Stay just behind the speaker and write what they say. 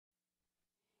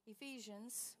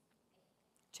Ephesians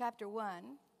chapter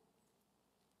 1.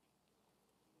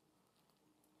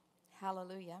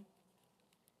 Hallelujah.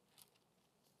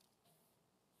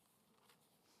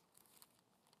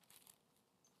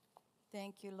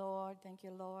 Thank you, Lord. Thank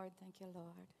you, Lord. Thank you,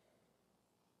 Lord.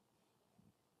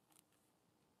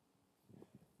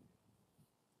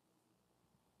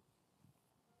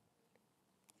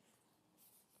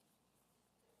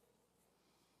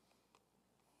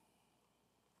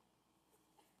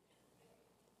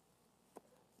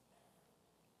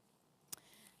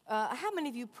 How many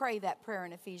of you pray that prayer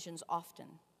in Ephesians often?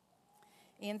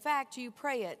 In fact, you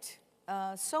pray it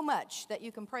so much that you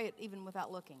can pray it even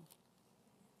without looking.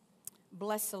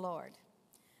 Bless the Lord.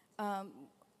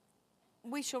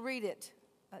 We shall read it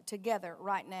together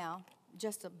right now,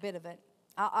 just a bit of it.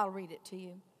 I'll read it to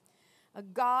you.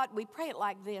 God, we pray it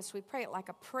like this. We pray it like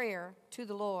a prayer to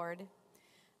the Lord.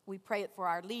 We pray it for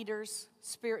our leaders,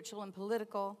 spiritual and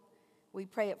political. We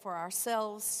pray it for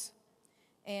ourselves.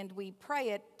 And we pray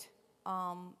it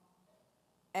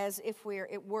as if we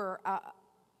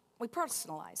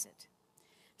personalize it.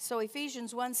 So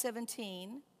Ephesians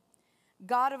 1:17,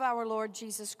 God of our Lord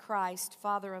Jesus Christ,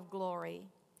 Father of glory,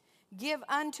 give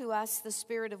unto us the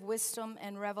spirit of wisdom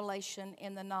and revelation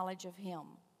in the knowledge of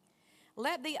him.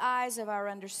 Let the eyes of our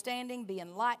understanding be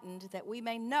enlightened, that we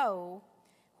may know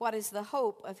what is the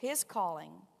hope of his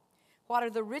calling, what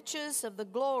are the riches of the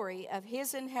glory of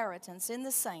his inheritance in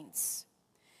the saints,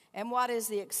 and what is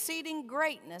the exceeding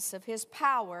greatness of his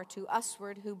power to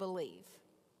usward who believe,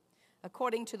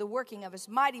 according to the working of his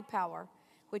mighty power,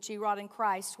 which he wrought in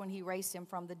Christ when he raised him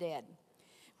from the dead.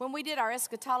 When we did our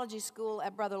eschatology school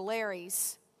at Brother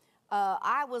Larry's,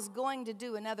 I was going to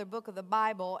do another book of the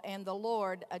Bible, and the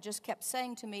Lord just kept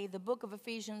saying to me, the book of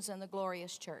Ephesians and the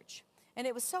glorious church. And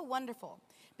it was so wonderful,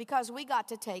 because we got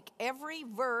to take every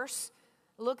verse,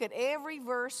 look at every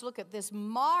verse, look at this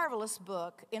marvelous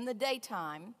book in the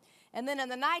daytime. And then in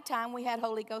the nighttime, we had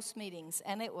Holy Ghost meetings,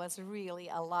 and it was really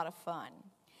a lot of fun.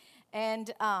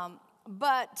 And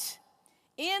but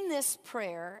in this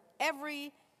prayer,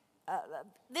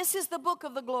 this is the book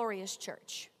of the glorious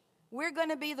church. We're going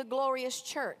to be the glorious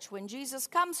church. When Jesus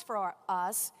comes for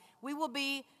us, we will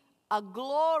be a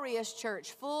glorious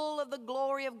church, full of the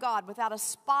glory of God, without a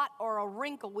spot or a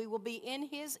wrinkle. We will be in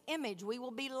his image. We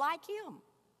will be like him,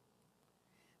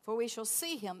 for we shall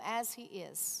see him as he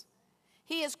is.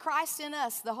 He is Christ in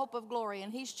us, the hope of glory,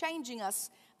 and he's changing us,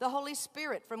 the Holy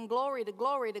Spirit, from glory to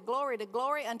glory to glory to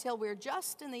glory until we're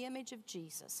just in the image of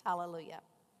Jesus. Hallelujah.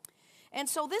 And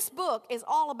so this book is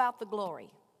all about the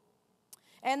glory.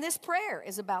 And this prayer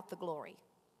is about the glory.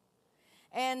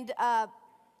 And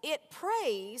it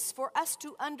prays for us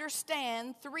to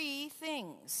understand three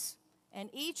things. And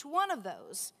each one of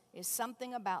those is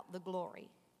something about the glory.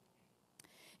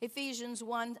 Ephesians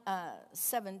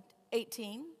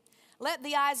 1:18. Let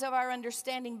the eyes of our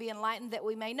understanding be enlightened, that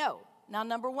we may know. Now,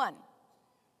 number one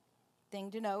thing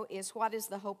to know is, what is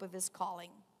the hope of his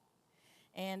calling?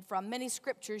 And from many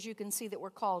scriptures, you can see that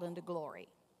we're called into glory.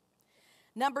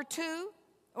 Number two,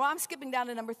 I'm skipping down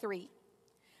to number three.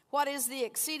 What is the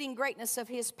exceeding greatness of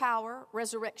his power,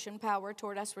 resurrection power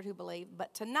toward us who believe?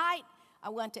 But tonight, I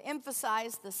want to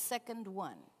emphasize the second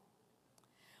one.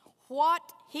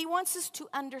 What he wants us to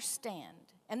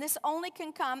understand, and this only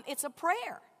can come, it's a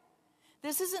prayer.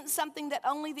 This isn't something that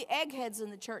only the eggheads in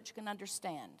the church can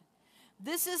understand.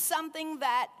 This is something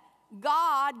that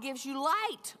God gives you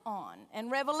light on and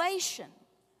revelation.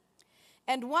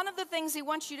 And one of the things he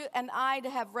wants you to and I to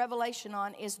have revelation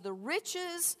on is the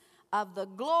riches of the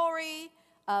glory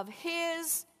of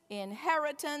his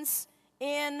inheritance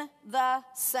in the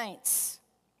saints.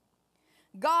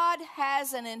 God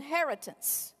has an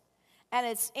inheritance, and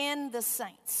it's in the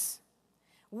saints.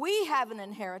 We have an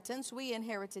inheritance. We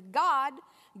inherited God.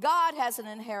 God has an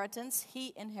inheritance.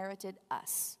 He inherited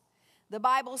us. The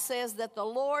Bible says that the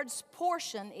Lord's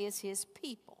portion is his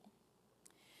people.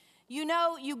 You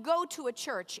know, you go to a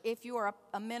church if you are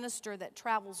a minister that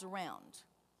travels around,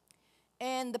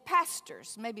 and the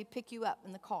pastors maybe pick you up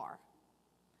in the car,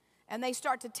 and they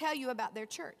start to tell you about their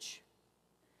church.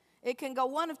 It can go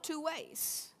one of two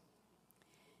ways.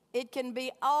 It can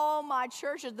be, oh, my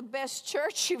church is the best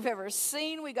church you've ever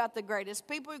seen. We got the greatest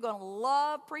people. You're going to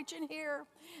love preaching here.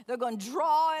 They're going to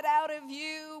draw it out of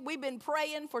you. We've been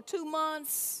praying for 2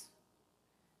 months.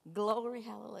 Glory,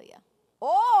 hallelujah.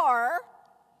 Or,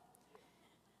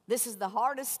 this is the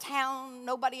hardest town.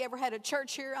 Nobody ever had a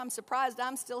church here. I'm surprised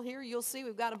I'm still here. You'll see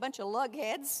we've got a bunch of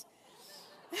lugheads.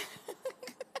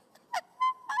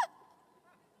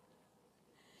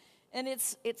 And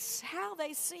it's how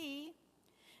they see.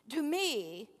 To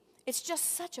me, it's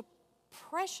just such a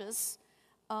precious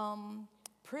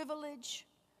privilege,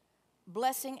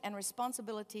 blessing, and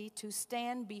responsibility to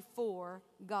stand before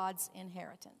God's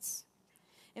inheritance.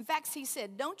 In fact, he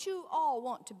said, don't you all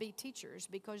want to be teachers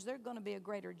because there's going to be a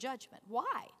greater judgment?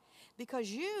 Why? Because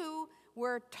you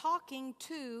were talking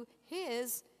to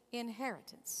his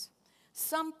inheritance.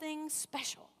 Something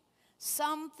special.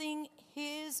 Something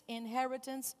his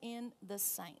inheritance in the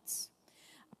saints.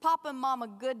 Papa and Mama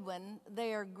Goodwin,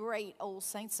 they are great old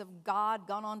saints of God,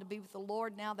 gone on to be with the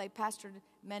Lord now. They pastored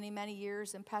many, many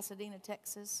years in Pasadena,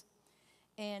 Texas.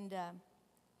 And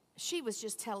she was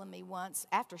just telling me once,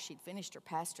 after she'd finished her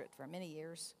pastorate for many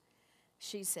years,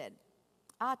 she said,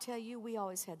 I tell you, we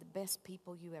always had the best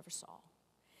people you ever saw.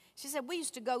 She said, we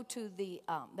used to go to they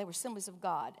were Assemblies of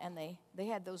God, and they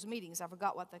had those meetings. I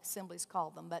forgot what the assemblies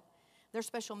called them, but they're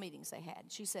special meetings they had.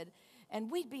 She said, and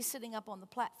we'd be sitting up on the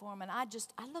platform, and I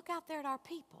look out there at our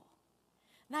people,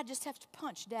 and I'd just have to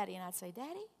punch Daddy, and I'd say,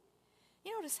 Daddy,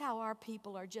 you notice how our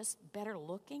people are just better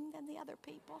looking than the other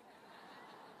people?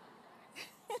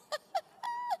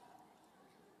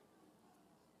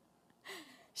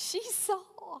 She saw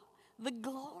the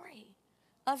glory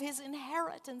of his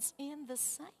inheritance in the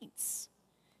saints,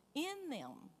 in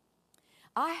them.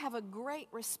 I have a great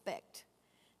respect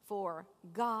for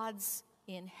God's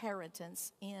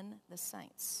inheritance in the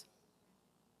saints.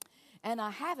 And I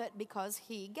have it because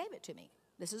he gave it to me.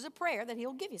 This is a prayer that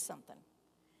he'll give you something.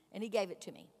 And he gave it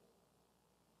to me.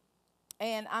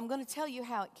 And I'm going to tell you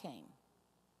how it came,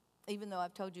 even though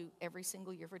I've told you every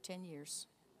single year for 10 years.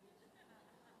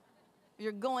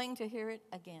 You're going to hear it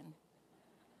again.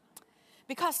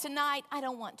 Because tonight, I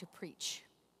don't want to preach.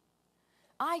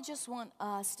 I just want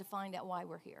us to find out why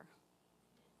we're here.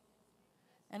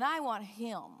 And I want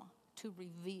him to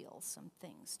reveal some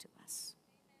things to us.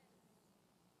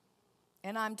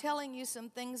 And I'm telling you some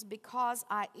things because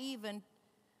I even,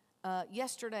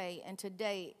 yesterday and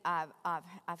today,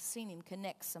 I've seen him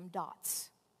connect some dots.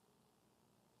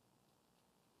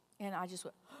 And I just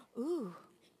went, ooh.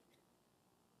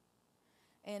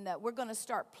 And we're going to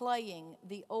start playing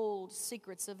the old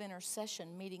Secrets of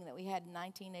Intercession meeting that we had in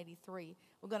 1983.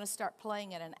 We're going to start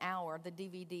playing it an hour, the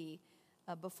DVD,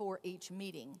 before each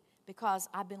meeting, because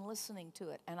I've been listening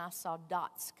to it and I saw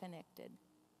dots connected.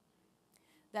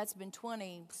 That's been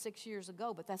 26 years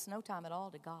ago, but that's no time at all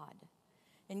to God.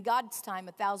 In God's time,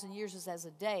 1,000 years is as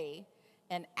a day.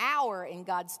 An hour in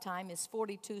God's time is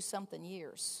 42-something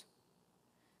years.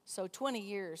 So 20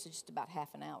 years is just about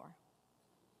half an hour.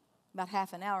 About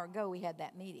half an hour ago, we had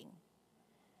that meeting.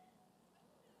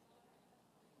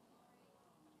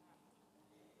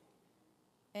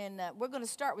 And we're going to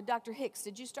start with Dr. Hicks.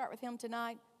 Did you start with him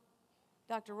tonight?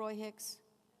 Dr. Roy Hicks?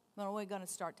 Well, we're going to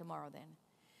start tomorrow then.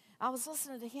 I was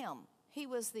listening to him. He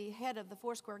was the head of the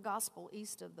Foursquare Gospel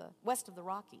west of the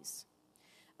Rockies.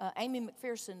 Amy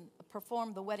McPherson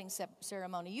performed the wedding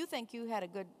ceremony. You think you had a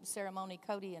good ceremony,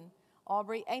 Cody and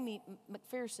Aubrey? Amy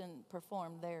McPherson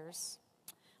performed theirs.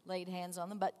 Laid hands on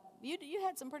them, but you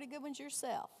had some pretty good ones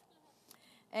yourself.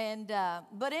 And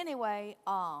but anyway,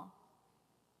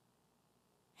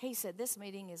 he said this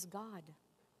meeting is God.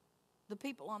 The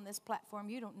people on this platform,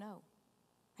 you don't know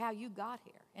how you got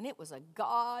here, and it was a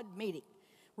God meeting.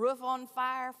 Roof on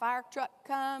fire, fire truck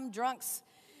come, drunks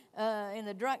in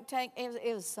the drunk tank.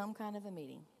 It was some kind of a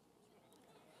meeting.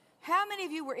 How many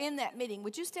of you were in that meeting?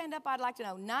 Would you stand up? I'd like to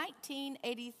know.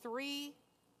 1983.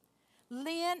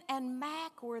 Lynn and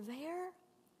Mac were there.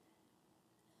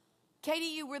 Katie,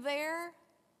 you were there.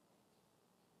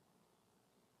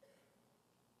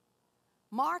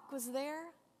 Mark was there.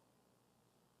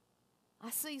 I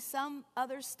see some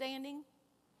others standing.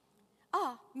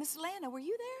 Miss Lana, were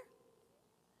you there?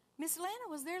 Miss Lana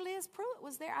was there. Liz Pruitt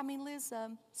was there. Liz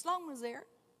Sloan was there.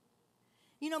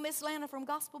 You know Miss Lana from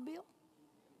Gospel Bill?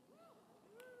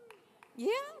 Yeah,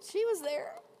 she was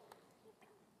there.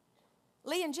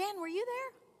 Lee and Jan, were you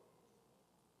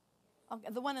there? Okay,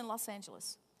 the one in Los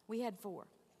Angeles. We had 4.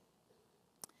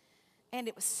 And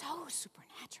it was so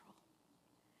supernatural.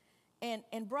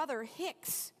 And Brother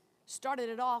Hicks started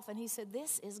it off, and he said,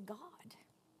 this is God.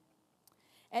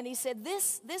 And he said,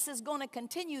 this is going to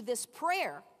continue. This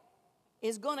prayer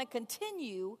is going to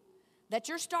continue that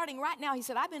you're starting right now. He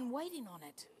said, I've been waiting on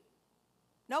it.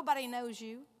 Nobody knows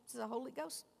you. This is a Holy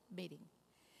Ghost meeting.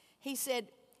 He said,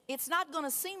 it's not going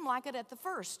to seem like it at the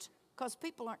first because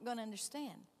people aren't going to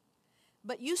understand.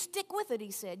 But you stick with it,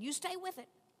 he said. You stay with it.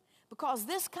 Because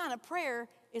this kind of prayer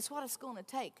is what it's going to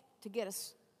take to get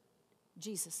us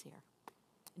Jesus here.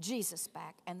 Jesus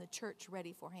back and the church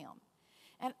ready for him.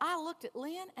 And I looked at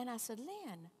Lynn and I said,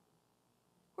 Lynn,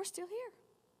 we're still here.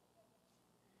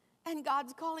 And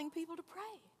God's calling people to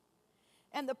pray.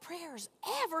 And the prayer's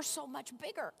ever so much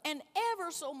bigger and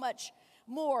ever so much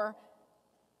more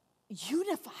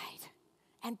unified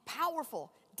and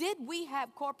powerful. Did we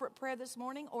have corporate prayer this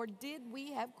morning, or did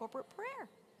we have corporate prayer?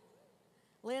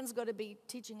 Lynn's going to be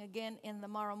teaching again in the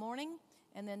tomorrow morning,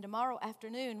 and then tomorrow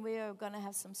afternoon we are going to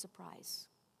have some surprise.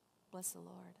 Bless the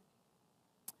Lord.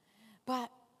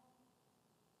 But,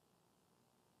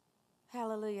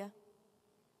 hallelujah.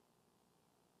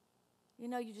 You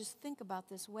know, you just think about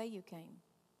this way you came.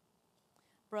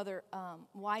 Brother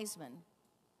Wiseman,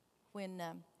 when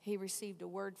he received a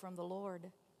word from the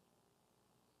Lord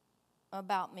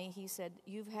about me, he said,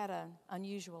 "You've had an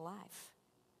unusual life."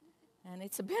 And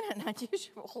it's been an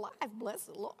unusual life, bless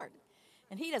the Lord.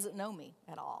 And he doesn't know me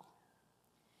at all.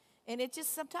 And it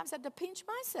just sometimes I have to pinch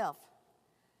myself.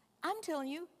 I'm telling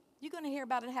you, you're going to hear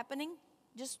about it happening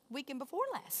just weekend before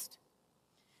last.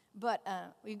 But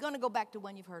you're going to go back to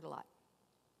one you've heard a lot.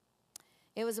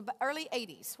 It was about early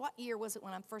 80s. What year was it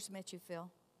when I first met you, Phil?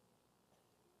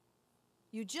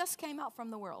 You just came out from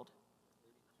the world.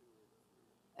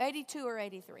 82 or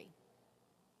 83.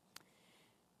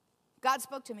 God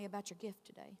spoke to me about your gift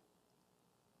today.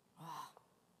 Oh,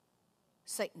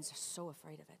 Satan's so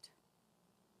afraid of it.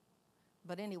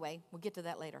 But anyway, we'll get to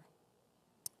that later.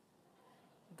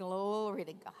 Glory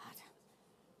to God.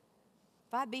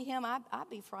 If I'd be him, I'd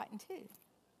be frightened too.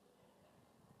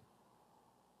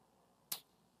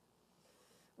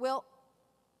 Well,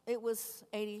 it was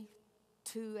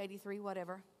 82, 83,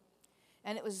 whatever.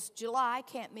 And it was July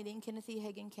camp meeting, Kenneth E.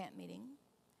 Hagin camp meeting.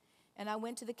 And I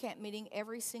went to the camp meeting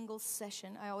every single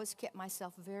session. I always kept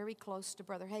myself very close to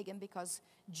Brother Hagin because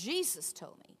Jesus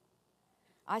told me,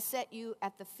 "I set you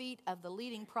at the feet of the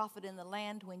leading prophet in the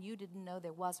land when you didn't know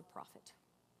there was a prophet."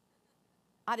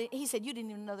 He said, "You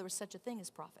didn't even know there was such a thing as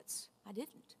prophets." I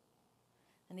didn't.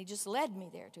 And he just led me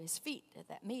there to his feet at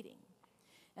that meeting.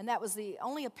 And that was the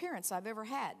only appearance I've ever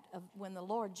had of when the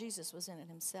Lord Jesus was in it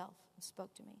himself and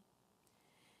spoke to me.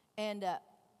 And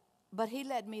but he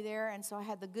led me there, and so I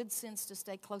had the good sense to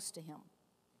stay close to him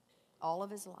all of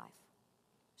his life,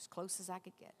 as close as I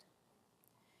could get.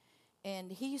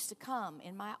 And he used to come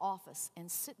in my office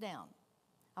and sit down.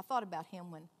 I thought about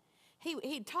him when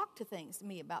he'd talk to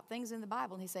me about things in the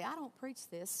Bible, and he'd say, "I don't preach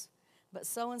this, but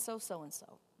so-and-so,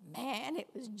 so-and-so." Man,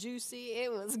 it was juicy,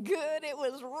 it was good, it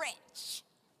was rich.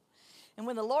 And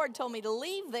when the Lord told me to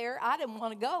leave there, I didn't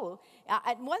want to go.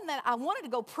 It wasn't that I wanted to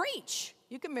go preach.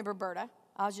 You can remember Berta.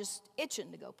 I was just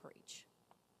itching to go preach.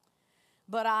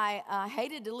 But I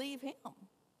hated to leave him,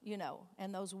 you know,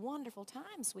 and those wonderful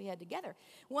times we had together.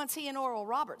 Once he and Oral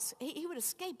Roberts, he would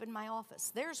escape in my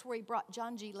office. There's where he brought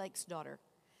John G. Lake's daughter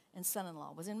and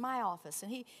son-in-law, was in my office.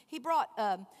 And he brought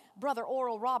Brother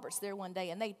Oral Roberts there one day,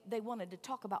 and they wanted to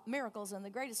talk about miracles and the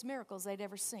greatest miracles they'd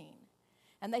ever seen.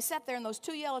 And they sat there in those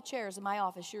two yellow chairs in my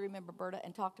office, you remember, Berta,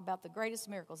 and talked about the greatest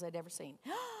miracles they'd ever seen.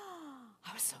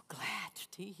 I was so glad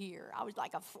to hear. I was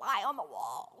like a fly on the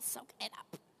wall, soaking it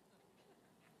up.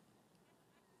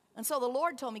 And so the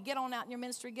Lord told me, "Get on out in your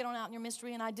ministry, get on out in your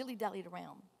ministry," and I dilly-dallied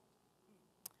around.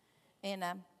 And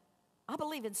I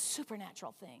believe in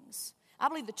supernatural things. I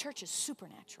believe the church is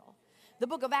supernatural. The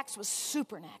book of Acts was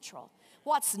supernatural.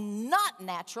 What's not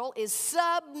natural is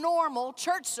subnormal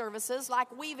church services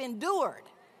like we've endured.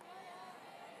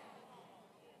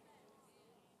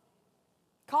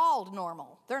 Called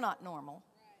normal. They're not normal.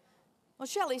 Well,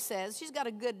 Shelley says, she's got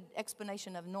a good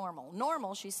explanation of normal.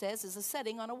 Normal, she says, is a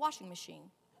setting on a washing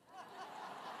machine.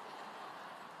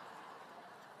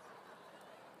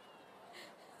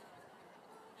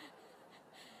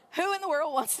 Who in the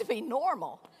world wants to be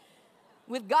normal?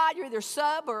 With God, you're either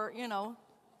sub or, you know,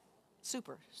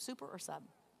 super or sub.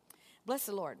 Bless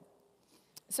the Lord.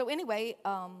 So anyway,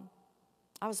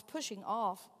 I was pushing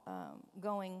off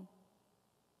going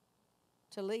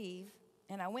to leave,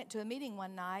 and I went to a meeting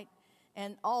one night,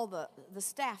 and all the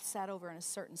staff sat over in a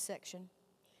certain section,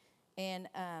 and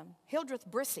Hildreth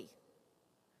Brissy,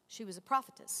 she was a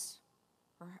prophetess,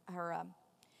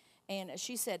 and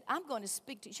she said, "I'm going to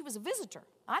speak to you." She was a visitor.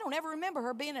 I don't ever remember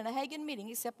her being in a Hagin meeting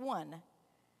except one.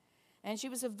 And she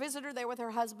was a visitor there with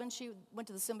her husband. She went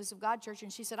to the Assemblies of God church,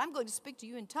 and she said, "I'm going to speak to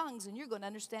you in tongues, and you're going to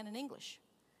understand in English."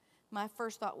 My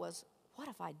first thought was, what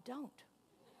if I don't?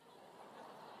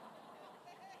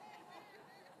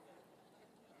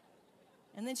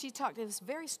 And then she talked. It was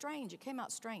very strange. It came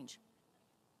out strange.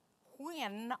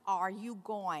 "When are you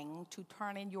going to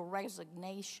turn in your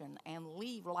resignation and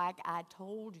leave like I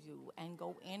told you and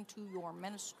go into your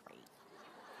ministry?"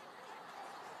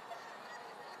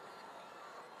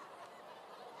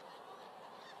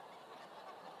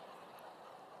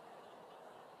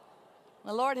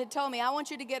 The Lord had told me, "I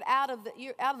want you to get out of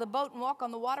the boat and walk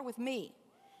on the water with me."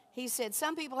 He said,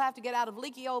 some people have to get out of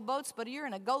leaky old boats, but you're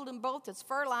in a golden boat that's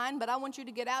fur-lined, but I want you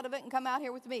to get out of it and come out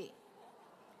here with me.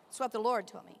 That's what the Lord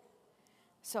told me.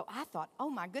 So I thought, oh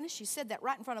my goodness, she said that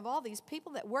right in front of all these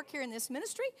people that work here in this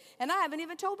ministry, and I haven't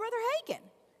even told Brother Hagin.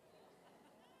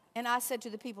 And I said to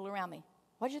the people around me,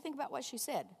 what did you think about what she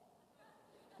said?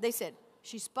 They said,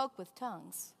 she spoke with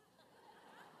tongues.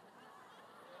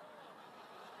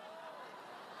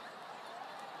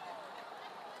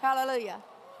 Hallelujah.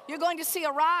 You're going to see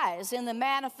a rise in the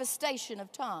manifestation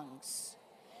of tongues.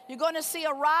 You're going to see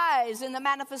a rise in the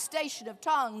manifestation of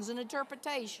tongues and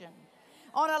interpretation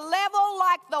on a level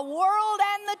like the world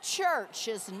and the church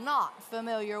is not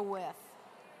familiar with.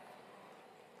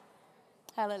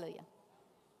 Hallelujah.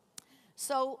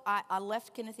 So I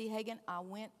left Kenneth E. Hagin. I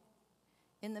went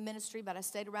in the ministry, but I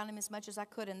stayed around him as much as I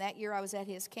could. And that year I was at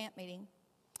his camp meeting.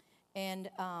 And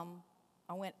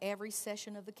I went every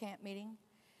session of the camp meeting.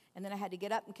 And then I had to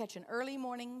get up and catch an early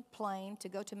morning plane to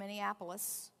go to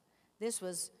Minneapolis. This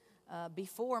was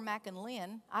before Mac and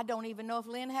Lynn. I don't even know if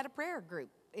Lynn had a prayer group.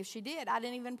 If she did, I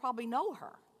didn't even probably know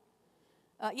her.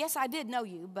 Yes, I did know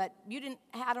you, but you didn't.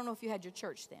 I don't know if you had your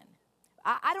church then.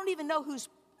 I don't even know who's.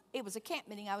 It was a camp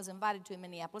meeting I was invited to in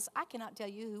Minneapolis. I cannot tell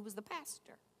you who was the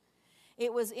pastor.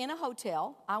 It was in a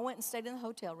hotel. I went and stayed in the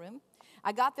hotel room.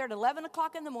 I got there at 11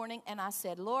 o'clock in the morning, and I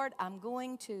said, Lord, I'm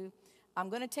going to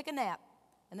take a nap.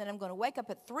 And then I'm going to wake up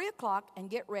at 3 o'clock and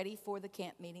get ready for the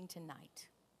camp meeting tonight.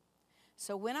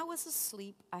 So when I was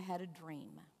asleep, I had a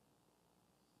dream.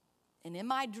 And in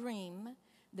my dream,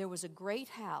 there was a great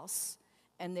house,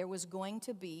 and there was going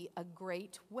to be a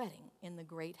great wedding in the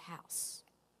great house.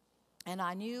 And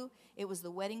I knew it was the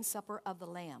wedding supper of the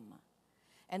Lamb.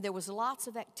 And there was lots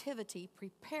of activity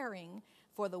preparing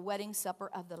for the wedding supper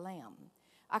of the Lamb.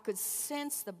 I could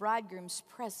sense the bridegroom's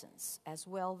presence as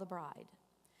well the bride.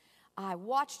 I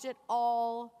watched it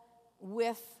all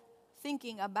with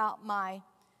thinking about my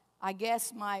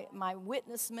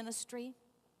witness ministry.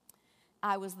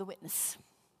 I was the witness.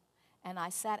 And I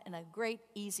sat in a great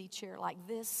easy chair like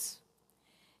this.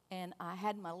 And I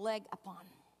had my leg up on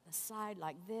the side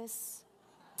like this.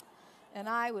 And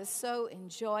I was so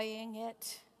enjoying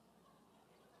it.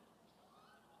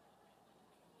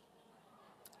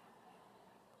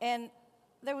 And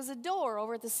there was a door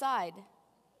over at the side.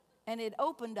 And it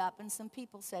opened up, and some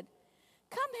people said,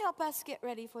 come help us get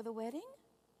ready for the wedding.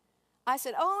 I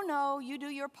said, oh, no, you do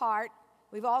your part.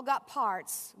 We've all got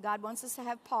parts. God wants us to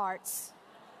have parts.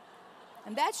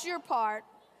 And that's your part,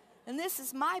 and this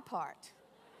is my part.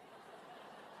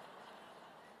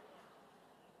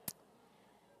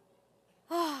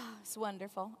 Ah, it's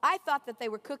wonderful. I thought that they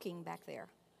were cooking back there.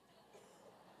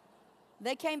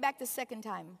 They came back the second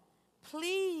time.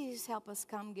 Please help us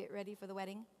come get ready for the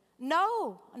wedding.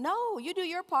 No, you do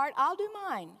your part, I'll do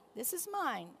mine. This is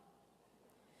mine.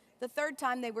 The third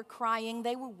time they were crying,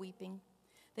 they were weeping.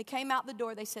 They came out the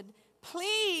door, they said,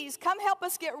 please come help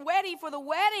us get ready for the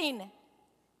wedding.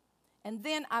 And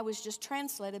then I was just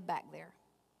translated back there.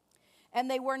 And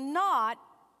they were not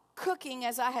cooking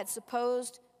as I had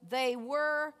supposed. They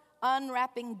were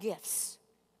unwrapping gifts.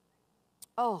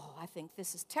 Oh, I think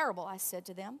this is terrible, I said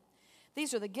to them.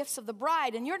 These are the gifts of the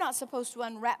bride, and you're not supposed to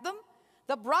unwrap them.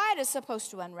 The bride is supposed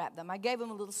to unwrap them. I gave them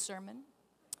a little sermon.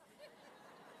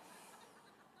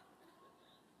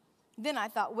 Then I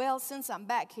thought, well, since I'm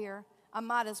back here, I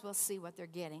might as well see what they're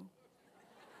getting.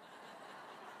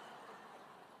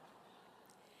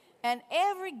 And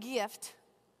every gift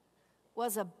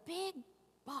was a big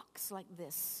box like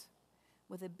this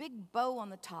with a big bow on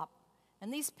the top.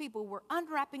 And these people were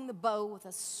unwrapping the bow with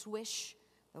a swish.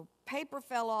 The paper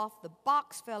fell off, the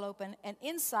box fell open, and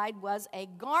inside was a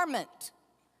garment.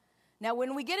 Now,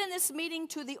 when we get in this meeting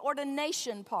to the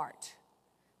ordination part,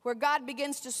 where God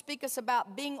begins to speak us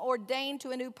about being ordained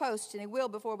to a new post, and He will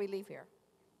before we leave here,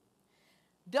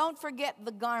 don't forget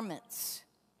the garments.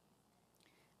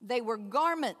 They were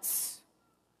garments.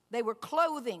 They were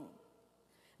clothing.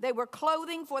 They were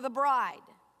clothing for the bride.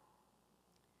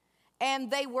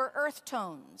 And they were earth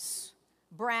tones,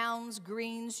 browns,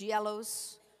 greens,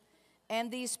 yellows. And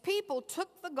these people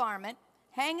took the garment,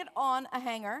 hang it on a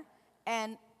hanger,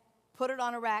 and put it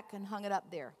on a rack and hung it up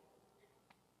there.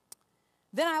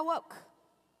 Then I woke.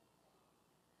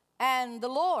 And the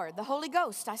Lord, the Holy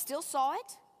Ghost, I still saw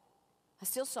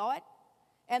it.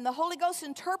 And the Holy Ghost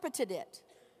interpreted it.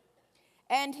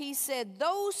 And He said,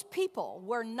 those people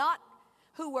were not,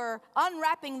 who were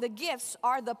unwrapping the gifts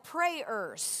are the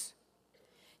prayers.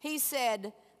 He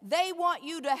said, they want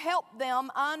you to help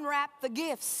them unwrap the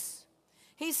gifts.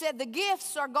 He said, the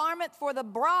gifts are garment for the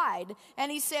bride.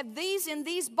 And He said,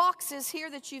 these boxes here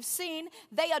that you've seen,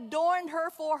 they adorned her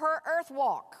for her earth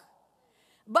walk.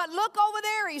 But look over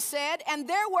there, he said, and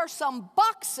there were some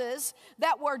boxes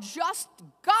that were just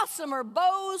gossamer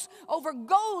bows over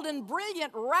gold and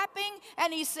brilliant wrapping.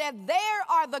 And he said, there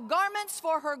are the garments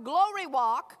for her glory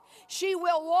walk. She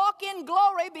will walk in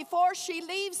glory before she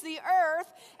leaves the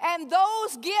earth, and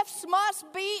those gifts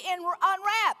must be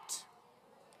unwrapped.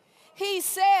 He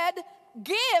said,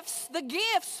 the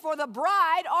gifts for the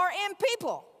bride are in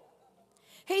people.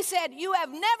 He said, you have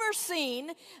never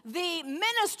seen the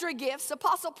ministry gifts,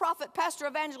 apostle, prophet, pastor,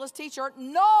 evangelist, teacher,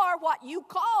 nor what you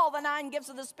call the 9 gifts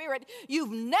of the Spirit.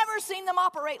 You've never seen them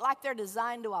operate like they're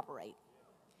designed to operate.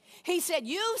 He said,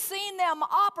 you've seen them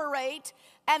operate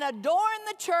and adorn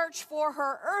the church for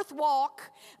her earth walk,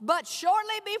 but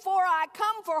shortly before I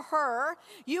come for her,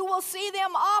 you will see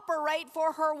them operate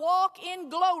for her walk in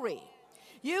glory.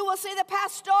 You will see the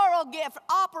pastoral gift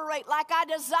operate like I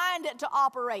designed it to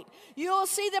operate. You'll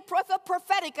see the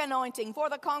prophetic anointing for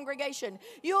the congregation.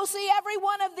 You'll see every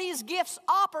one of these gifts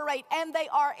operate, and they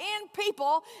are in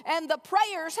people, and the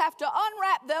prayers have to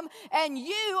unwrap them, and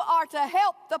you are to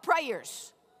help the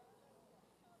prayers.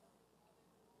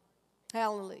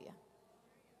 Hallelujah.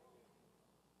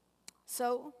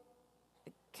 So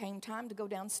it came time to go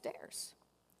downstairs.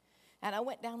 And I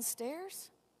went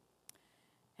downstairs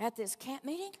at this camp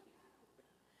meeting,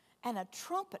 and a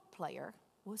trumpet player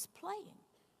was playing.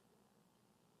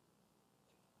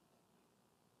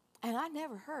 And I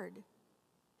never heard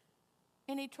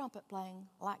any trumpet playing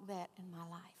like that in my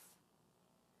life.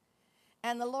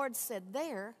 And the Lord said,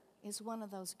 there is one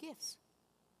of those gifts.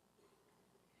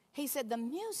 He said, the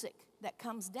music that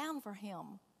comes down for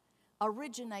him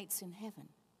originates in heaven.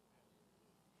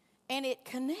 And it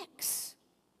connects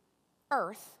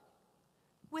earth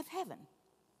with heaven.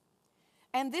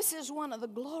 And this is one of the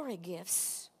glory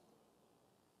gifts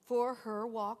for her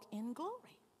walk in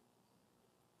glory.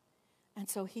 And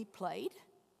so he played,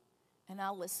 and I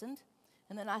listened,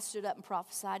 and then I stood up and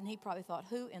prophesied, and he probably thought,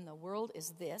 who in the world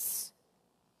is this?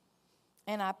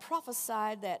 And I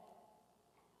prophesied that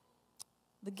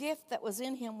the gift that was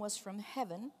in him was from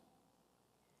heaven,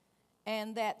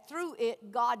 and that through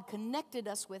it, God connected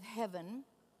us with heaven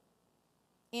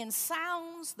in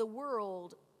sounds the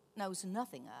world knows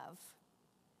nothing of.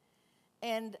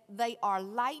 And they are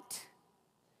light,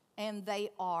 and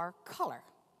they are color.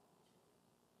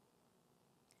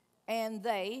 And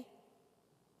they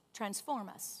transform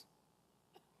us.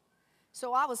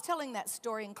 So I was telling that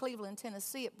story in Cleveland,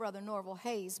 Tennessee at Brother Norval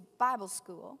Hayes' Bible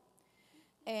School.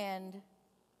 And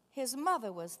his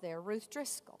mother was there, Ruth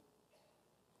Driscoll.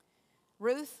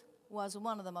 Ruth was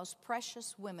one of the most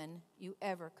precious women you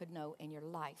ever could know in your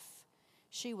life.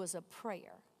 She was a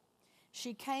prayer.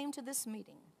 She came to this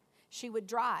meeting. She would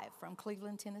drive from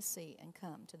Cleveland, Tennessee, and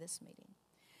come to this meeting.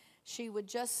 She would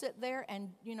just sit there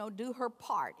and, do her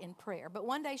part in prayer. But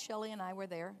one day, Shelley and I were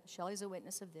there. Shelley's a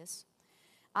witness of this.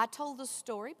 I told the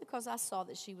story because I saw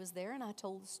that she was there, and I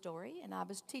told the story. And I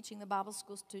was teaching the Bible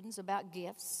school students about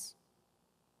gifts,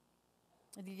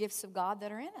 the gifts of God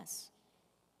that are in us.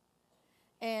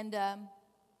 And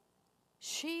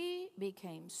she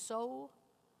became so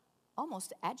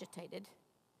almost agitated.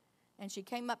 And she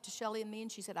came up to Shelley and me,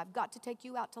 and she said, I've got to take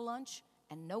you out to lunch,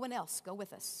 and no one else go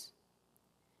with us.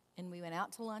 And we went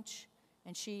out to lunch,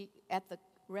 and at the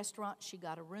restaurant, she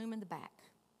got a room in the back,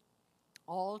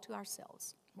 all to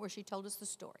ourselves, where she told us the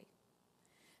story.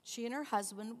 She and her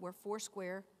husband were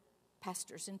Foursquare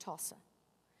pastors in Tulsa.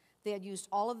 They had used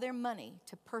all of their money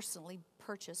to personally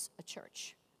purchase a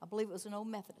church. I believe it was an old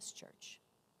Methodist church.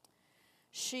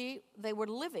 They were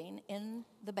living in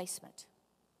the basement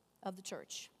of the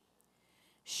church.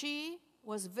 She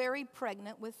was very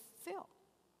pregnant with Phil.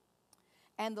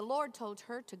 And the Lord told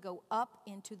her to go up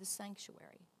into the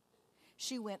sanctuary.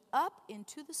 She went up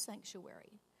into the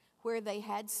sanctuary where they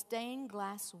had stained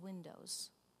glass windows.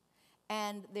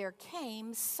 And there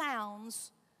came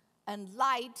sounds and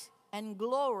light and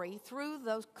glory through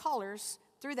those colors,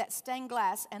 through that stained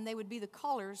glass, and they would be the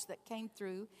colors that came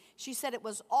through. She said it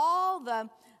was all the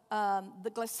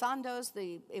glissandos,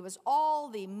 it was all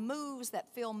the moves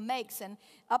that Phil makes and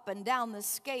up and down the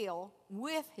scale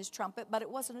with his trumpet, but it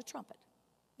wasn't a trumpet.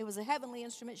 It was a heavenly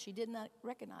instrument she did not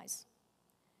recognize.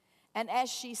 And as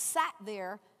she sat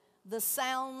there, the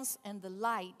sounds and the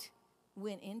light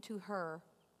went into her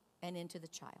and into the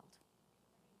child.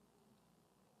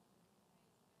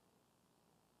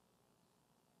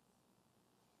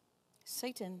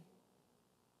 Satan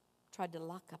tried to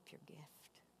lock up your gift.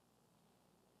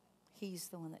 He's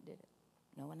the one that did it,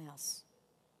 no one else.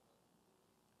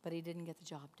 But he didn't get the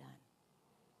job done.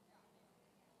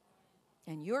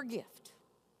 And your gift,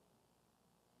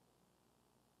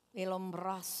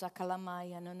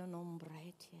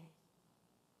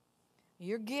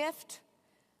 Your gift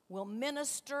will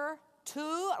minister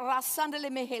to Rasandele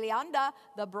Mehelianda,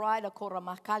 the bride of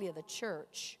Koramakalia, the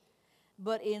church.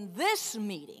 But in this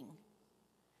meeting,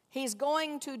 he's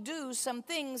going to do some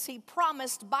things he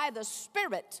promised by the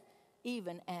Spirit,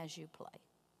 even as you play.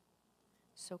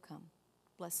 So come.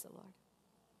 Bless the Lord.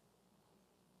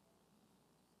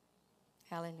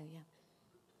 Hallelujah.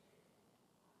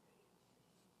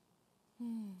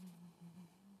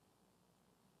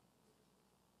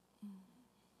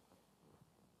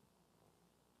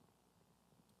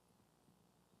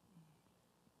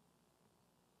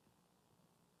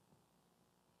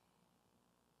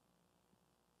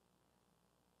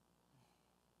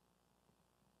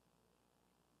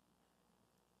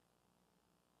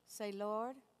 Say,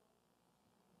 Lord,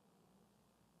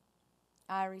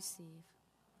 I receive.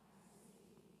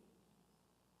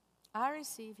 I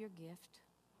receive your gift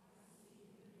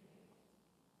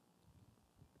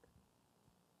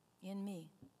in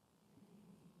me.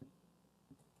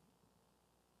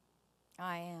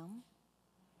 I am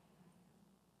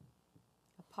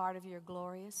a part of your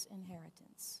glorious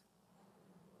inheritance.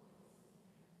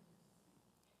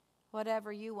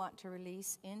 Whatever you want to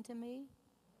release into me,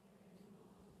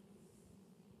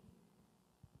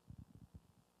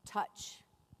 touch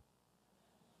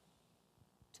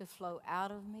to flow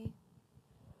out of me,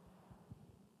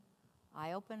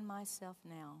 I open myself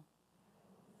now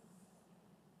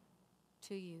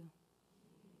to you.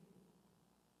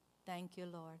 Thank you,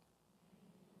 Lord,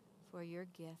 for your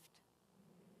gift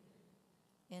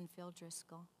in Phil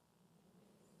Driscoll.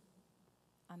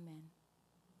 Amen.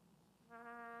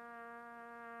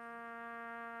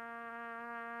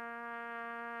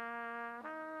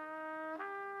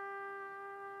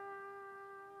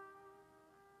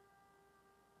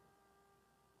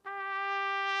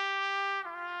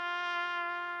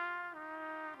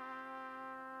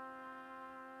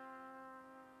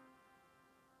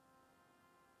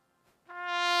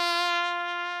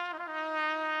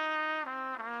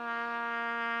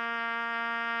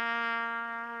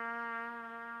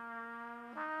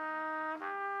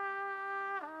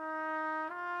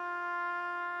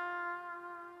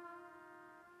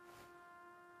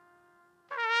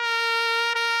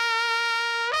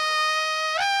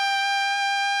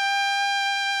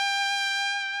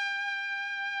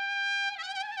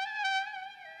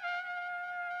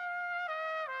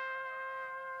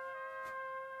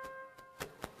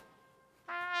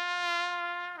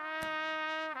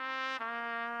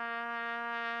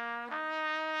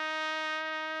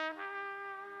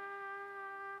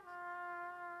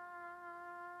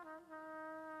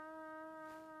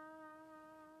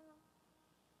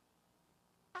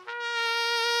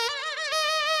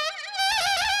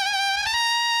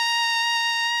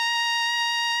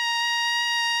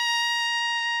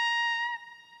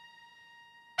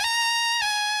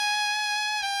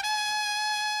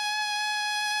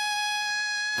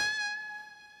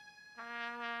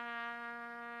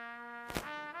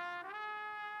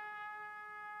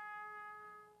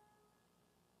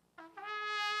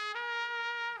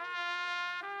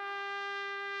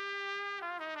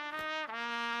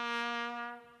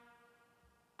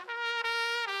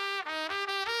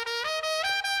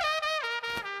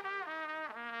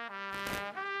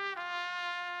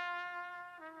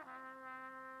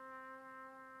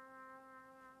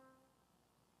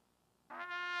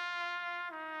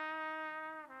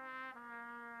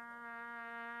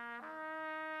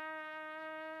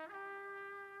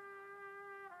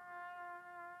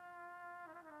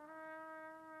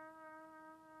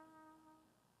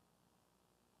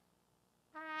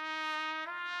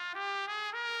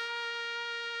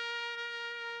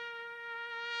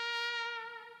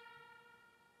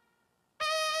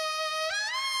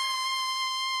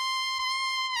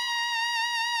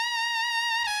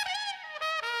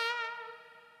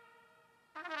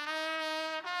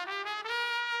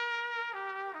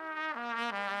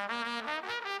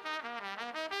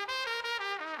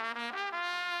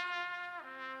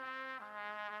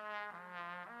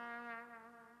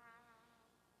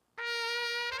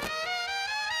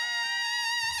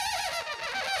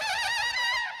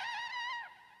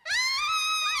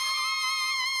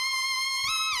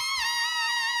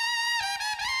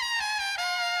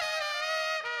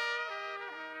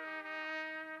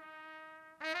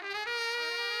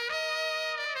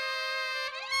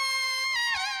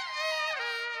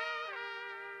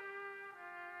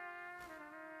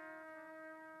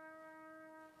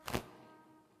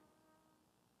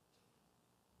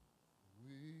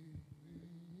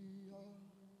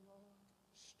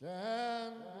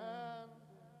 Stand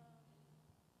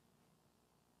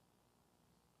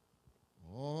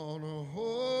on a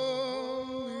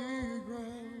holy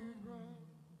ground.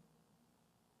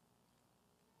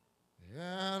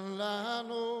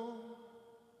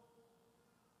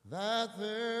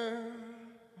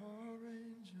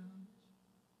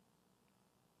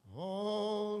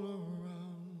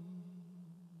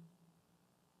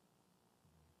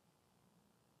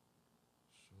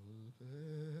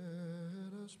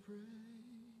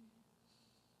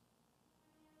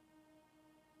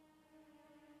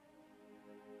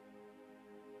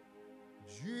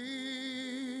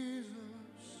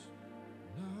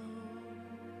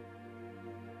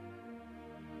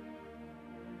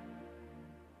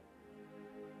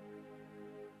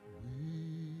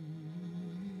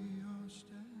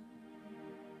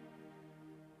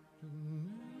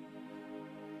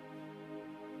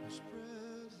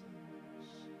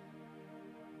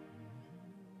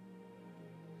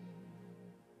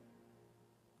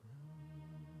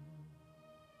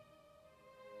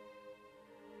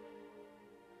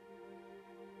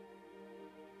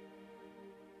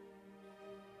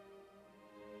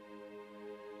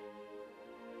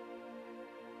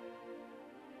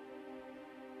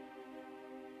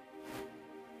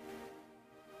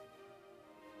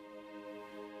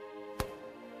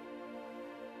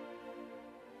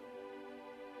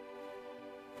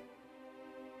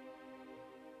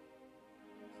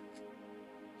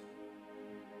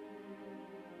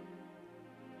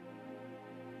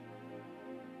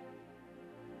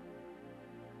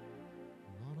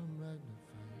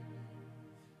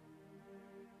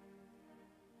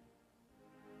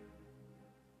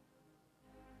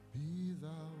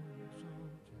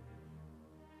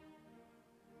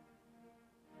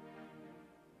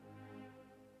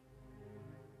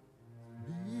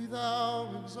 thou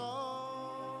exalted.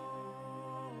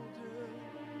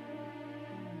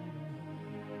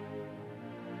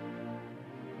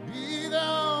 Be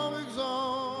thou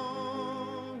exalted.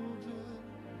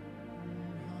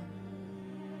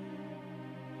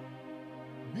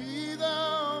 Be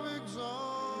thou exalted.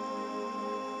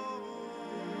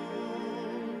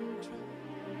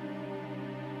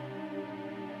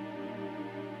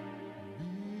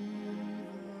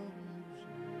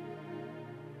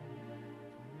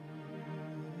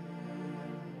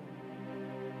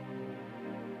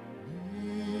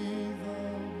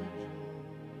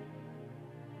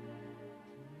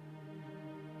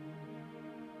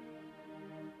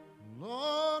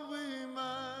 Lord, we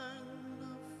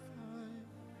magnify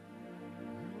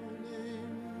your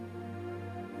name.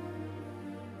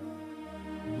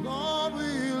 Lord,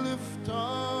 we lift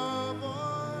our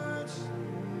voice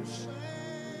and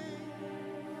sing.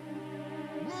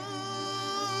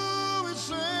 Oh, we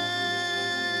sing.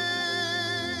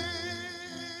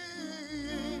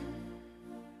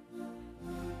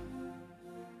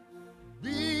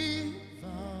 Be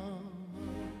thou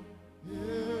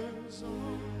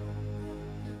exalted.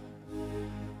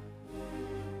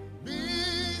 Be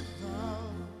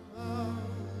thou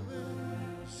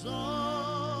exalted.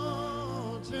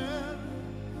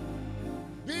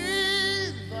 Be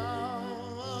thou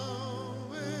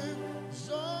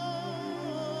exalted.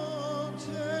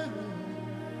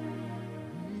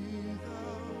 Be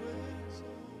thou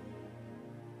exalted.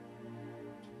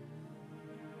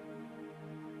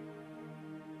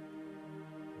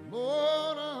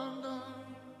 Lord, and Lord,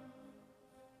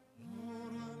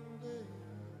 and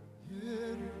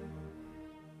yeah.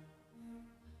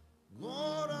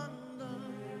 Lord, and Lord,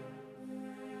 and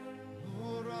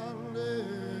Lord, and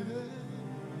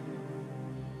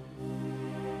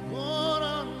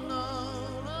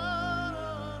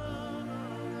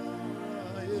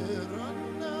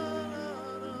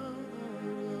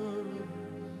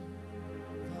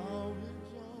thou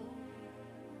exalted.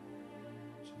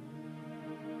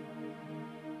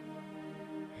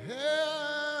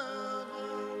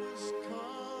 Heaven is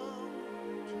come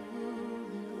to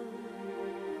the earth.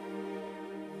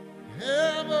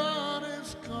 Heaven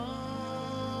is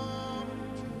come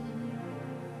to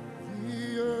the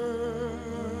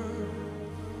earth.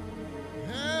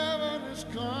 Heaven is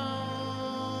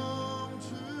come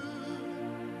to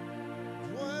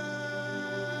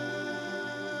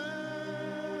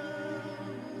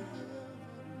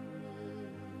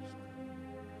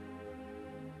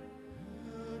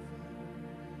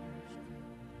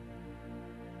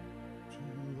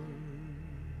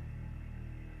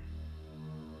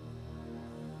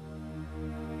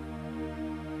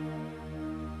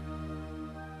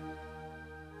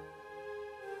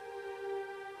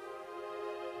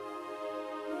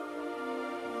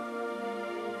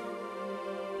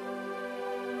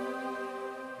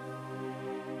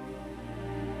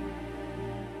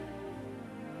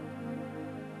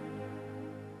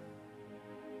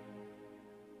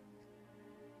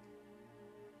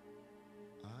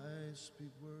I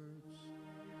speak words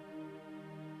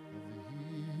of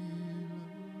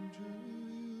healing to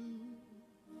you.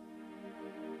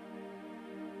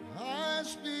 I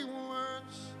speak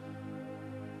words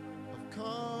of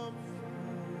comfort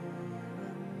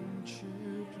and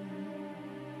cheer to you.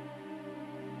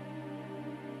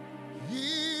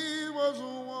 He was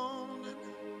wounded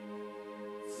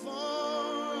for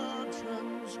our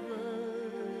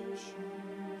transgressions,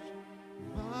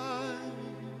 by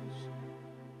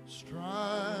his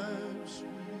stripes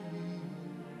we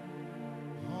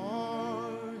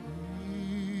are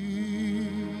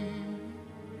healed.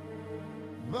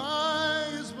 By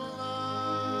his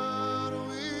blood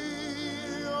we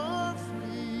are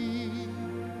free.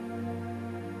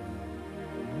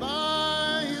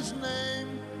 By his name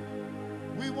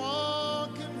we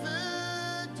walk in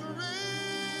victory.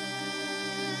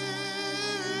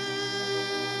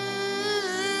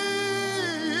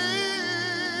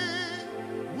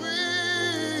 We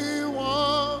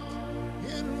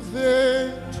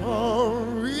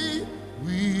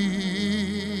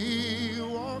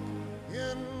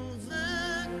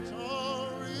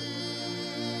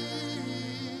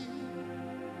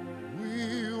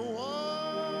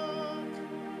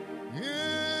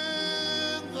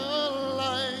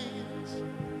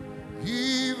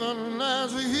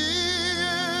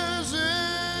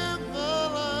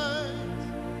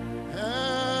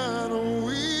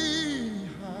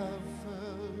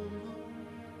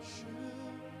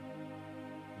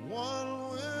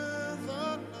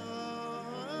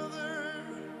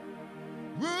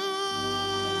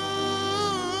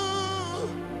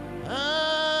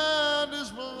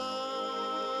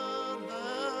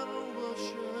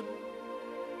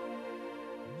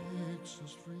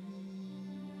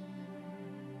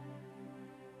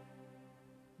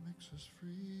us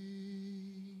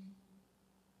free,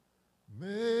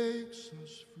 makes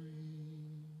us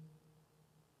free,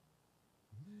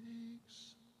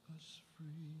 makes us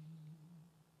free,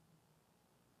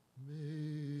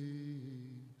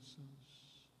 makes us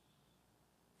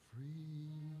free.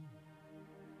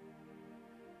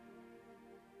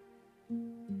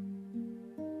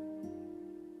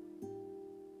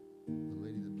 The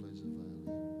lady that plays the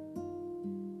violin.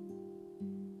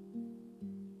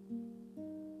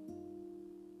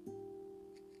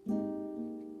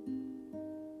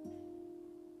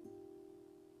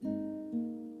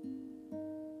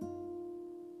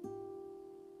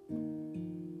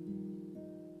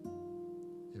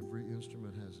 Every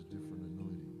instrument has a different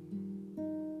anointing,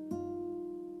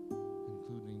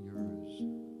 including yours.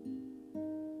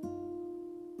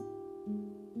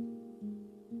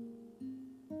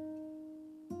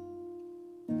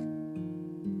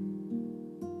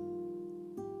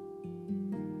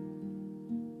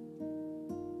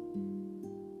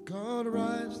 God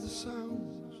rides the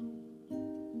sounds,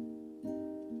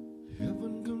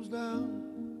 heaven comes down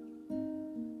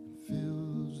and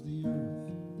fills the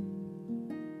earth.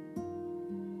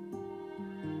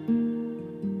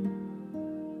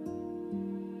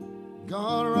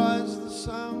 God rides the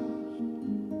sounds,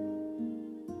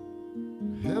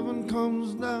 and heaven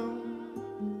comes down,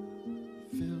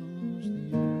 fills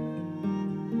the earth.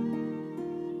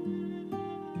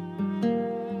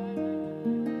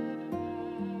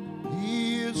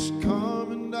 He is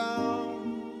coming down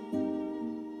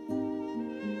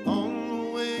on the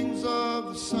wings of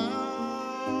the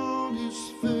sound.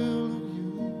 He's filling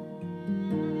you.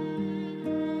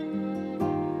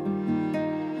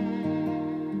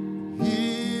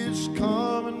 He's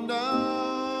coming down,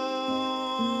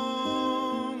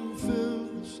 fill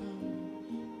the sound.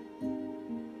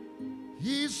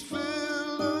 He's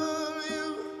filling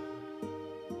you,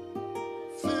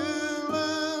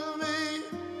 filling me,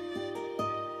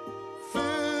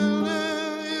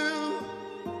 filling you,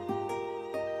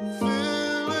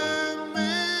 filling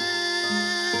me.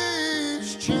 He's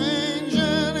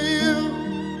changing you,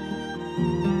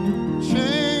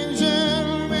 changing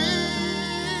me.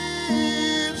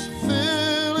 He's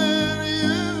filling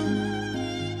you,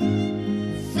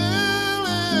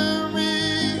 filling me.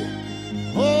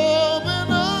 Open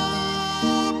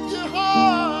up your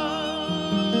heart.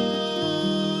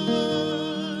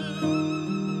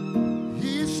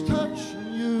 He's touching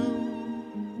you,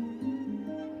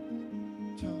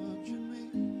 touching me.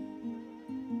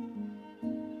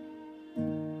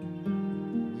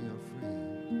 We are free.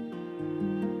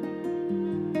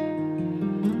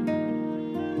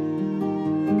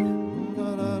 Da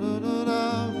da da da da.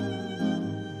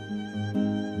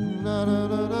 Da da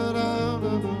da da da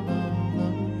da da da.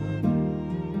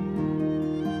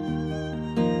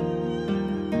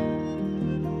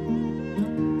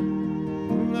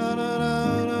 Da da da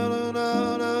da da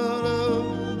da da.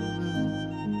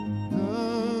 Da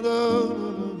da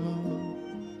da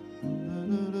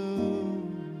da da.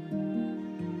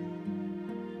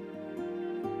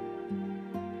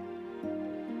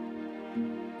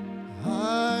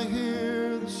 I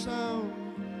hear the sound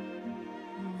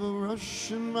of a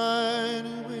rushing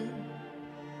mighty wind,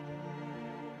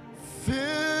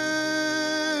 filling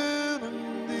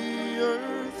the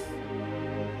earth.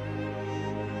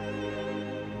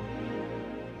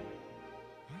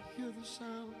 I hear the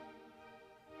sound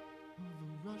of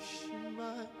a rushing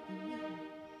mighty wind.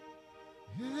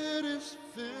 It is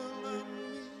filling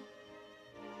me,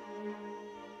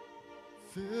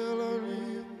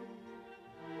 filling you,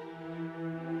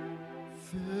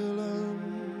 filling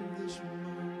this room.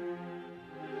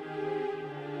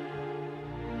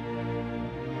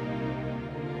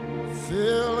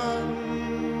 Filling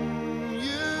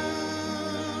you,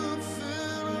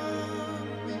 filling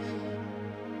me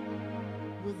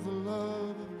with the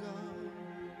love of God,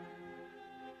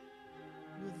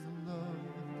 with the love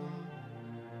of God,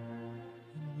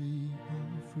 and we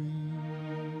are free.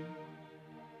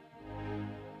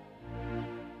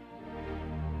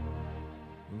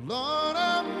 Lord, I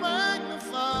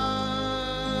magnify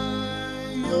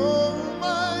your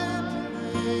mighty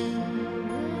name.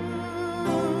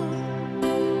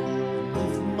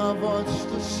 Lift my voice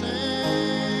to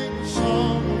sing a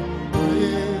song of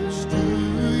praise to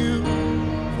you.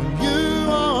 For you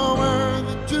are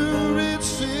worthy to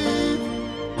receive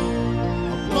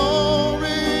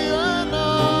glory and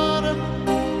honor.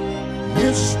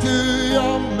 It's to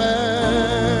your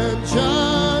majesty.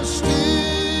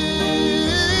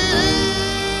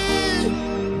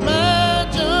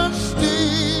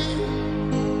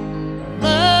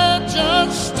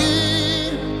 Majesty,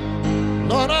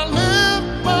 Lord, I lift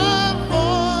my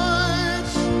voice.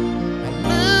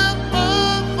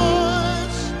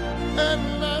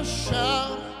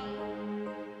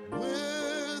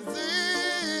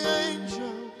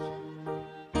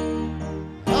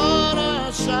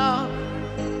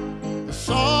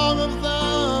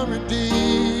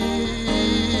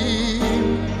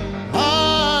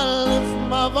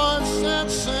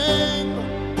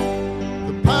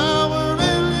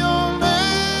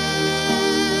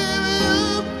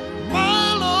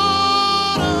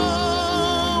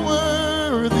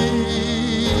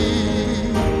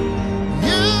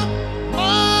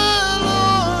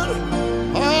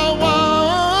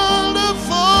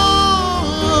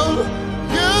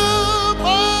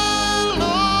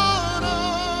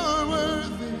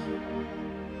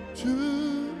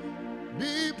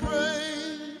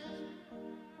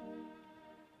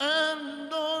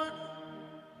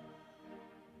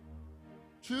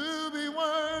 to be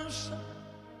worshipped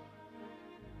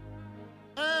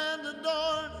and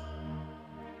adored,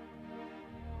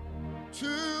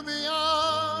 to be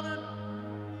honored,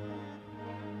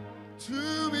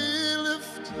 to be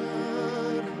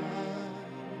lifted high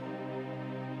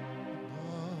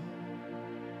above.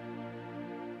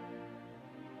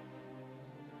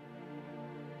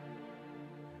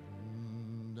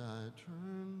 And I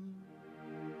turn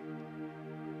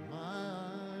my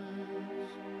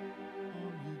eyes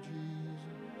on you, Jesus.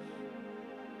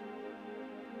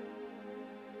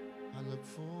 I look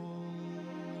full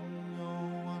in your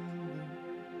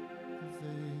wonderful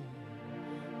face,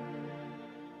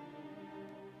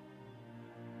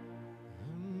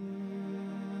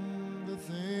 and the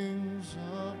things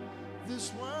of this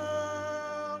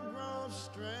world grow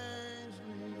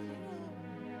strangely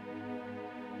dim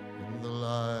in the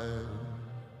light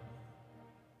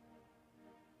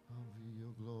of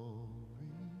your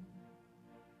glory,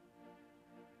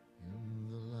 in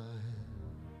the light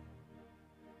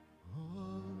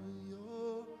of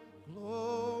your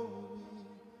glory,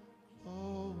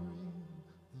 glory,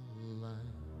 the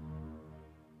light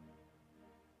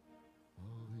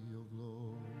of your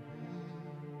glory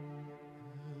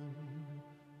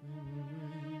and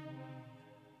grace.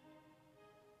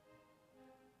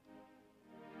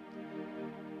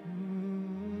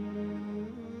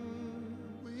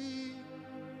 We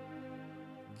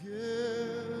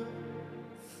give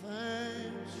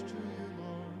thanks to you,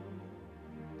 Lord.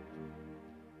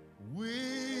 We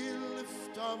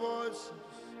lift our voices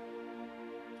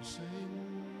to sing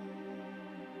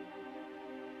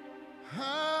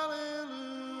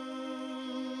hallelujah.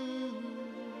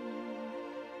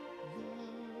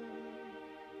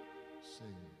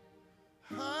 Sing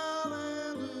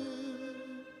hallelujah.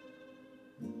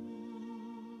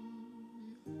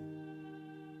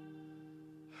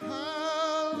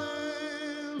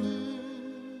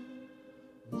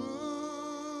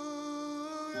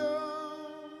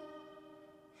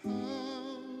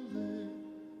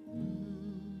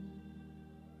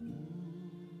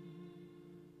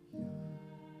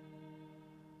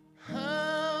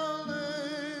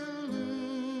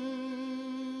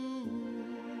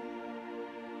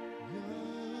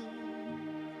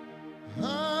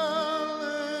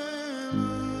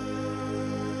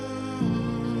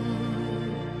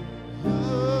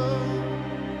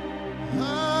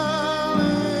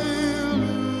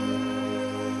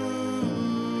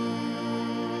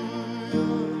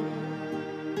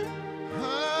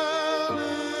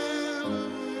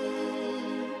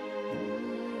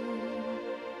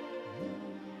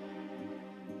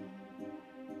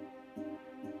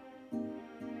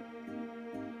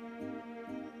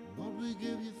 Lord, we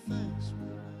give you thanks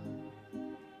right now.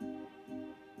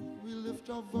 We lift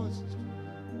our voices to you.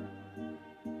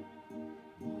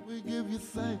 Lord, we give you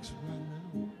thanks right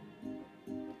now.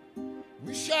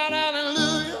 We shout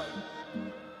hallelujah.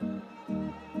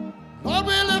 Lord,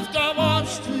 we lift our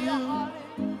voice to you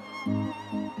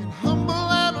in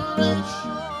humble adoration.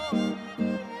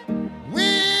 We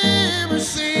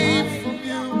receive from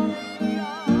you.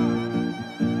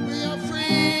 We are free.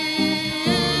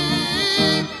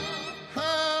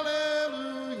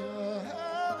 Hallelujah,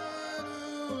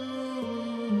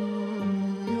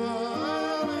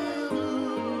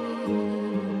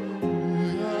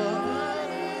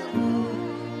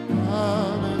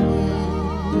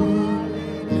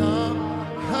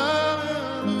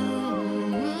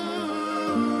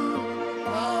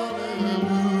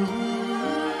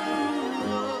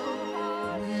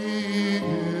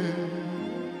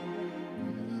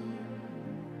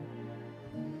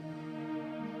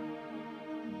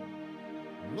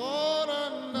 Lord,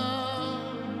 and now,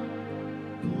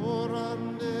 Lord,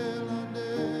 and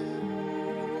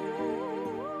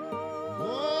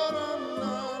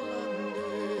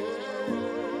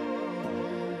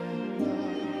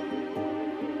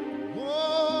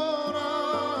Lord,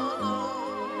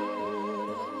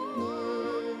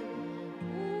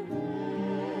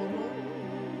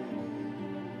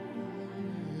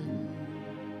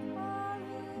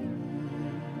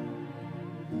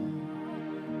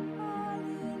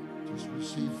 just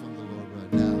receive from the Lord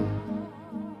right now.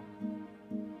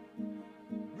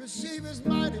 Receive his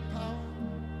mighty power.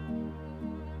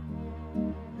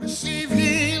 Receive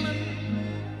healing.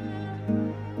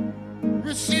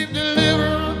 Receive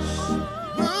deliverance.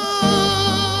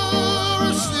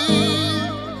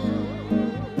 Receive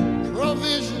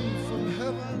provision from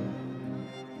heaven.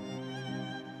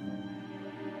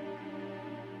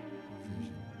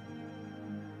 Provision.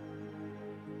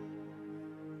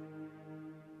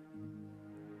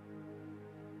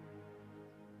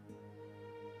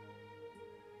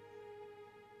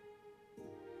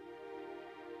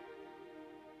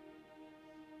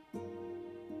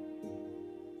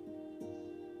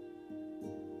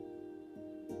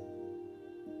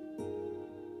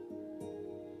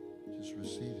 Just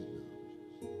receive it now.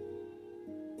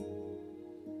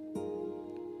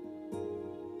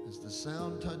 As the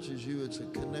sound touches you, it's a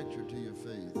connector to your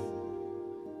faith.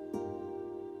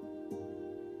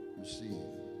 Receive.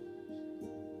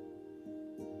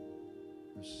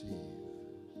 Receive.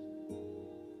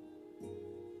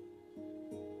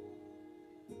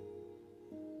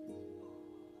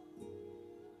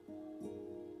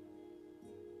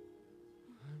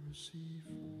 Receive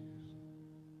from you.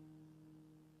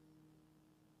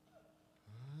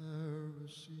 I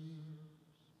receive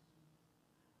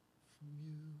from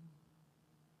you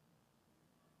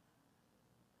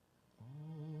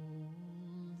all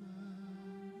that I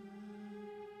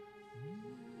need.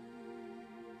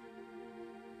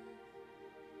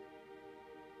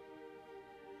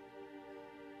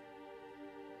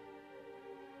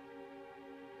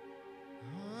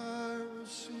 I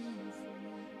receive from you.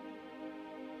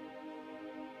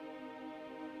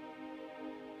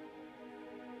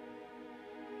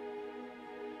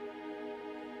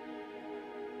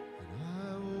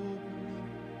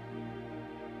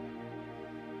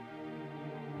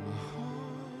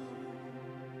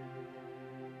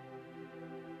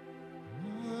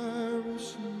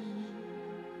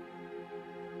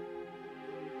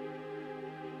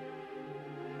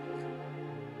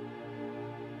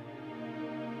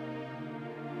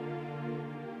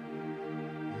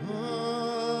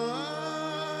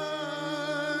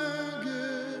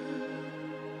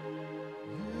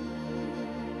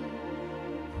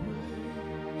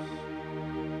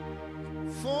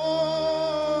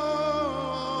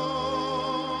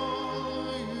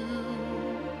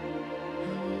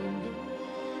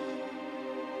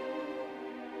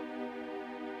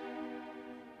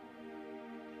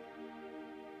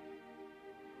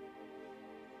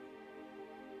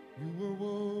 You were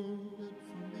wounded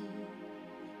for me.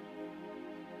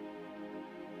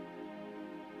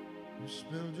 You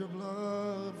spilled your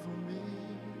blood for me,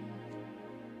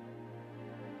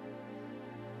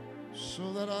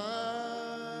 so that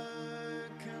I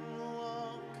can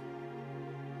walk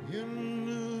in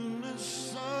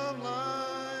newness of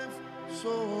life,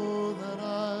 so that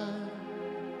I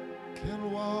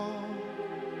can walk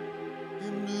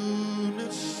in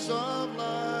newness of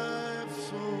life,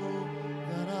 so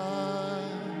that I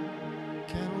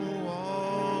can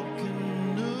walk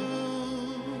in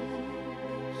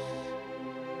newness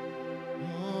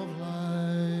of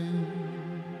life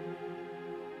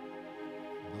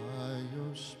by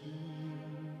your Spirit,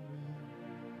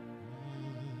 my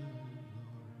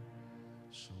Lord.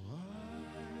 So I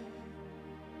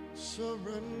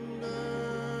surrender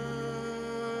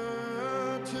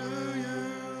to you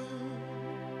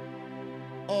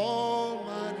all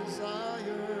my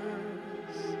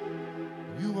desires.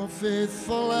 You are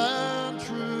faithful and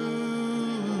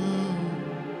true.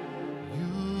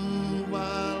 You,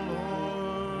 my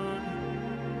Lord,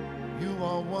 you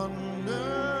are wonderful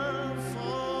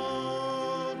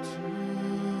to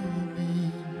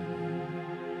me.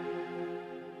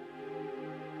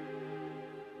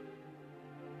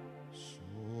 So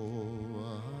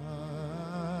I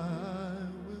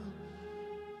will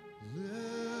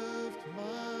lift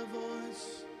my voice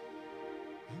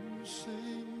and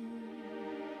sing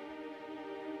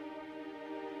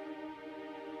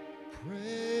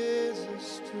praises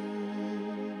to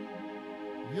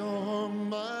your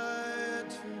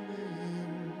mighty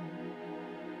name.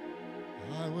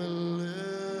 I will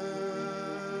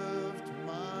lift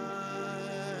my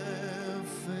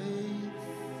faith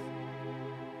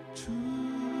to you.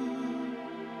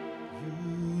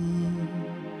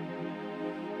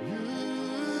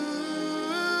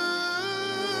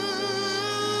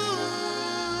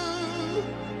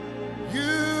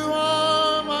 You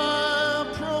are my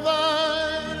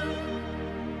provider,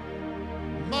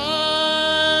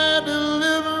 my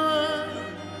deliverer,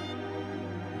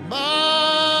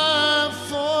 my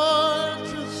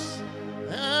fortress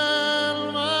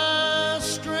and my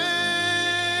strength.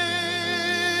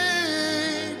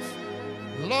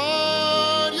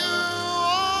 Lord, you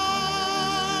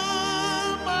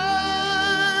are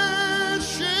my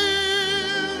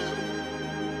shield.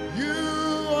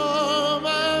 You are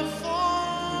my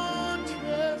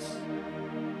fortress,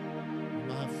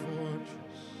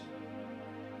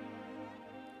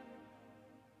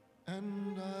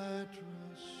 and I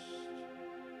trust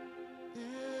in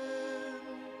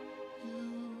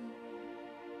you,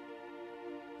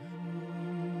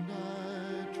 and I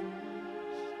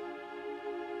trust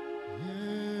in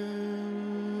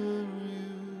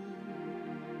you,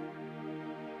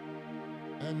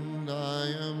 and I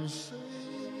am safe.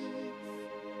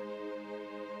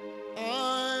 I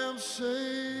am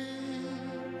safe.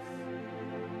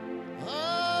 I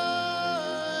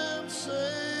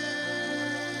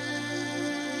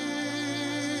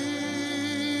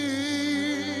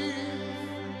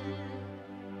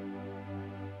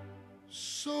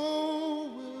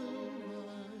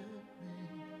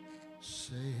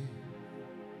safe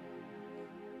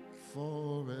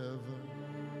forever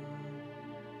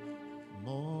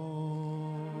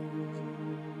more.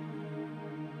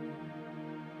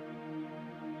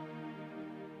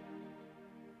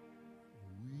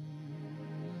 Play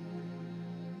with me.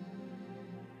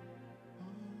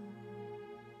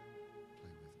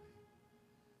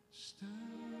 Standing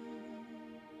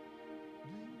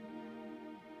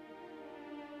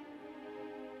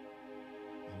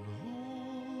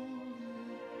on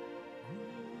holy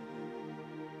ground.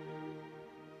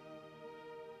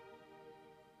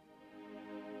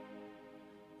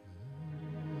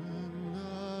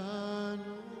 And I know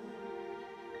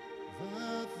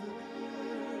that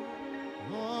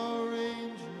there are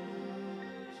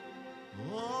angels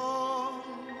all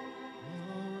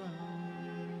around.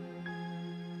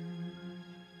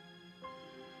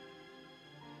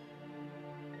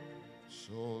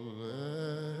 So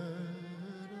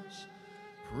let us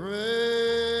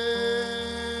praise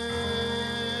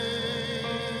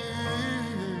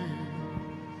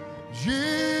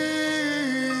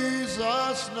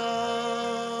Jesus now.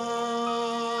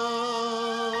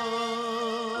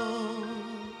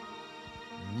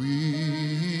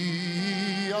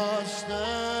 We are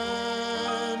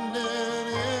standing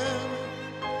in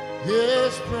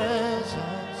His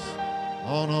presence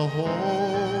on a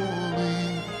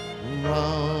holy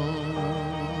ground.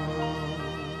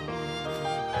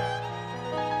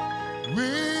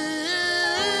 We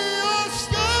are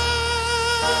standing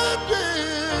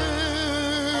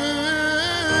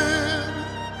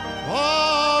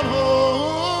on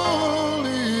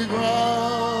holy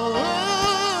ground,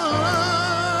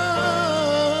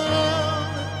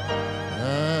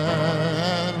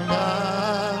 and I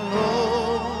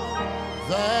know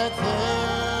that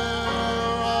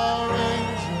there are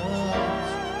angels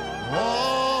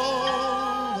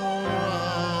all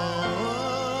around.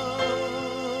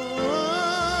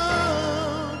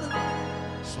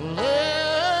 So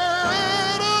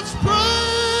let us praise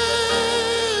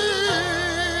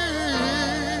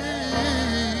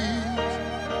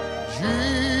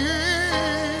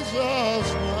Jesus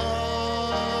now,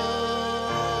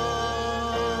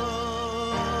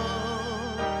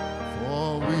 for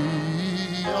we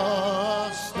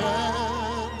are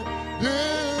standing in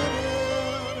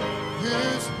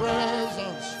His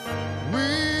presence. We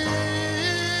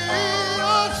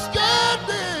are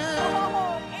standing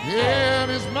in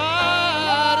His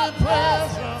mighty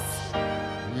presence.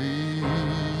 We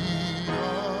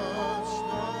are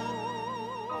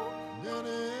standing in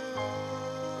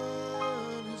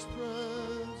His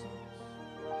presence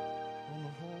on the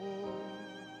whole.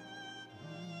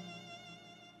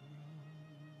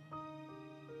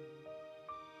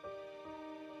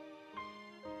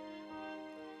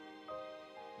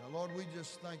 Now, Lord, we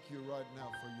just thank you right now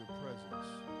for your presence.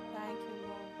 Thank you,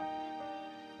 Lord.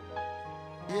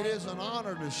 It is an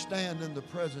honor to stand in the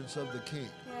presence of the King.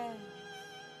 Yeah.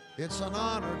 It's an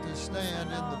honor to stand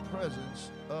in the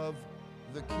presence of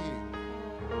the King.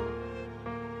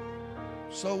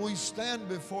 So we stand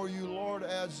before you, Lord,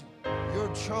 as your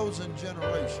chosen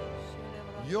generation,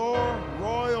 your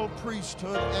royal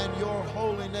priesthood, and your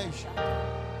holy nation.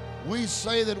 We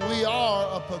say that we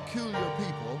are a peculiar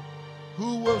people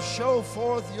who will show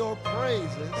forth your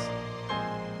praises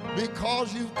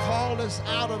because you've called us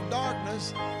out of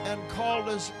darkness and called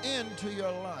us into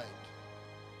your light.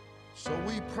 So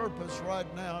we purpose right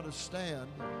now to stand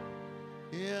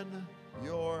in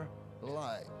your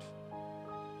light.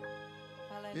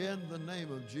 Hallelujah. In the name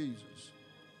of Jesus.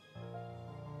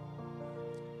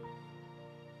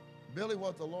 Billy,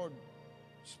 what the Lord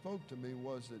spoke to me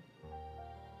was that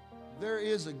there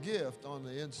is a gift on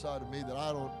the inside of me that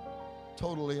I don't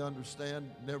totally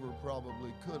understand, never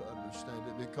probably could understand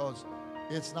it, because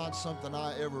it's not something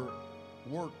I ever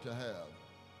worked to have.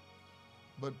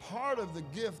 But part of the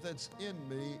gift that's in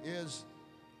me is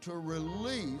to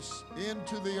release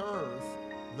into the earth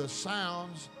the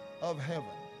sounds of heaven.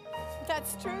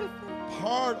 That's true.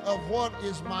 Part of what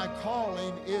is my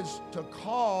calling is to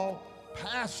call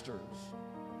pastors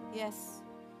Yes.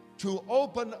 to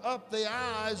open up the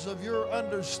eyes of your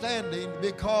understanding,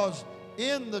 because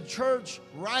in the church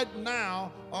right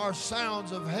now are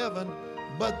sounds of heaven,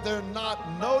 but they're not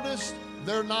noticed,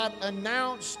 they're not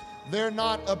announced, they're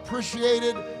not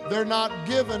appreciated, they're not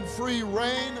given free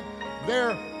rein.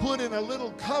 They're put in a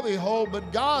little cubby hole,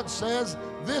 but God says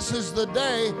this is the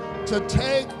day to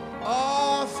take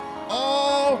off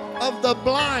all of the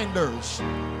blinders,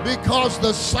 because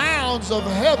the sounds of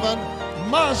heaven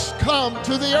must come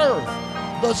to the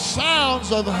earth. The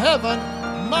sounds of heaven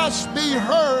must be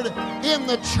heard in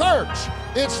the church.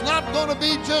 It's not going to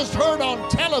be just heard on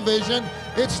television.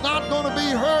 It's not going to be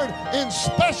heard in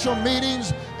special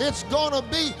meetings. It's going to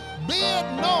be it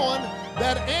known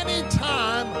that any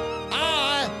time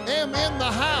I am in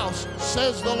the house,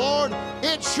 says the Lord,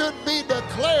 it should be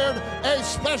declared a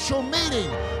special meeting.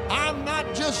 I'm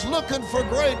not just looking for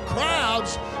great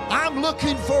crowds. I'm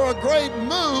looking for a great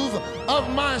move of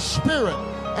my spirit.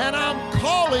 And I'm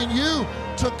calling you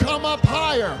to come up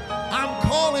higher. I'm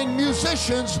calling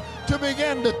musicians to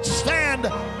begin to stand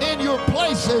in your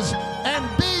places and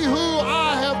be who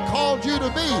I have called you to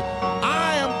be.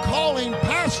 I am calling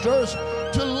pastors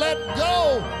to let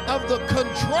go of the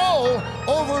control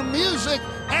over music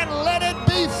and let it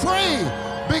be free,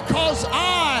 because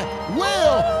I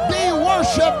will be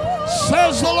worshiped,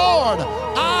 says the Lord.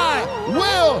 I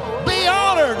will be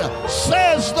honored,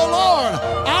 says the Lord.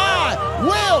 I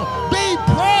will be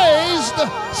praised,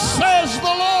 says the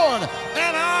Lord.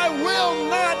 And I will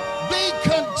not be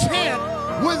content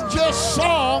with just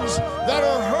songs that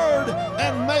are heard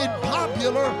and made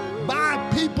popular by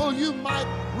people you might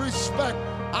respect.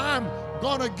 I'm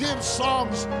going to give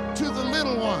songs to the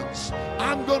little ones.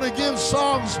 I'm going to give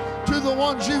songs to the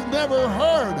ones you've never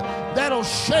heard that'll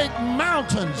shake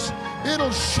mountains.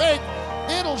 It'll shake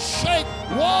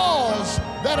walls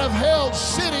that have held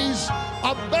cities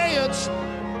abeyance.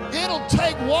 It'll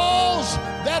take walls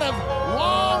that have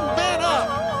long been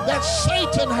up, that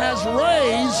Satan has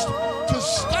raised to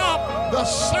stop the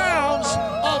sounds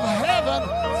of heaven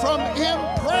from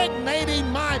impregnating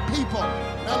my people.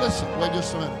 Now listen, wait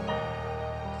just a minute.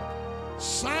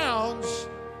 Sounds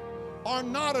are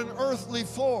not an earthly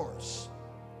force.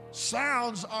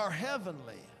 Sounds are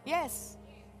heavenly. Yes.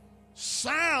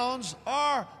 Sounds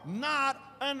are not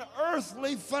an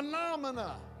earthly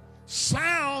phenomena.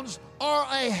 Sounds are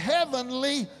a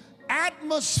heavenly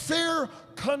atmosphere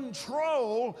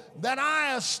control that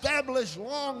I established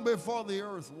long before the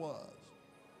earth was.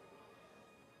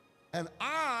 And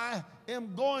I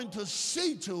am going to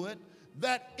see to it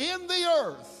that in the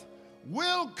earth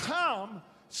will come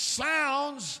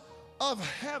sounds of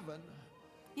heaven,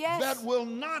 yes, that will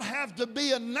not have to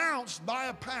be announced by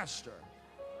a pastor.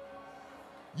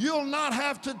 You'll not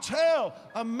have to tell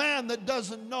a man that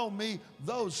doesn't know me,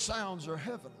 those sounds are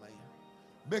heavenly.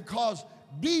 Because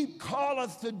deep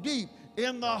calleth to deep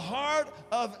in the heart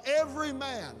of every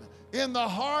man, in the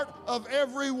heart of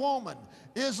every woman,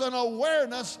 is an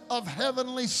awareness of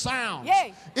heavenly sounds.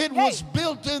 Yay. It Yay. was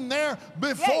built in there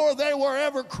before Yay. they were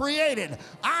ever created.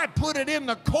 I put it in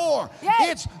the core. Yay.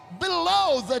 It's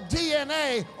below the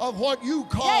DNA of what you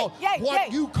call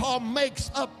you call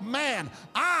makes up man.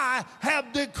 I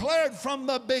have declared from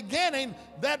the beginning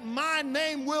that my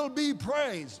name will be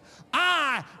praised.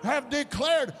 I have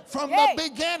declared from the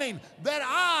beginning that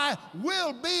I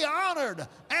will be honored,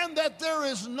 and that there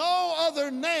is no other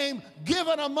name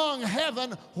given among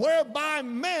heaven whereby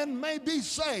men may be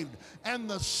saved. And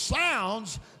the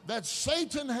sounds that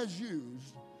Satan has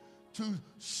used to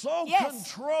so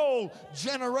control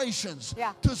generations,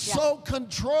 to so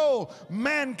control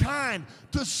mankind,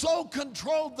 to so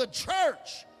control the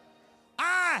church,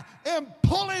 I am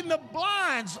pulling the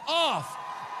blinds off.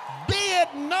 Be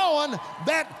it known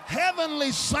that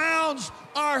heavenly sounds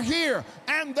are here,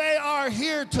 and they are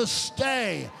here to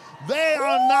stay. They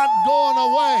are not going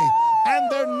away,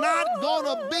 and they're not going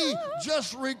to be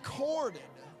just recorded.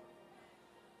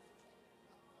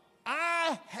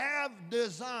 I have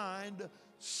designed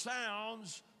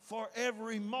sounds for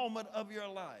every moment of your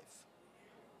life.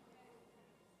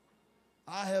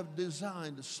 I have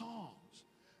designed songs.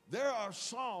 There are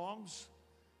songs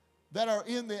that are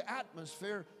in the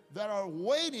atmosphere that are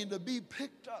waiting to be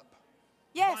picked up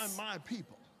by my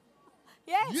people.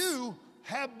 Yes. You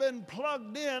have been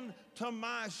plugged in to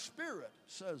my spirit,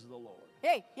 says the Lord.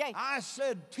 I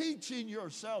said teaching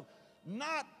yourself,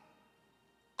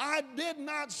 I did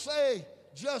not say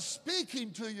just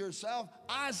speaking to yourself.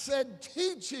 I said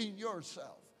teaching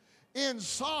yourself in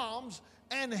psalms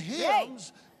and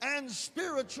hymns and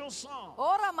spiritual songs.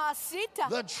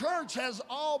 The church has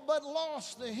all but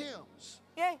lost the hymns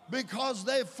because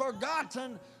they've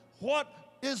forgotten what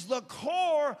is the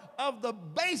core of the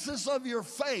basis of your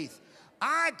faith.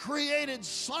 I created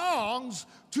songs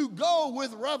to go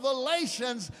with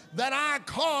revelations that I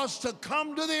caused to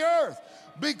come to the earth,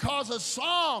 because a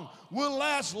song will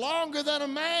last longer than a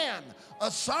man.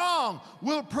 A song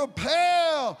will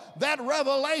propel that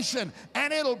revelation,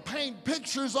 and it'll paint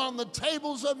pictures on the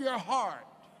tables of your heart.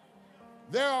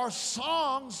 There are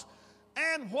songs,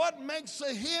 and what makes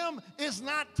a hymn is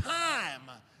not time.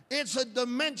 It's a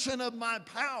dimension of my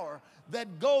power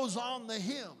that goes on the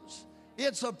hymns.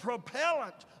 It's a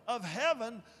propellant of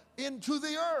heaven into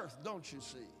the earth, don't you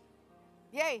see?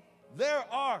 Yay. There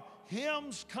are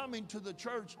hymns coming to the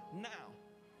church now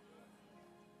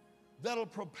that'll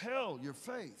propel your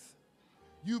faith.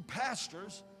 You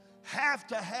pastors have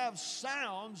to have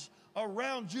sounds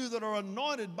around you that are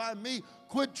anointed by me.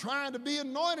 Quit trying to be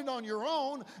anointed on your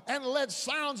own and let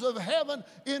sounds of heaven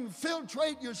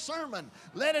infiltrate your sermon.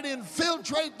 Let it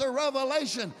infiltrate the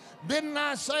revelation. Didn't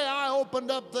I say I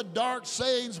opened up the dark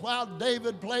sayings while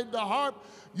David played the harp?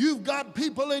 You've got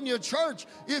people in your church,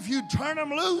 if you turn them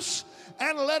loose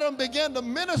and let them begin to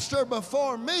minister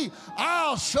before me,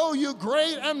 I'll show you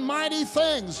great and mighty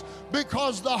things,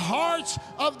 because the hearts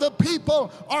of the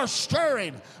people are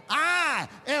stirring. I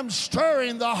am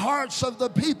stirring the hearts of the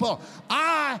people.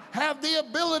 I have the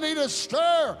ability to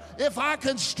stir. If I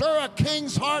can stir a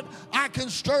king's heart, I can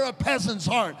stir a peasant's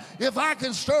heart. If I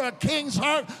can stir a king's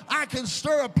heart, I can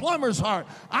stir a plumber's heart.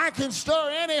 I can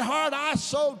stir any heart I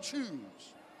so choose.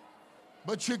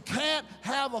 But you can't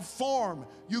have a form.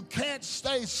 You can't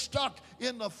stay stuck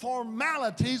in the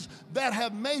formalities that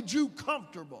have made you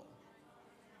comfortable.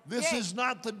 This is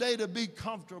not the day to be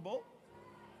comfortable.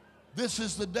 This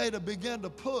is the day to begin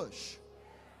to push,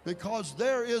 because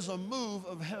there is a move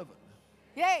of heaven.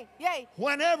 Yay, yay.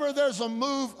 Whenever there's a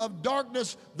move of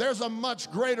darkness, there's a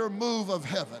much greater move of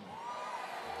heaven.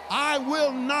 I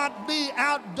will not be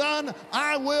outdone.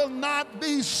 I will not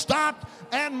be stopped.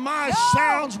 And my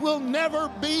sounds will never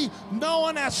be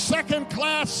known as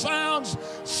second-class sounds,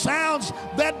 sounds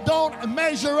that don't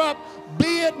measure up.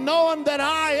 Be it known that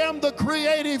I am the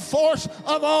creative force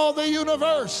of all the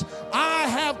universe. I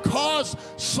have caused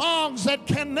songs that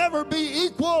can never be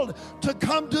equaled to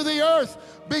come to the earth,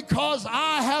 because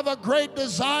I have a great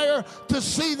desire to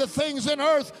see the things in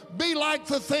earth be like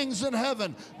the things in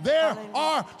heaven. There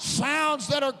are sounds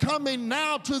that are coming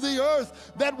now to the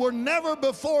earth that were never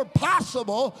before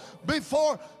possible,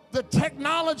 before the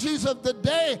technologies of the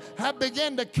day have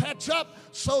begun to catch up,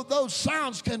 so those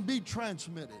sounds can be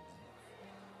transmitted.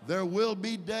 There will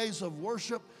be days of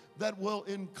worship that will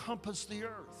encompass the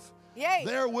earth. Yay.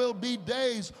 There will be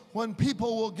days when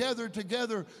people will gather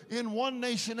together in one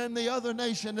nation and the other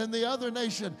nation and the other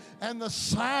nation, and the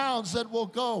sounds that will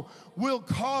go will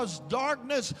cause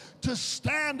darkness to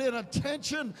stand in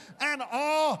attention and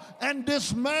awe and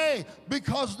dismay,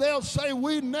 because they'll say,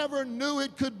 we never knew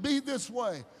it could be this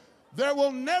way. There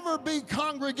will never be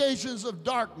congregations of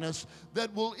darkness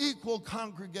that will equal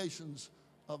congregations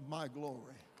of my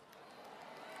glory.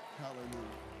 Hallelujah.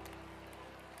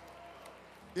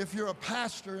 If you're a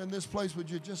pastor in this place, would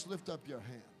you just lift up your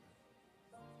hand?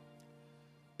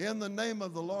 In the name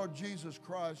of the Lord Jesus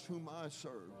Christ, whom I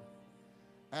serve,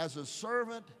 as a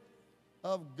servant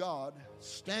of God,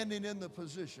 standing in the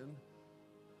position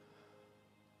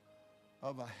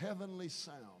of a heavenly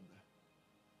sound,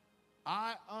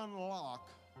 I unlock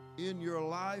in your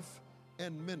life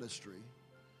and ministry,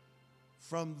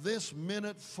 from this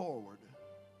minute forward,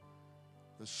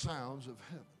 the sounds of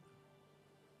heaven.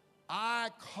 I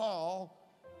call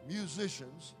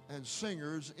musicians and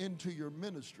singers into your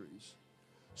ministries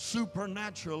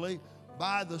supernaturally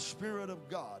by the Spirit of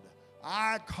God.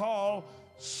 I call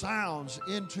sounds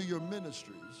into your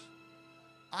ministries.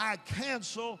 I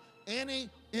cancel any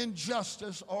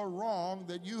injustice or wrong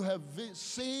that you have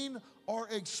seen or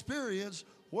experienced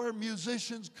where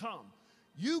musicians come.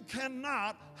 You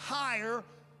cannot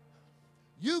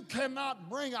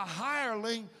bring a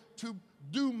hireling to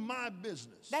do my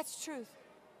business. That's truth.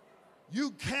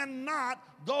 You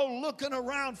cannot go looking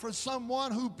around for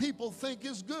someone who people think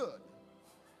is good.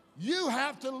 You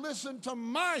have to listen to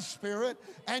my spirit,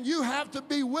 and you have to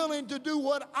be willing to do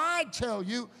what I tell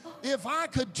you. If I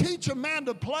could teach a man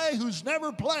to play who's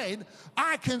never played,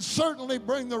 I can certainly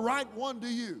bring the right one to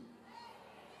you.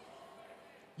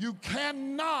 You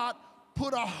cannot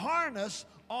put a harness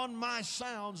on my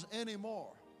sounds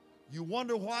anymore. You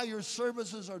wonder why your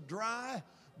services are dry?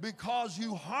 Because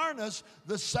you harness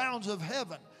the sounds of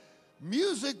heaven.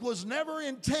 Music was never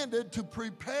intended to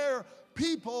prepare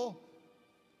people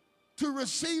to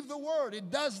receive the word.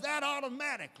 It does that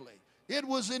automatically. It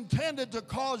was intended to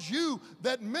cause you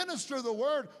that minister the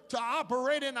word to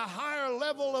operate in a higher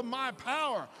level of my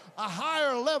power, a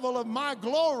higher level of my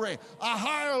glory, a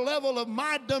higher level of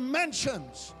my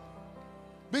dimensions.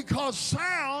 Because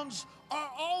sounds are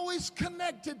always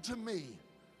connected to me.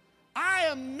 I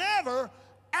am never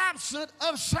absent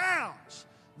of sounds.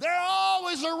 They're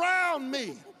always around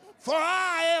me, for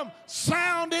I am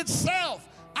sound itself.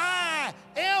 I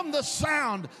am the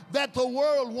sound that the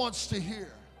world wants to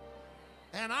hear.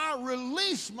 And I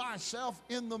release myself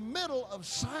in the middle of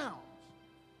sounds.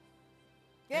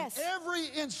 Yes. And every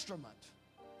instrument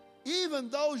even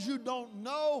those you don't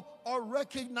know or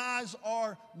recognize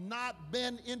or not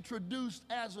been introduced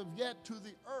as of yet to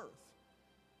the earth.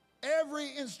 Every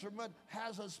instrument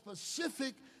has a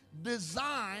specific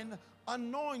design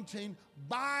anointing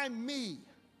by me.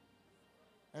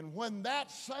 And when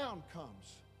that sound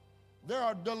comes, there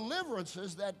are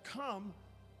deliverances that come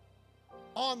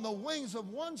on the wings of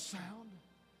one sound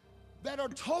that are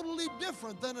totally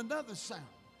different than another sound.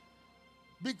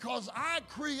 Because I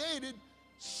created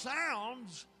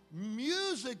sounds,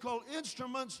 musical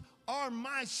instruments are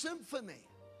my symphony.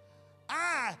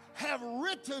 I have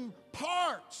written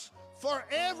parts for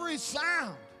every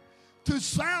sound to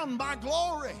sound my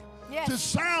glory, Yes. to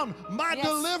sound my Yes.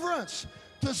 deliverance,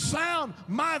 to sound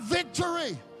my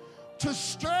victory, to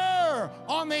stir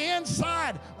on the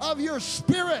inside of your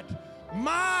spirit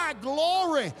my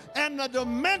glory and the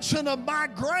dimension of my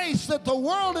grace that the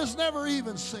world has never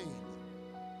even seen.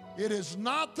 It is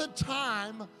not the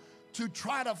time to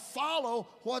try to follow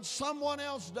what someone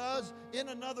else does in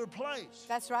another place.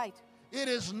 That's right. It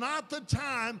is not the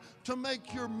time to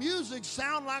make your music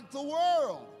sound like the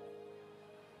world.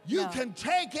 You No. can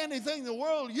take anything the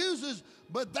world uses,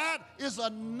 but that is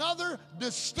another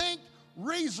distinct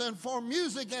reason for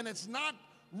music, and it's not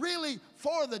really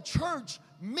for the church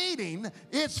meeting.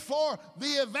 It's for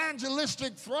the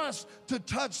evangelistic thrust to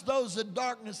touch those in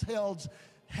darkness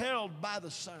held by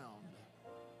the sound.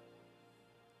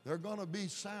 There are going to be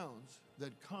sounds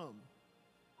that come.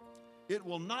 It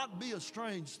will not be a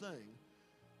strange thing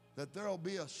that there will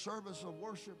be a service of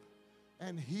worship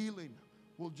and healing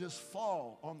will just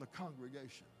fall on the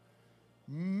congregation.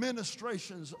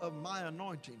 Ministrations of my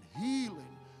anointing,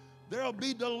 healing. There will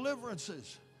be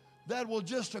deliverances that will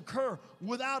just occur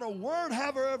without a word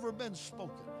having ever been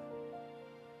spoken.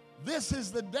 This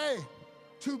is the day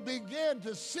to begin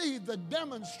to see the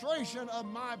demonstration of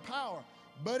my power.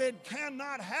 But it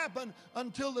cannot happen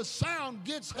until the sound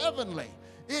gets heavenly.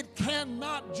 It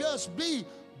cannot just be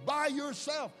by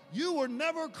yourself. You were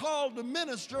never called to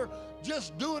minister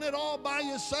just doing it all by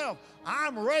yourself.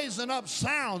 I'm raising up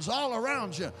sounds all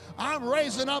around you. I'm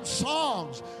raising up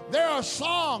songs. There are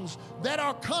songs that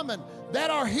are coming, that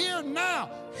are here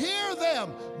now. Hear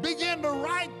them. Begin to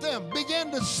write them. Begin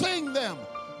to sing them.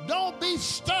 Don't be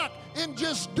stuck in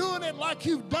just doing it like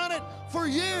you've done it for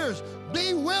years.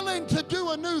 Be willing to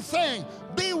do a new thing.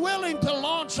 Be willing to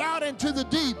launch out into the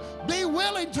deep. Be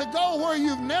willing to go where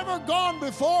you've never gone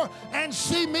before and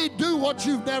see me do what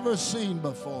you've never seen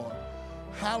before.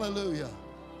 Hallelujah.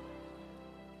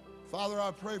 Father,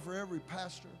 I pray for every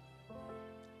pastor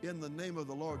in the name of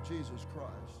the Lord Jesus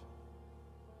Christ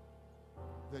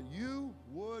that you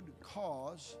would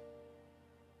cause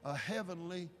a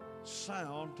heavenly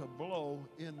sound to blow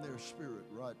in their spirit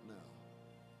right now.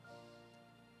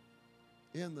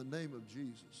 In the name of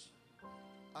Jesus,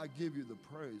 I give you the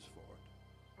praise for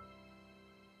it.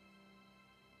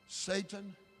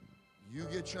 Satan, you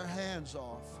get your hands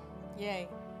off Yay.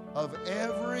 of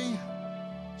every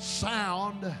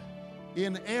sound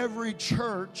in every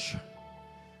church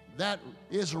that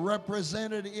is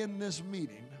represented in this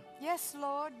meeting. Yes,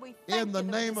 Lord, we thank In the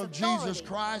you name for of this Jesus authority.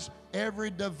 Christ,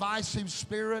 every divisive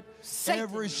spirit, Satan.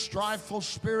 every strifeful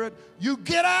spirit, you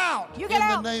get out You get in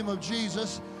out. the name of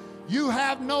Jesus. You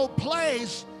have no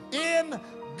place in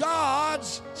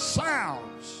God's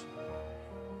sounds.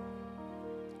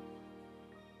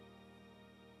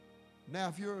 Now,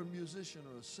 if you're a musician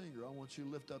or a singer, I want you to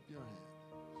lift up your hand.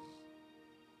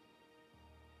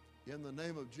 In the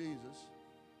name of Jesus,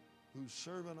 whose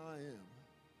servant I am,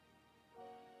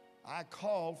 I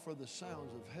call for the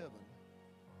sounds of heaven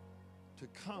to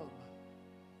come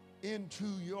into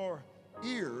your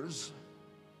ears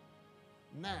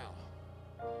now.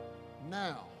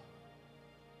 Now.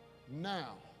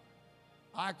 Now.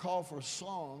 I call for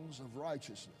songs of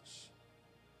righteousness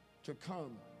to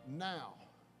come now.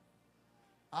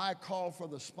 I call for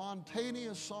the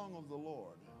spontaneous song of the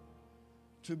Lord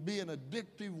to be an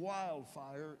addictive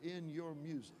wildfire in your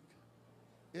music.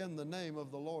 In the name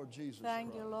of the Lord Jesus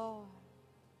Thank Christ. you, Lord.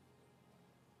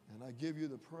 And I give you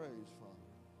the praise, Father.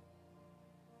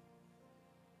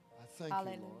 I thank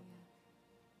Hallelujah. you, Lord.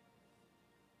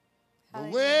 The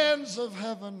Hallelujah. winds of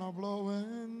heaven are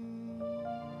blowing.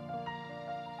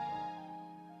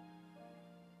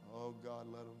 Oh, God,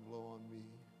 let them blow on me.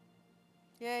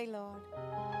 Yay, Lord.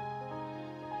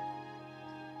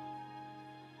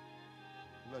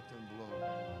 Let them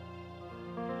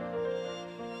blow.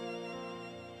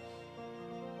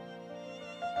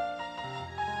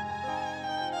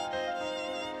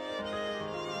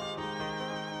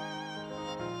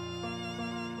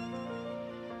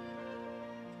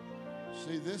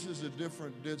 See, this is a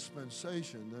different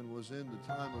dispensation than was in the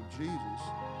time of Jesus.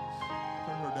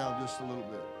 Turn her down just a little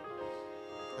bit.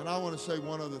 And I want to say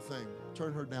one other thing.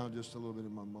 Turn her down just a little bit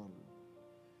in my monitor.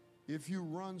 If you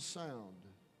run sound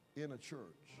in a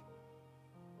church,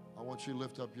 I want you to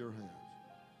lift up your hands.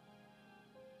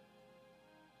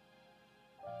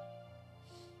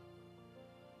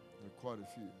 There are quite a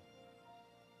few.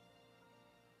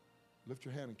 Lift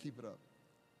your hand and keep it up.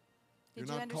 You're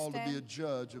not called to be a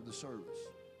judge of the service.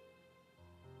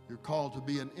 You're called to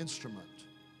be an instrument.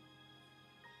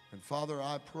 And Father,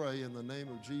 I pray in the name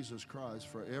of Jesus Christ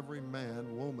for every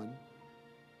man, woman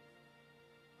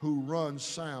who runs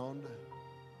sound,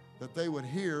 that they would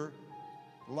hear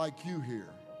like you hear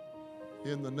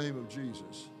in the name of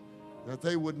Jesus. That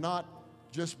they would not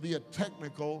just be a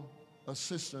technical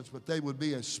assistance, but they would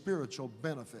be a spiritual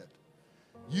benefit.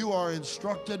 You are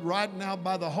instructed right now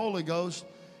by the Holy Ghost,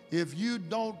 if you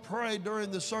don't pray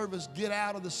during the service, get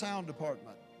out of the sound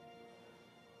department.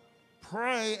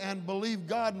 Pray and believe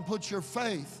God and put your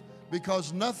faith,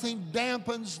 because nothing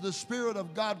dampens the Spirit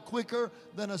of God quicker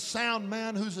than a sound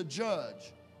man who's a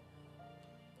judge.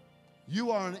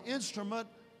 You are an instrument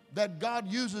that God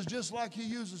uses just like He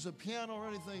uses a piano or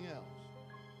anything else.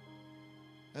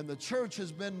 And the church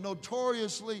has been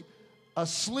notoriously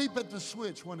asleep at the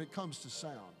switch when it comes to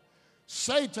sound.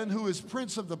 Satan, who is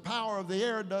prince of the power of the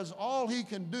air, does all he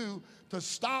can do to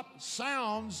stop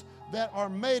sounds that are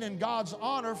made in God's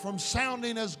honor from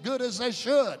sounding as good as they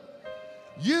should.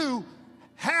 You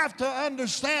have to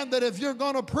understand that if you're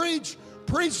going to preach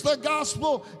the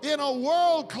gospel in a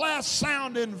world-class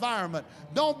sound environment.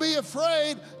 Don't be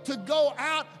afraid to go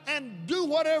out and do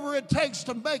whatever it takes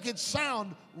to make it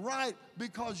sound right,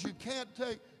 because you can't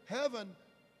take heaven.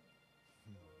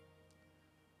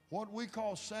 What we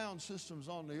call sound systems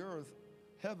on the earth,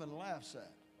 heaven laughs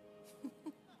at.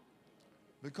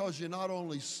 Because you not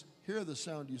only hear the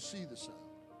sound, you see the sound.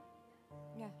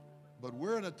 Yeah. But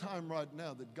we're in a time right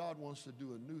now that God wants to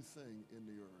do a new thing in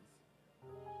the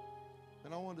earth.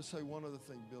 And I wanted to say one other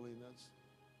thing, Billy, and that's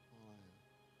all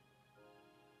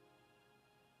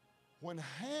I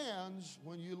have.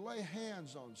 When you lay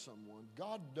hands on someone,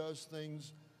 God does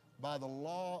things by the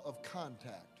law of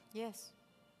contact. Yes.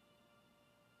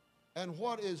 And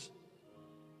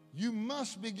you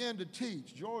must begin to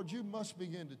teach, George, you must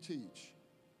begin to teach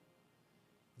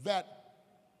that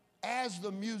as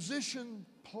the musician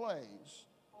plays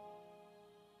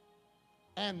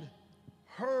and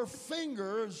her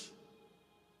fingers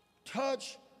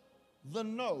touch the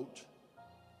note,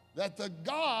 that the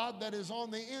God that is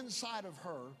on the inside of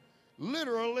her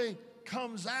literally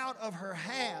comes out of her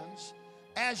hands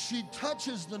as she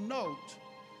touches the note.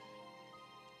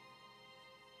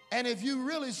 And if you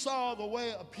really saw the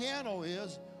way a piano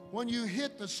is, when you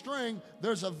hit the string,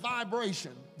 there's a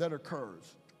vibration that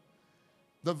occurs.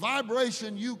 The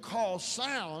vibration you call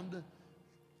sound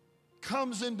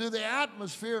comes into the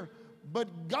atmosphere,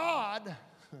 but God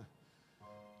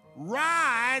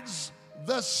rides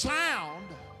the sound.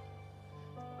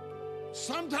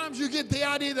 Sometimes you get the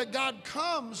idea that God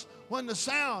comes when the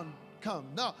sound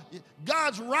comes. No,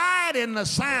 God's riding the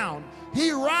sound.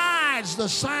 He rides the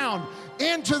sound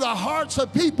into the hearts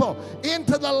of people,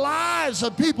 into the lives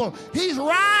of people. He's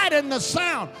riding the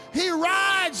sound. He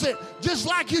rides it just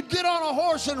like you'd get on a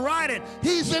horse and ride it.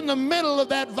 He's in the middle of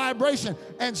that vibration.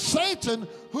 And Satan,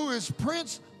 who is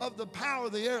prince of the power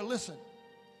of the air, listen,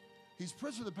 he's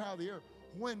prince of the power of the air.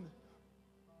 When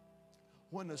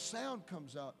the sound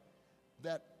comes out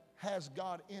that has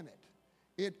God in it,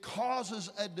 it causes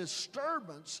a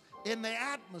disturbance in the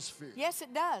atmosphere. Yes,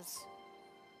 it does.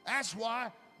 That's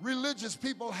why religious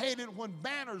people hate it when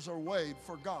banners are waved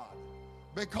for God,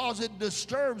 because it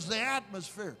disturbs the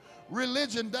atmosphere.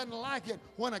 Religion doesn't like it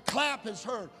when a clap is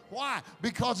heard. Why?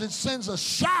 Because it sends a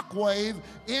shock wave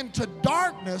into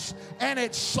darkness, and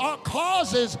it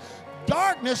causes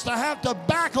darkness to have to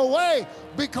back away,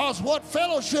 because what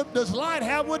fellowship does light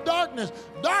have with darkness?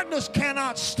 Darkness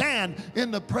cannot stand in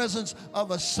the presence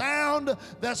of a sound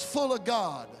that's full of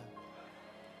God.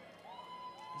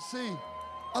 See,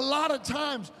 a lot of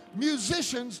times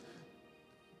musicians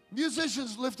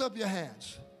lift up your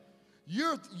hands.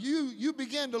 You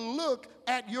begin to look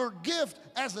at your gift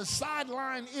as a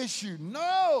sideline issue.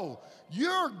 No,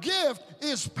 your gift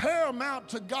is paramount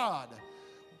to God.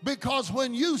 Because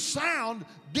when you sound,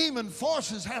 demon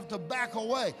forces have to back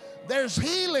away. There's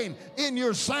healing in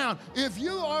your sound. If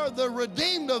you are the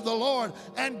redeemed of the Lord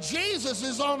and Jesus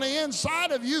is on the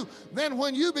inside of you, then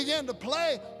when you begin to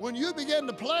play,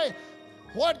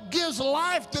 what gives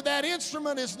life to that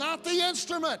instrument is not the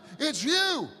instrument, it's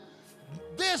you.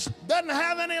 This doesn't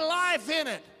have any life in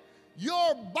it.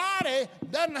 Your body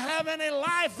doesn't have any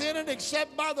life in it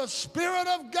except by the Spirit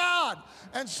of God.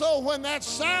 And so when that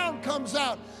sound comes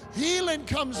out, healing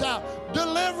comes out,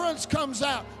 deliverance comes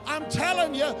out. I'm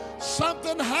telling you,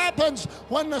 something happens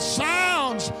when the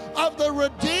sounds of the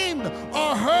redeemed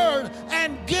are heard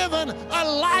and given a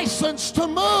license to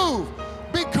move.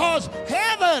 Because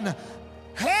heaven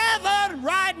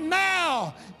right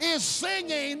now is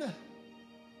singing,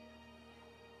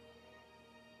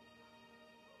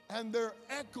 and they're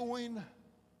echoing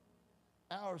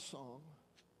our song,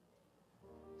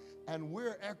 and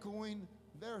we're echoing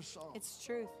their song. It's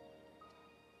truth.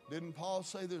 Didn't Paul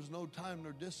say there's no time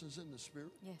nor distance in the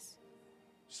Spirit? Yes.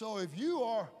 So if you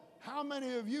are, how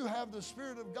many of you have the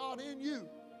Spirit of God in you?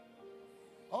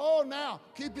 Oh, now,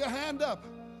 keep your hand up.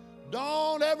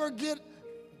 Don't ever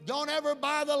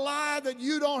buy the lie that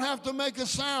you don't have to make a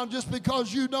sound just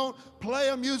because you don't play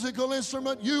a musical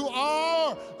instrument. You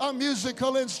are a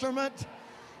musical instrument.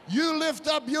 You lift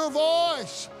up your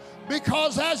voice,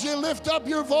 because as you lift up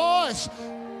your voice,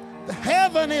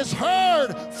 heaven is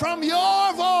heard from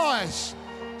your voice.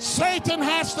 Satan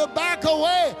has to back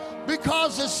away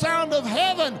because the sound of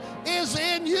heaven is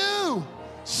in you.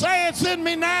 Say, it's in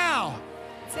me now.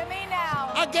 It's in me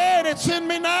now. Again, it's in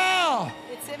me now.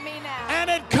 It's in me now. And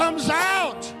it comes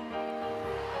out.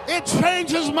 It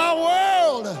changes my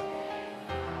world.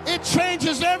 It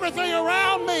changes everything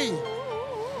around me.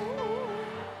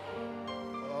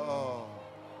 Oh.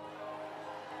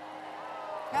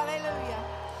 Hallelujah.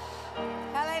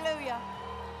 Hallelujah.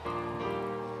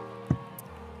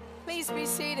 Please be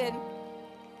seated.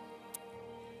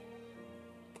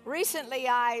 Recently,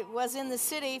 I was in the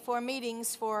city for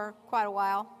meetings for quite a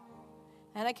while,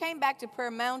 and I came back to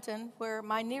Prayer Mountain, where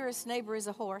my nearest neighbor is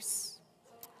a horse.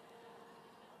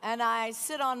 And I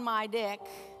sit on my deck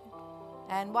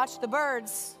and watch the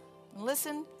birds and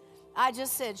listen. I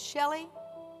just said, Shelley,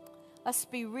 let's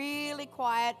be really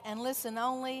quiet and listen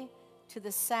only to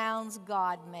the sounds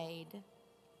God made.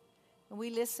 And we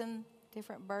listen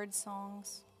different bird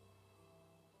songs,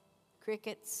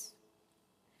 crickets.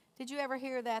 Did you ever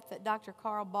hear that Dr.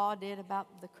 Carl Baugh did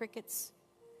about the crickets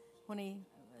when he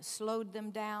slowed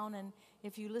them down? And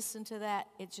if you listen to that,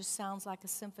 it just sounds like a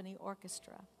symphony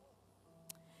orchestra.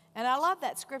 And I love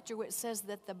that scripture where it says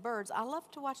that the birds, I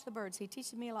love to watch the birds. He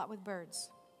teaches me a lot with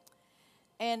birds.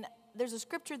 And there's a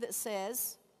scripture that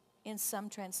says, in some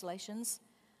translations,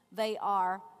 they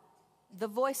are the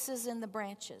voices in the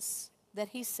branches that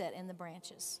he set in the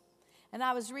branches. And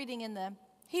I was reading in the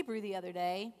Hebrew the other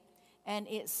day, and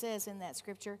it says in that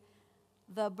scripture,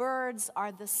 the birds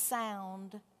are the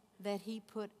sound that he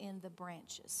put in the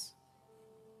branches.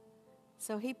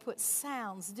 So he put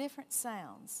sounds, different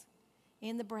sounds,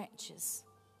 in the branches.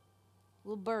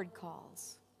 Little bird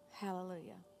calls.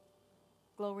 Hallelujah.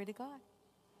 Glory to God.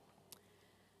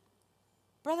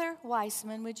 Brother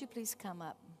Weissman, would you please come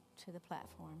up to the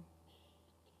platform?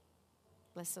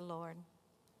 Bless the Lord.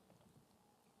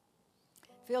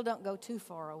 Phil, don't go too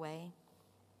far away,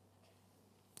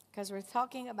 because we're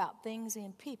talking about things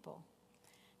in people.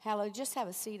 Hallelujah. Just have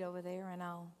a seat over there, and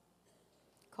I'll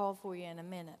call for you in a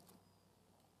minute.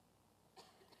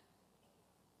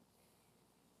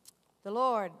 The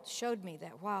Lord showed me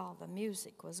that while the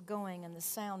music was going and the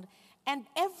sound, and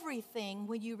everything,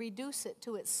 when you reduce it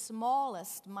to its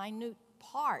smallest, minute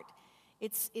part,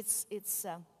 it's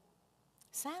sound.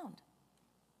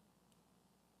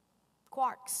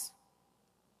 Quarks,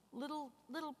 little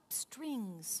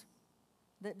strings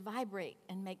that vibrate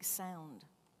and make sound.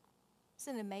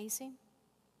 Isn't it amazing?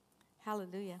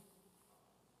 Hallelujah.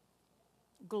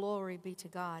 Glory be to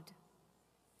God.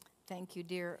 Thank you,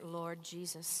 dear Lord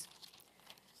Jesus.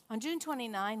 On June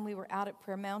 29, we were out at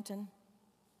Prayer Mountain,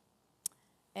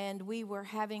 and we were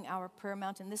having our Prayer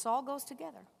Mountain. This all goes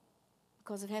together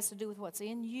because it has to do with what's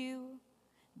in you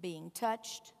being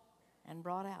touched and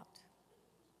brought out.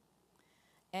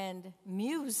 And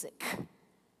music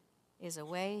is a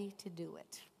way to do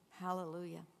it.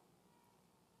 Hallelujah.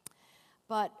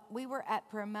 But we were at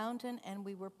Prayer Mountain, and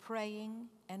we were praying,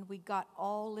 and we got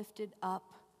all lifted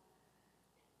up.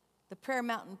 The Prayer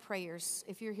Mountain prayers,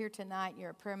 if you're here tonight,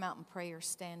 you're a Prayer Mountain prayer,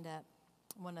 stand up.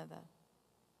 One of the,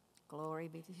 glory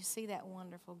be to you. See that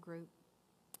wonderful group?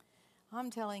 I'm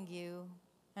telling you,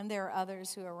 and there are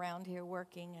others who are around here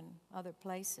working in other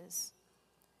places.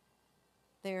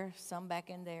 There are some back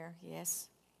in there, yes.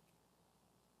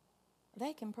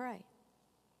 They can pray.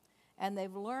 And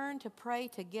they've learned to pray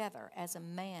together as a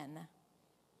man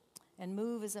and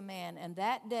move as a man. And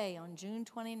that day on June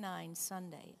 29,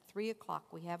 Sunday, 3 o'clock,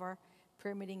 we have our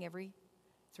prayer meeting every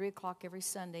 3 o'clock every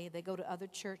Sunday. They go to other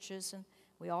churches, and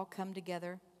we all come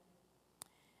together.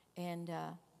 And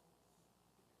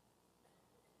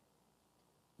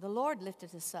the Lord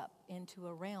lifted us up into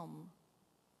a realm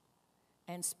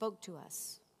and spoke to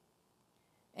us.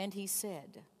 And he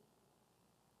said,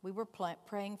 we were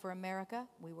praying for America,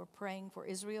 we were praying for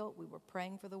Israel, we were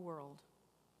praying for the world.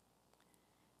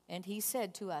 And he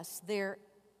said to us, there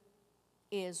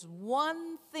is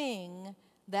one thing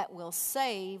that will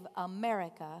save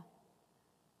America,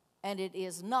 and it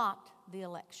is not the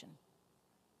election.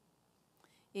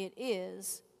 It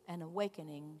is an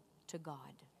awakening to God.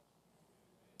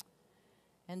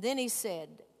 And then he said,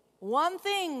 one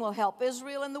thing will help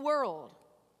Israel and the world,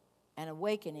 an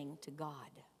awakening to God.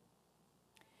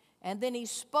 And then he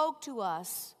spoke to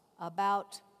us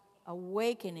about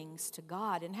awakenings to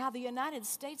God and how the United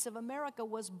States of America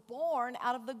was born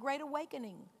out of the Great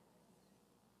Awakening.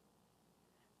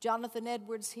 Jonathan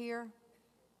Edwards here,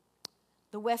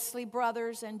 the Wesley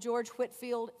brothers and George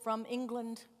Whitefield from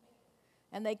England,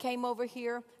 and they came over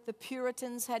here. The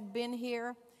Puritans had been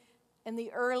here in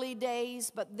the early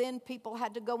days, but then people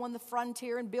had to go on the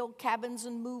frontier and build cabins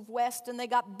and move west, and they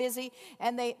got busy,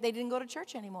 and they didn't go to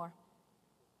church anymore.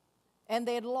 And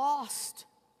they had lost.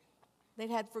 They'd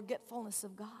had forgetfulness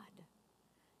of God.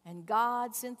 And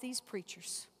God sent these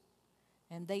preachers,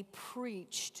 and they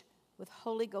preached with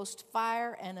Holy Ghost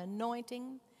fire and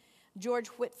anointing. George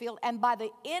Whitefield, and by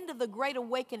the end of the Great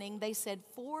Awakening, they said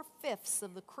 4/5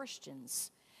 of the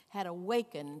Christians had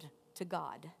awakened to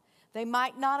God. They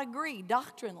might not agree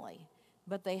doctrinally,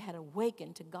 but they had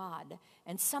awakened to God.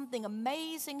 And something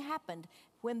amazing happened.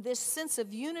 When this sense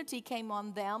of unity came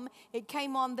on them, it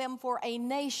came on them for a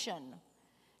nation.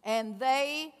 And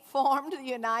they formed the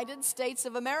United States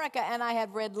of America. And I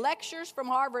have read lectures from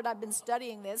Harvard. I've been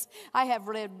studying this. I have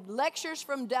read lectures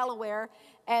from Delaware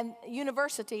and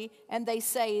University, and they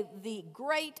say the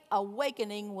Great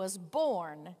Awakening was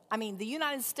born. The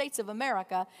United States of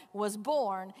America was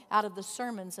born out of the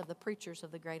sermons of the preachers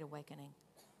of the Great Awakening.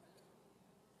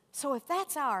 So if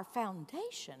that's our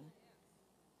foundation,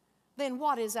 then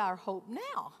what is our hope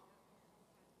now?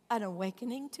 An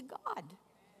awakening to God.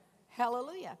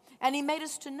 Hallelujah. And he made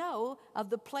us to know of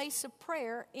the place of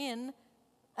prayer in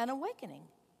an awakening.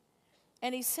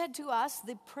 And he said to us,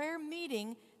 the prayer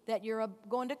meeting that you're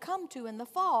going to come to in the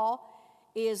fall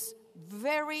is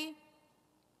very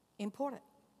important.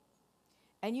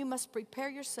 And you must prepare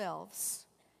yourselves,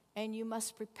 and you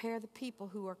must prepare the people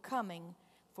who are coming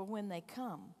for when they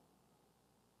come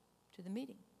to the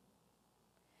meeting.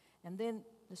 And then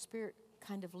the Spirit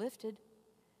kind of lifted,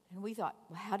 and we thought,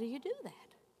 well, how do you do that?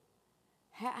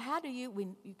 How do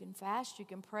you can fast, you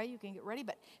can pray, you can get ready,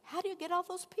 but how do you get all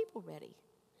those people ready?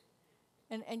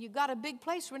 And you've got a big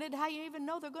place rented, how you even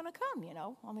know they're going to come,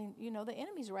 the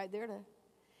enemy's right there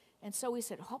and so we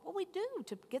said, what will we do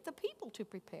to get the people to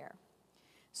prepare?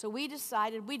 So we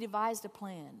devised a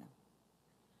plan.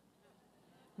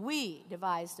 We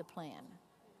devised a plan.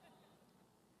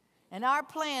 And our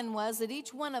plan was that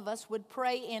each one of us would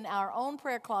pray in our own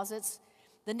prayer closets.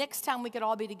 The next time we could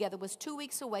all be together was 2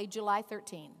 weeks away, July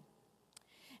 13.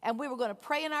 And we were going to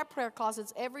pray in our prayer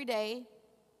closets every day.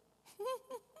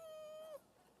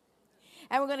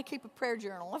 And we're going to keep a prayer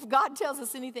journal. If God tells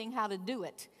us anything how to do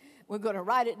it, we're going to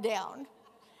write it down.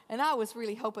 And I was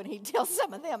really hoping he'd tell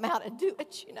some of them how to do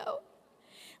it,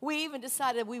 We even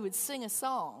decided we would sing a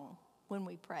song when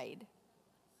we prayed.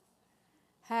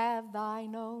 Have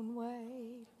thine own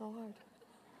way, Lord.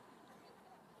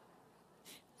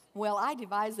 Well, I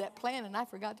devised that plan and I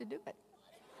forgot to do it.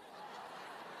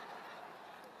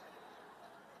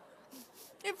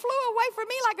 It flew away from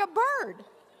me like a bird.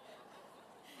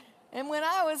 And when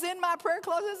I was in my prayer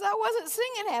closets, I wasn't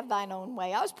singing Have Thine Own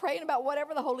Way. I was praying about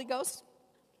whatever the Holy Ghost.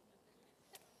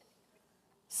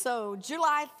 So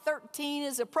July 13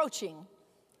 is approaching.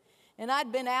 And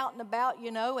I'd been out and about,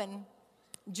 and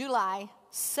July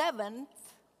 7th,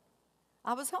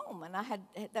 I was home. And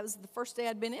that was the first day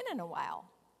I'd been in a while.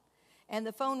 And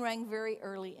the phone rang very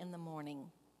early in the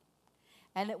morning.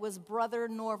 And it was Brother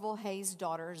Norval Hayes'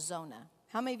 daughter, Zona.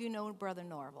 How many of you know Brother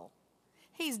Norval?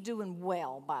 He's doing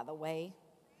well, by the way.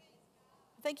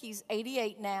 I think he's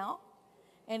 88 now.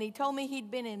 And he told me he'd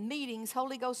been in meetings,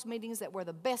 Holy Ghost meetings, that were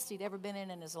the best he'd ever been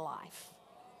in his life.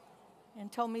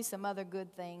 And told me some other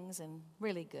good things, and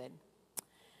really good.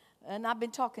 And I've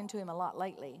been talking to him a lot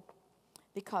lately.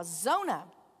 Because Zona,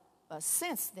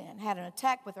 since then, had an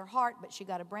attack with her heart, but she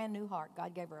got a brand new heart.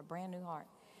 God gave her a brand new heart.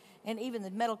 And even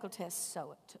the medical tests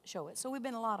show it. So we've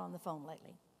been a lot on the phone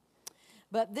lately.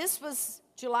 But this was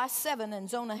July 7, and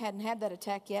Zona hadn't had that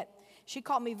attack yet. She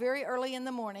called me very early in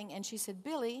the morning, and she said,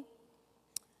 Billye,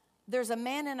 there's a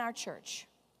man in our church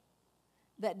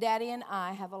that Daddy and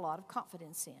I have a lot of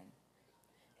confidence in.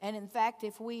 And in fact,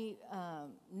 if we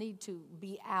need to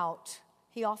be out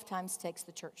He oftentimes takes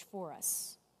the church for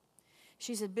us.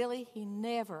 She said, Billye, he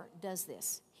never does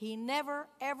this. He never,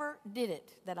 ever did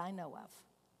it that I know of.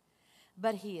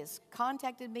 But he has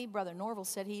contacted me. Brother Norval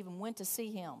said he even went to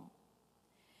see him.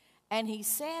 And he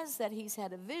says that he's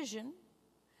had a vision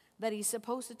that he's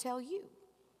supposed to tell you.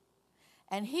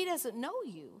 And he doesn't know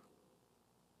you,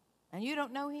 and you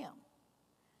don't know him.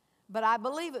 But I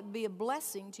believe it would be a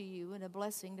blessing to you and a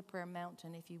blessing to Prayer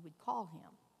Mountain if you would call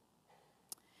him.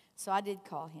 So I did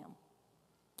call him.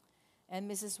 And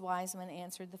Mrs. Wiseman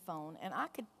answered the phone. And I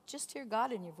could just hear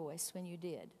God in your voice when you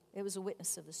did. It was a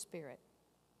witness of the Spirit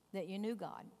that you knew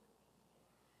God.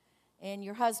 And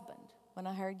your husband, when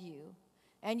I heard you.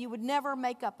 And you would never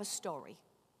make up a story.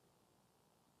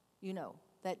 You know,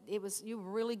 that you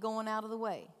were really going out of the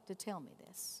way to tell me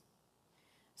this.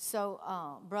 So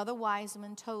Brother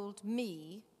Wiseman told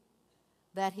me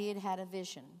that he had had a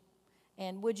vision.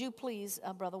 And would you please,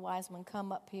 Brother Wiseman,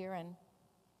 come up here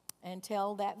and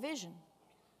tell that vision?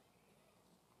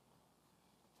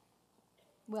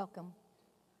 Welcome.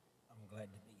 I'm glad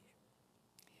to be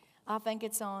here. I think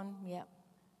it's on, yep.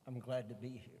 I'm glad to be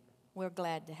here. We're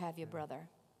glad to have you, brother.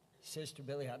 Sister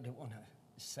Billye, I do want to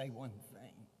say one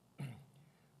thing.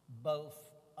 Both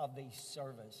of these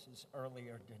services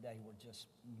earlier today were just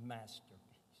masterpieces.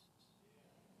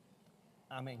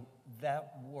 I mean,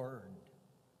 that word,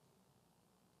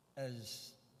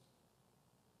 as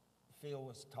Phil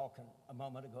was talking a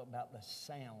moment ago about the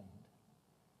sound,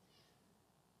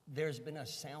 there's been a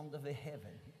sound of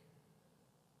heaven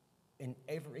in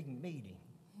every meeting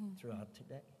throughout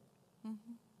today.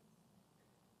 Mm-hmm.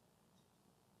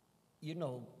 You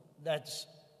know, that's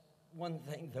one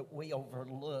thing that we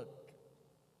overlook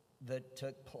that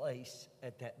took place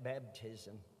at that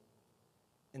baptism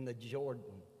in the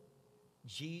Jordan.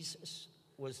 Jesus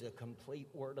was the complete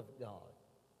Word of God.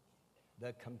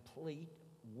 The complete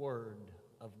Word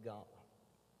of God.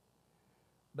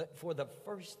 But for the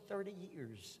first 30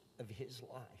 years of his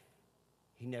life,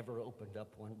 he never opened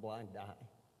up one blind eye.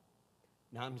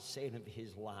 Now I'm saying of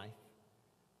his life,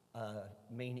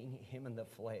 meaning him in the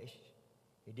flesh.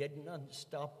 He didn't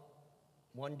unstop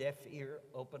one deaf ear,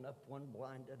 open up one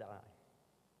blinded eye.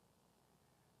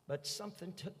 But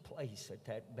something took place at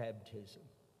that baptism.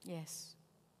 Yes.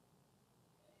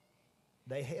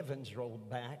 The heavens rolled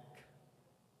back.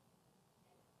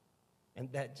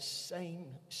 And that same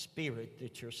Spirit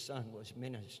that your son was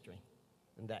ministering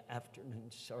in the afternoon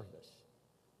service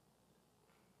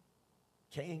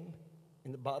came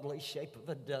in the bodily shape of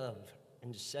a dove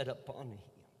and sat upon him.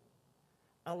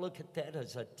 I look at that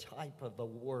as a type of the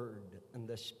Word and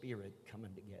the Spirit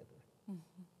coming together.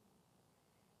 Mm-hmm.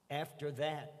 After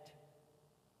that,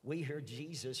 we hear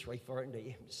Jesus referring to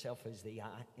himself as the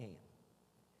I am.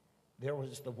 There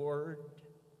was the Word,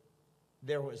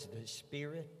 there was the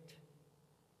Spirit,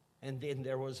 and then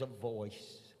there was a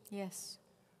voice. Yes.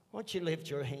 Why don't you lift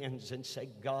your hands and say,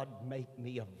 God, make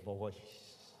me a voice.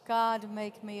 God,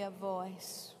 make me a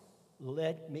voice.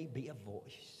 Let me be a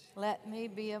voice. Let me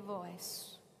be a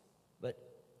voice. But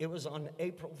it was on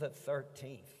April the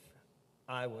 13th.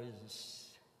 I was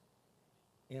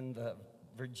in the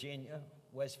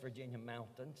West Virginia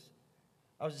mountains.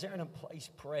 I was there in a place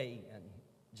praying and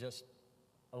just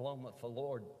alone with the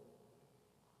Lord.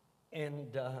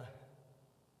 And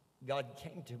God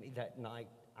came to me that night.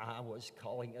 I was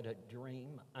calling it a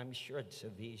dream. I'm sure it's a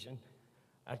vision.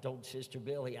 I told Sister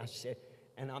Billye, I said,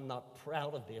 and I'm not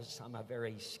proud of this. I'm a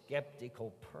very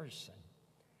skeptical person.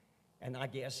 And I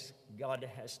guess God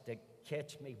has to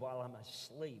catch me while I'm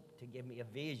asleep to give me a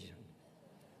vision.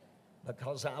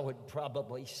 Because I would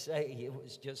probably say it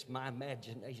was just my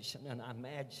imagination and I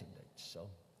imagined it. So,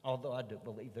 although I do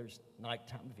believe there's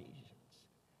nighttime visions.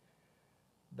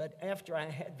 But after I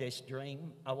had this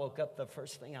dream, I woke up. The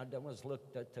first thing I done was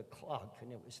looked at the clock,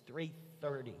 and it was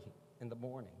 3:30 in the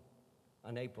morning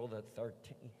on April the 13th.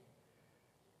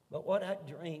 But what I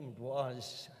dreamed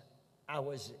was I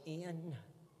was in,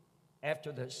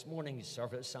 after this morning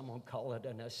service, I'm going to call it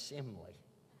an assembly.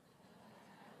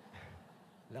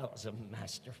 That was a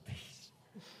masterpiece.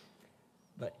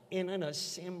 But in an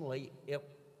assembly,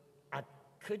 I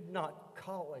could not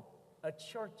call it a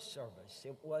church service.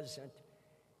 It wasn't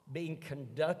being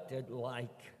conducted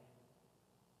like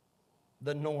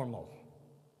the normal.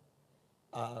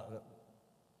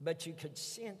 But you could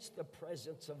sense the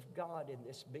presence of God in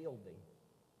this building.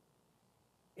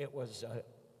 It was a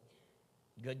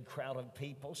good crowd of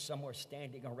people. Some were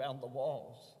standing around the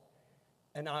walls.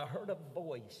 And I heard a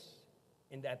voice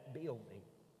in that building.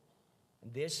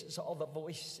 And this is all the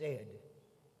voice said.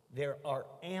 There are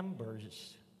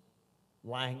ambers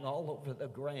lying all over the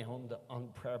ground on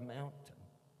Prayer Mountain.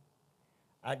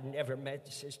 I'd never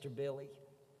met Sister Billye.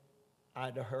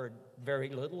 I'd heard very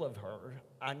little of her.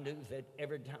 I knew that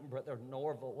every time Brother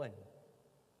Norval and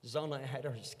Zona had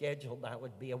her scheduled, I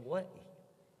would be away.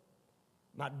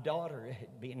 My daughter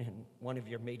had been in one of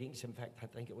your meetings. In fact, I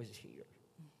think it was here.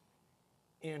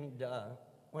 And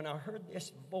when I heard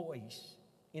this voice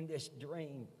in this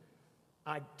dream,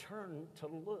 I turned to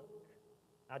look.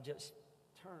 I just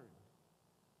turned.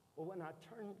 Well, when I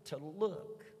turned to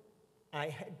look, I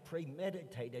had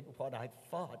premeditated what I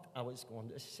thought I was going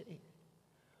to see.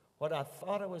 What I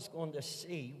thought I was going to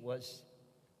see was,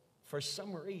 for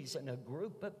some reason, a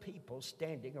group of people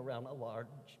standing around a large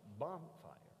bonfire.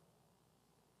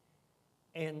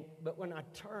 But when I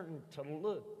turned to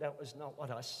look, that was not what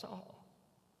I saw.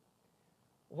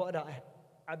 What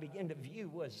I began to view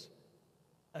was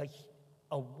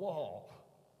a wall.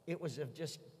 It was of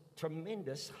just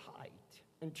tremendous height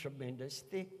and tremendous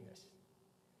thickness.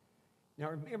 Now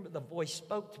remember, the voice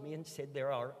spoke to me and said,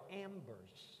 there are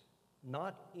ambers,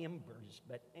 not embers,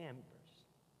 but ambers.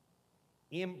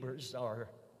 Embers are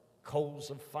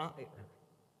coals of fire.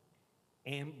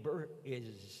 Amber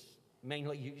is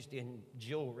mainly used in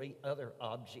jewelry, other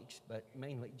objects, but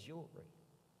mainly jewelry.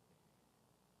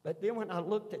 But then when I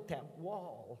looked at that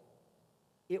wall,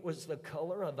 it was the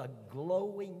color of a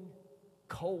glowing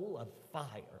coal of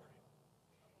fire.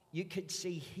 You could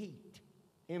see heat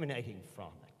emanating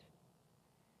from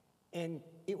it. And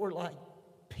it were like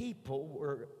people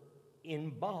were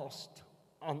embossed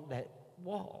on that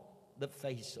wall, the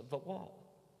face of the wall.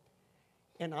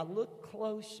 And I looked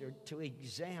closer to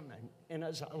examine, and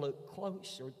as I looked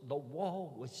closer, the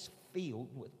wall was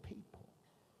filled with people.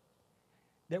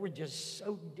 They were just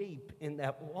so deep in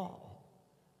that wall.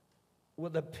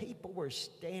 Well, the people were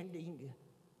standing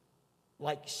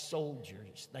like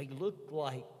soldiers. They looked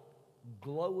like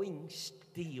glowing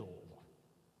steel.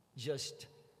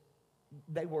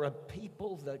 They were a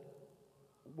people that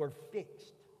were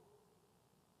fixed.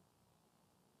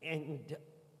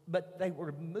 But they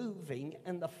were moving,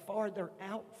 and the farther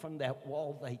out from that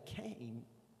wall they came,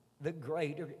 the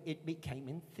greater it became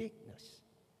in thickness.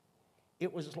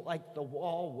 It was like the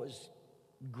wall was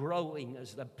growing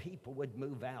as the people would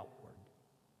move outward.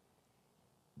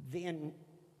 Then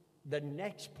the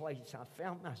next place I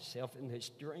found myself in this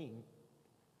dream,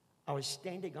 I was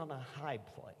standing on a high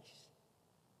place.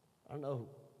 I don't know,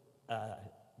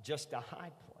 just a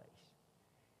high place.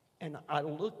 And I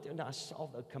looked and I saw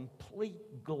the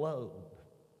complete globe,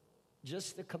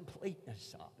 just the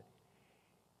completeness of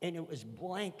it. And it was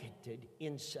blanketed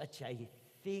in such a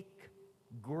thick,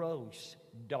 gross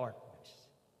darkness,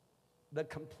 the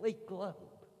complete globe.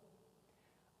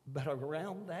 But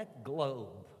around that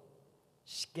globe,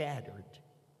 scattered,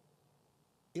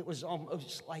 it was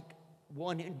almost like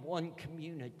one in one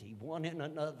community, one in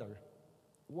another,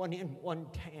 one in one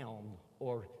town,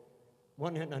 or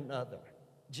one in another,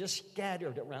 just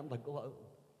scattered around the globe.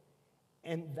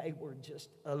 And they were just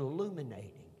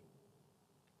illuminating,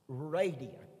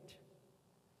 radiant,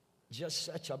 just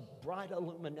such a bright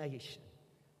illumination.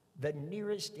 The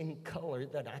nearest in color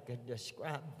that I could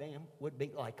describe them would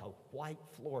be like a white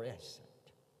fluorescent.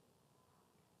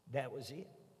 That was it.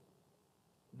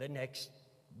 The next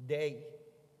day,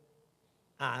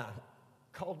 I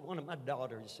called one of my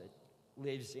daughters that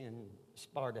lives in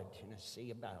Sparta,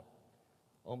 Tennessee, about,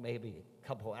 maybe a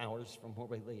couple hours from where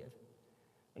we live.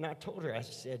 And I told her, I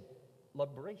said,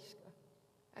 Labriska,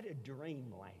 I had a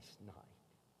dream last night.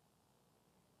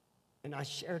 And I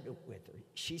shared it with her.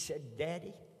 She said,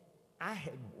 Daddy, I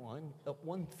had one at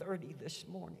 1:30 this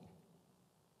morning.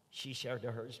 She shared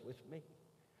hers with me.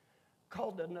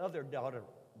 Called another daughter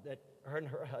that her and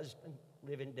her husband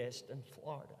live in Destin,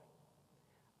 Florida.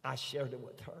 I shared it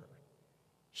with her.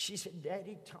 She said,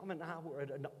 Daddy, Tom and I were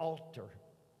at an altar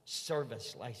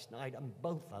service last night, and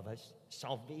both of us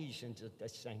saw visions at the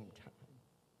same time.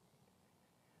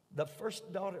 The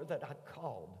first daughter that I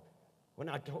called, when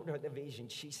I told her the vision,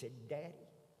 she said, Daddy,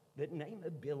 the name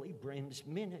of Billy Brim's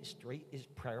ministry is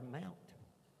Prayer Mountain.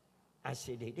 I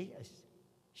said, it is.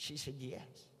 She said,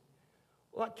 yes.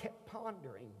 Well, I kept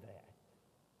pondering that.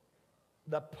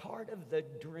 The part of the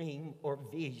dream or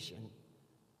vision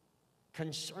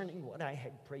concerning what I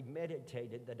had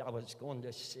premeditated that I was going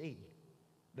to see,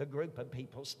 the group of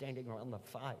people standing around the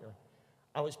fire,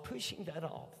 I was pushing that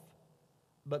off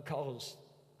because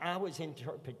I was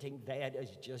interpreting that as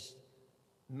just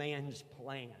man's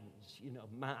plans,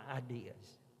 my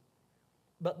ideas.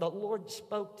 But the Lord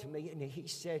spoke to me and he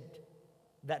said,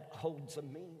 that holds a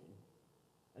meaning.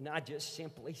 And I just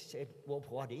simply said, well,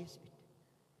 what is it?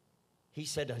 He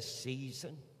said, a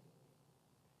season.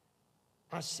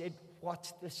 I said,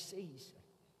 what's the season?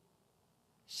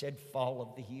 said fall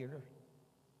of the year,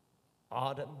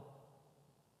 autumn,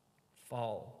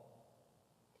 fall.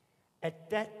 At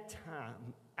that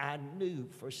time, I knew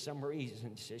for some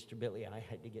reason, Sister Billye, I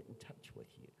had to get in touch with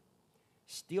you.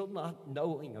 Still not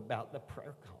knowing about the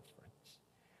prayer conference.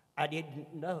 I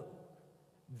didn't know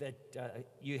that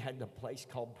you had the place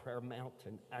called Prayer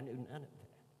Mountain. I knew none of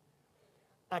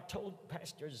that. I told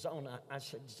Pastor Zona, I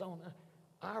said, Zona,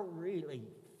 I really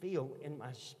feel in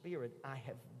my spirit I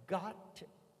have got to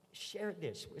share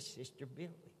this with Sister Billye.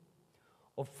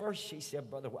 Well, first she said,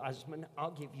 Brother Wiseman,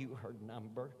 I'll give you her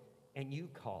number and you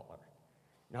call her.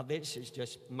 Now, this is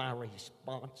just my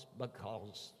response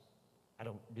because I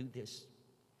don't do this.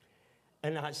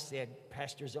 And I said,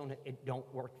 Pastor Zona, it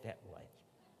don't work that way.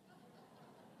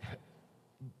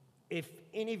 If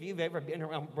any of you have ever been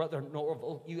around Brother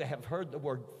Norval, you have heard the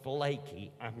word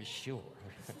flaky, I'm sure.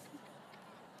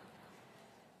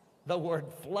 The word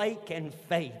flake and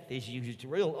faith is used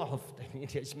real often in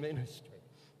his ministry.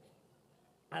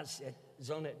 I said,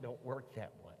 Zona, it don't work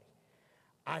that way.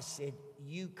 I said,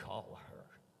 you call her.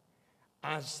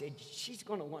 I said, she's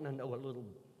going to want to know a little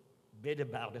bit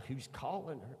about who's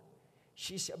calling her.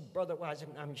 She said, Brother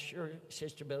Wiseman, I'm sure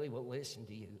Sister Billye will listen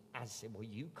to you. I said, well,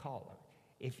 you call her.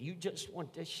 If you just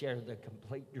want to share the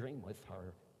complete dream with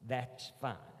her, that's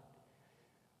fine.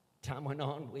 Time went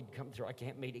on. We'd come through our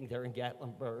camp meeting there in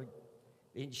Gatlinburg.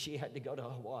 Then she had to go to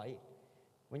Hawaii.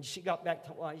 When she got back to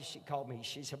Hawaii, she called me.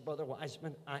 She said, Brother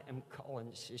Wiseman, I am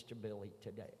calling Sister Billye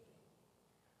today.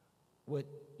 What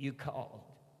you called.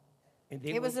 And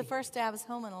then it was the first day I was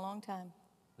home in a long time.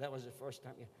 That was the first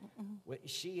time. Well,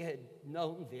 she had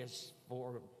known this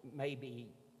for maybe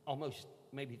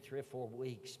 3 or 4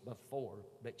 weeks before,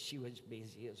 but she was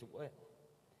busy as well.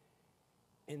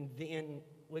 And then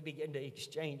we began to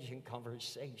exchange in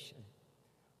conversation.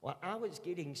 Well, I was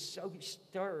getting so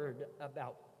stirred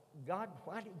about, God,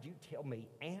 why did you tell me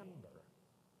Amber?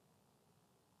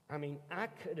 I mean, I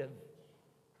could have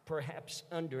perhaps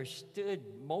understood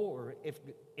more if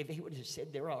he would have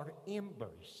said there are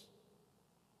embers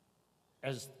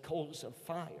as coals of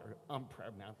fire on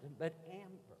Prayer Mountain, but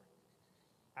amber.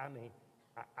 I mean,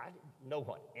 I didn't know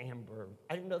what amber,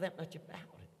 I didn't know that much about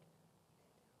it.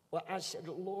 Well, I said,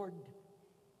 Lord,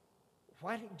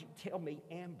 why did you tell me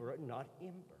amber and not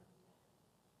ember?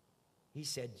 He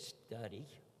said, study.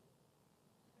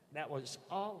 That was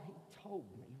all he told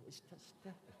me, was to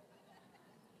study.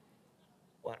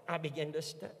 Well, I began to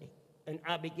study, and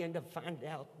I began to find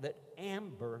out that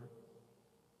amber,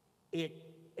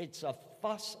 it's a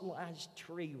fossilized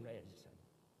tree resin.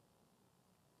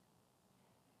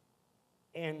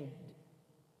 And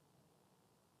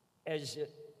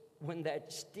when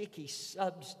that sticky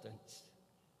substance,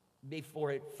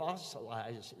 before it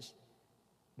fossilizes,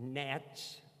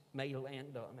 gnats may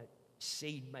land on it,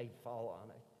 seed may fall on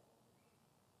it,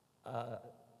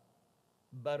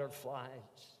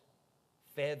 butterflies,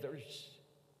 feathers.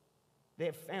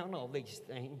 They've found all these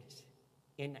things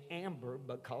in amber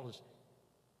because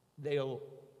they're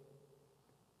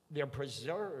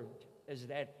preserved as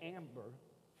that amber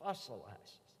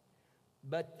fossilizes.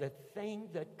 But the thing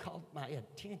that caught my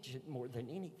attention more than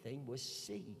anything was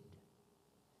seed.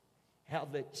 How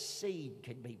that seed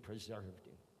could be preserved.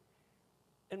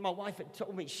 And my wife had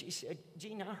told me, she said,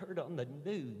 Gene, I heard on the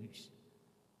news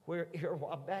where here a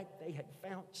while back they had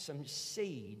found some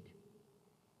seed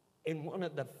in one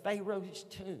of the Pharaoh's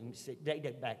tombs that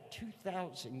dated back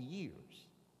 2,000 years.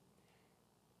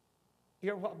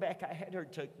 Here a while back I had her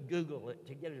to Google it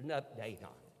to get an update on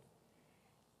it.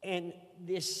 And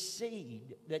this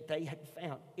seed that they had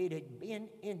found, they'd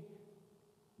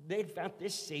found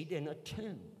this seed in a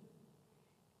tomb.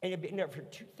 And it had been there for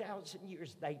 2,000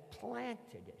 years. They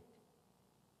planted it.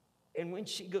 And when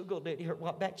she Googled it here a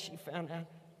while back, she found out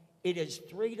it is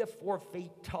 3 to 4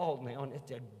 feet tall now, and it's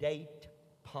a date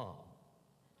palm.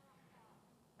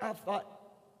 I thought,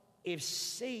 if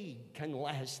seed can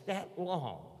last that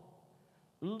long,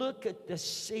 look at the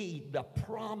seed, the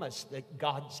promise that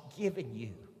God's given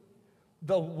you,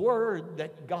 the word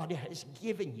that God has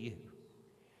given you.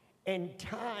 And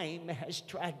time has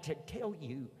tried to tell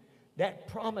you that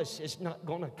promise is not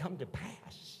going to come to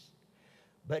pass.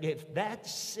 But if that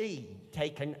seed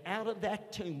taken out of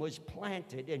that tomb was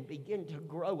planted and begin to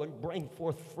grow and bring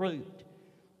forth fruit,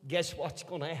 guess what's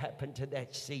going to happen to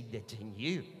that seed that's in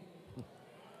you?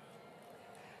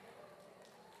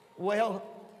 Well,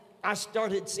 I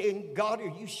started saying, God, are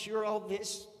you sure all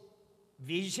this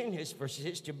vision is for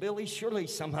Sister Billye? Surely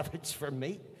some of it's for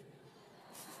me.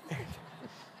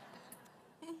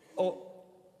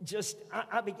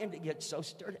 I began to get so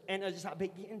stirred. And as I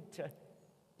began to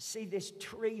see this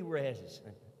tree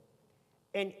resin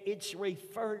And it's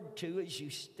referred to, as you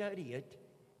study it,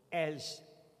 as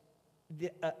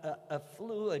a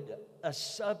fluid, a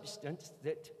substance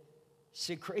that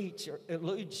secretes or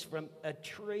eludes from a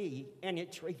tree, and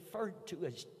it's referred to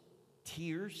as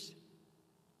tears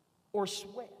or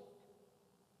sweat.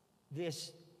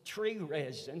 This tree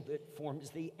resin that forms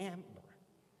the amber.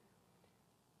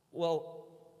 Well,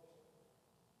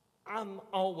 I'm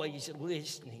always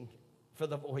listening for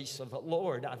the voice of the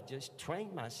Lord. I've just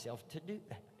trained myself to do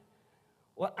that.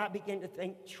 Well, I began to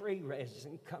think tree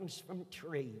resin comes from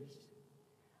trees.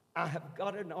 I have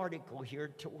got an article here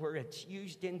to where it's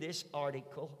used in this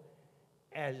article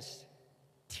as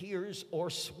tears or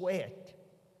sweat.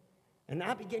 And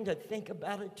I began to think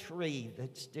about a tree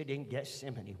that stood in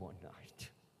Gethsemane one night.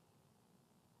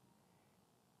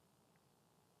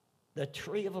 The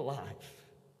tree of life,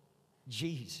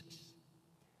 Jesus.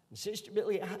 And Sister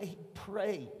Billye, I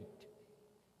prayed.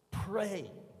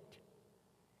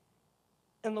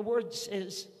 And the word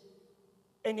says,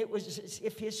 and it was as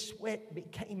if his sweat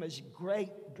became as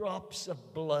great drops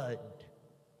of blood.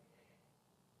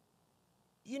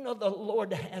 You know, the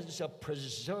Lord has a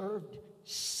preserved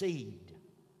seed,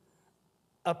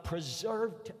 a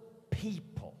preserved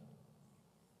people.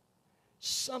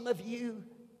 Some of you,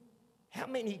 how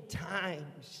many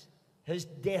times has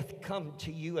death come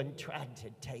to you and tried to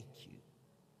take you?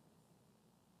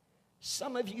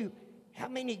 Some of you, how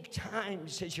many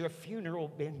times has your funeral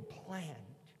been planned?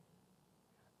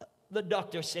 The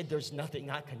doctor said there's nothing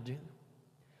I can do.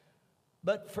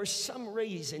 But for some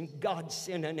reason, God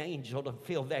sent an angel to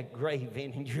fill that grave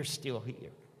in, and you're still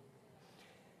here.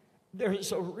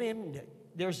 There's a remnant.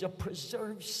 There's a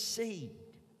preserved seed.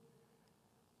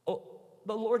 Oh,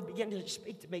 the Lord began to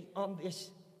speak to me on this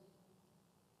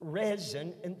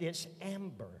resin and this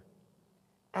amber.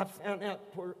 I found out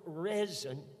where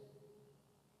resin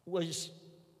was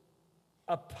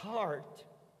a part,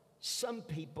 some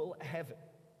people have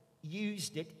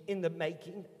used it in the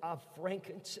making of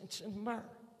frankincense and myrrh.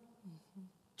 Mm-hmm.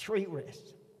 Tree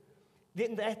resin.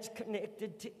 Then that's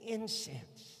connected to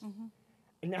incense. Mm-hmm.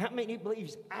 And how many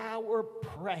believes our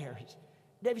prayers?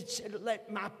 David said,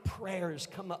 let my prayers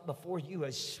come up before you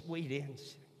as sweet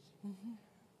incense. Mm-hmm.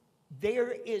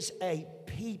 There is a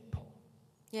people,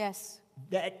 yes,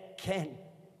 that can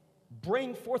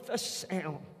bring forth a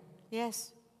sound,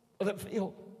 yes, of the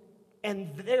field,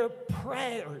 and their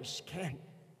prayers can,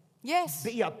 yes,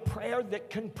 be a prayer that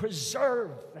can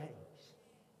preserve things.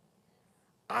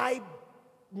 I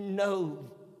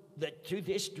know that through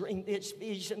this dream, this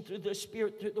vision, through the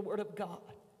Spirit, through the Word of God,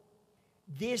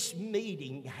 this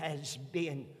meeting has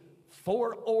been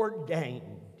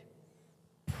foreordained,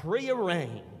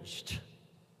 prearranged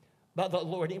by the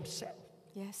Lord Himself.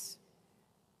 Yes.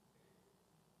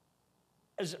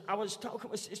 As I was talking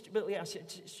with Sister Billye, I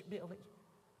said, Sister Billye,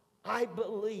 I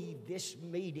believe this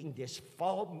meeting, this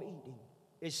fall meeting,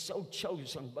 is so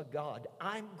chosen by God.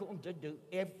 I'm going to do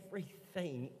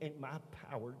everything in my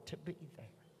power to be there.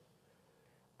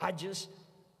 I just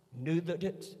knew that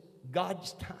it's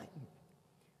God's time.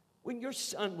 When your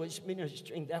son was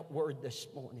ministering that word this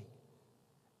morning,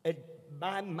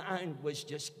 my mind was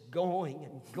just going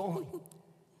and going.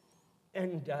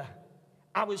 And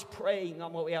I was praying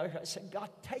on my way out here. I said, God,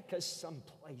 take us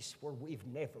someplace where we've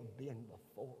never been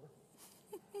before.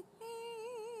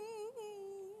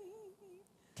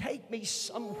 Take me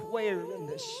somewhere in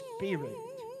the Spirit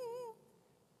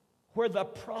where the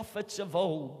prophets of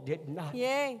old did not.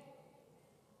 Yay.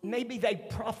 Maybe they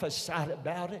prophesied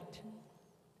about it,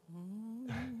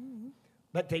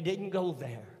 but they didn't go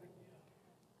there.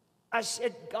 I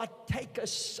said, God, take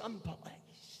us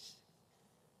someplace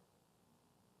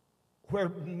where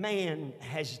man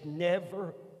has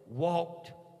never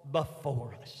walked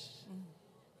before us.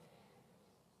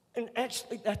 And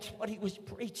actually, that's what he was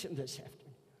preaching this afternoon.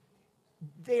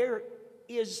 There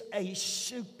is a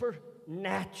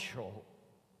supernatural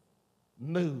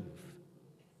move.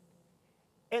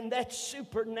 And that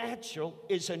supernatural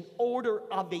is an order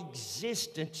of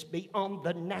existence beyond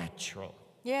the natural.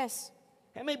 Yes.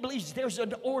 How many believes there's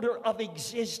an order of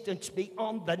existence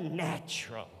beyond the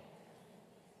natural?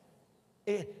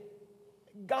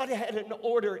 God had an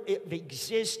order of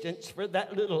existence for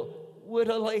that little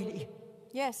widow lady.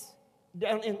 Yes.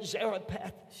 Down in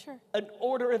Zarephath. Sure. An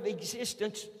order of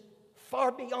existence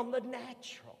far beyond the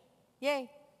natural. Yay.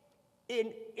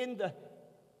 In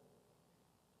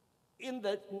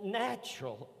the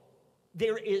natural,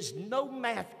 there is no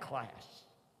math class,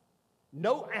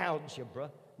 no algebra,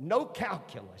 no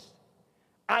calculus.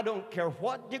 I don't care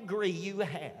what degree you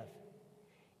have.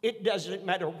 It doesn't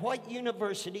matter what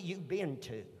university you've been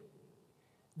to.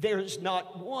 There's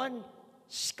not one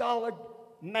scholar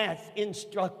math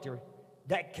instructor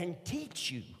that can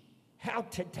teach you how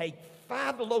to take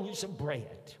 5 loaves of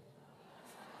bread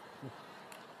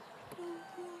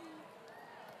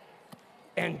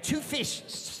and 2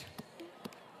 fishes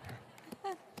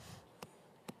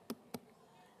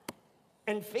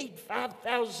and feed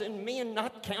 5,000 men,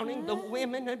 not counting the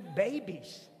women and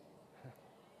babies.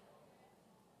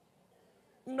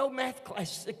 No math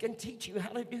class that can teach you how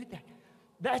to do that.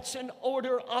 That's an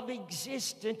order of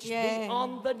existence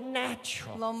beyond the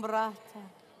natural.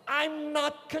 I'm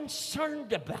not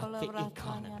concerned about the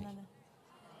economy.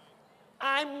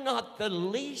 I'm not the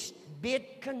least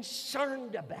bit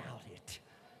concerned about it.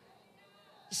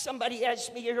 Somebody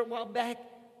asked me here a while back,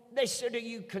 they said, are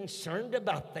you concerned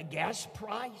about the gas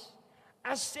price?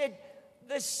 I said,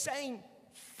 the same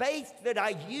faith that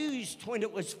I used when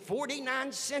it was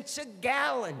 49 cents a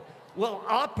gallon will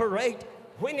operate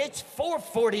when it's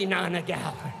 $4.49 a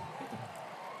gallon.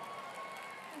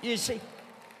 You see,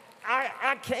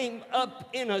 I came up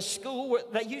in a school where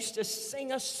they used to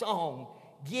sing a song,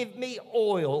 give me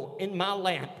oil in my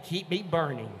lamp, keep me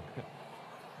burning.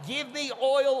 Give me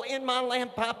oil in my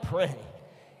lamp, I pray.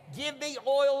 Give me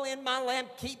oil in my lamp,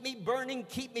 keep me burning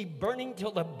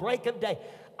till the break of day.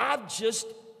 I've just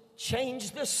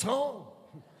changed the song.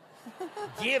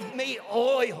 Give me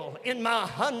oil in my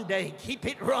Hyundai, keep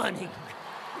it running.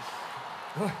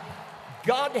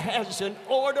 God has an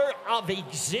order of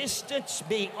existence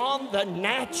beyond the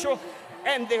natural,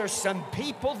 and there's some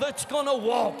people that's going to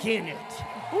walk in it.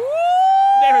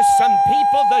 There's some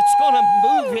people that's going to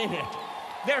move in it.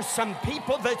 There's some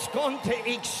people that's going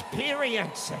to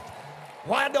experience it.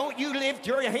 Why don't you lift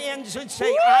your hands and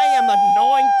say, I am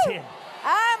anointed?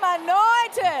 I'm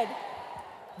anointed.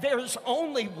 There's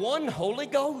only one Holy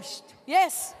Ghost.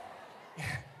 Yes.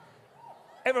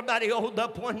 Everybody hold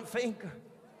up one finger.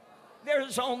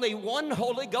 There's only one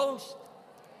Holy Ghost.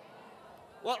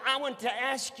 Well, I want to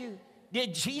ask you,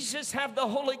 did Jesus have the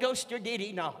Holy Ghost or did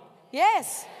he not?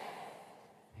 Yes.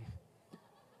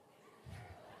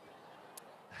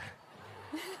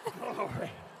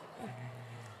 Glory.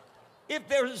 If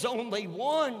there's only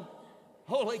one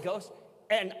Holy Ghost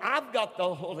and I've got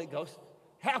the Holy Ghost,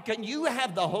 how can you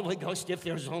have the Holy Ghost if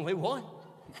there's only one?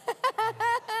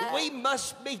 We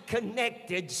must be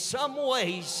connected some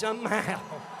way, somehow.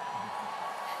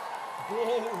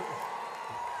 Glory.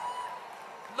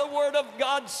 The Word of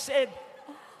God said,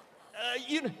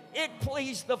 it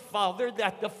pleased the Father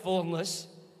that the fullness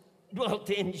dwelt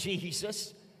in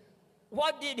Jesus.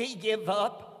 What did he give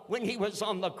up when he was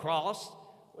on the cross?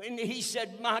 When he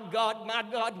said, my God,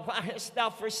 why hast thou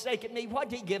forsaken me? What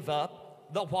did he give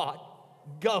up? The what?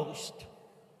 Ghost.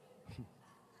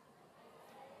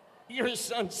 Your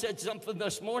son said something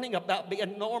this morning about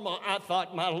being normal. I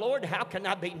thought, my Lord, how can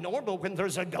I be normal when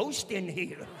there's a ghost in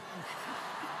here?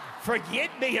 Forget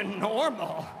being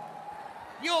normal.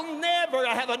 You'll never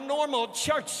have a normal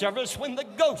church service when the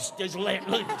ghost is let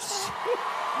loose.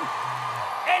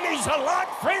 And he's a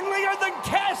lot friendlier than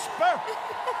Casper.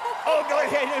 Oh, go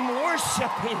ahead and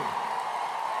worship him.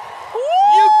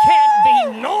 You can't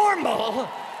be normal.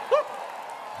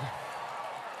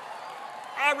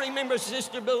 I remember,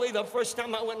 Sister Billye, the first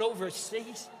time I went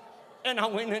overseas and I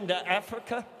went into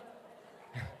Africa.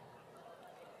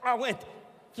 I went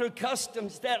through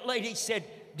customs. That lady said,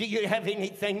 do you have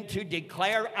anything to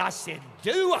declare? I said,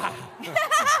 do I?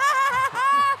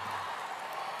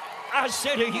 I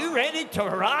said, are you ready to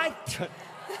write?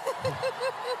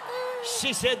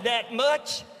 She said, that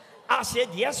much? I said,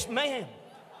 yes, ma'am.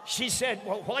 She said,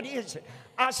 well, what is it?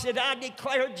 I said, I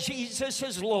declare Jesus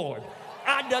is Lord.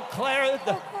 I declare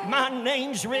that my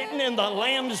name's written in the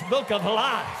Lamb's book of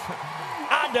life.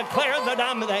 I declare that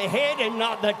I'm the head and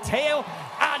not the tail.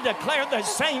 I declare the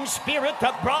same spirit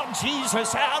that brought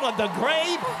Jesus out of the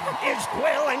grave is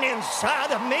dwelling inside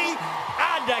of me.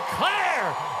 I declare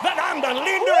that I'm the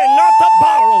lender and not the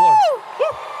borrower.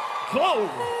 Glory.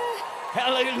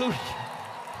 Hallelujah.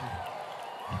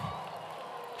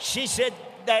 She said,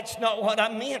 that's not what I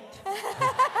meant.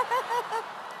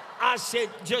 I said,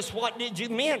 just what did you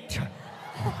mean?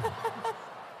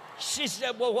 She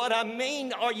said, well, what I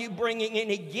mean, are you bringing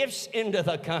any gifts into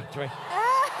the country?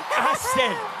 I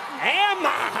said, am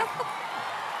I?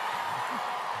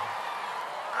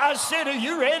 I said, are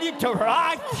you ready to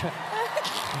write?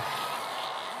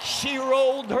 She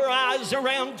rolled her eyes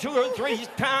around 2 or 3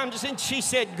 times and she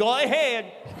said, go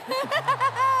ahead.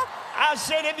 I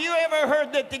said, have you ever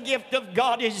heard that the gift of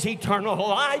God is eternal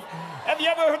life? Have you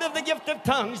ever heard of the gift of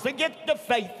tongues, the gift of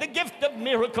faith, the gift of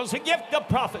miracles, the gift of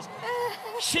prophets?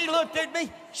 She looked at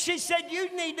me. She said, you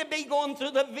need to be going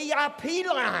through the VIP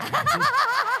line.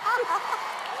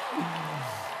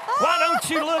 Why don't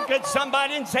you look at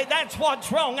somebody and say, that's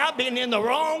what's wrong. I've been in the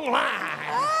wrong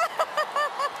line.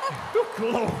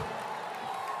 Glory.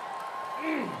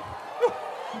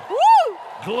 Woo!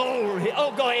 Glory.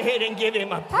 Oh, go ahead and give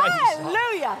him a praise.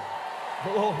 Hallelujah.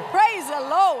 Glory. Praise the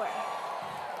Lord.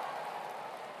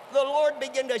 The Lord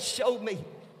began to show me.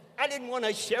 I didn't want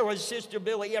to share with Sister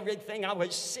Billye everything I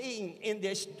was seeing in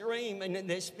this dream and in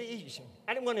this vision.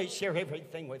 I didn't want to share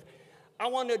everything with her. I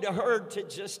wanted her to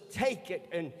just take it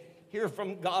and hear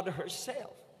from God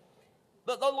herself.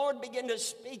 But the Lord began to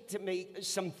speak to me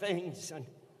some things and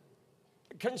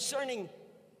concerning,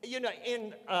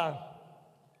 in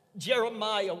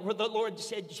Jeremiah, where the Lord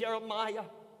said, Jeremiah,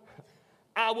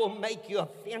 I will make you a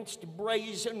fenced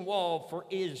brazen wall for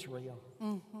Israel.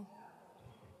 Mm-hmm.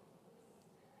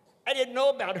 I didn't know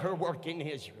about her work in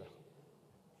Israel.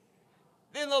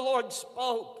 Then the Lord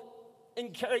spoke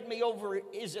and carried me over,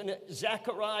 isn't it,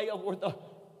 Zechariah, where the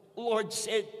Lord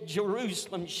said,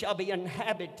 Jerusalem shall be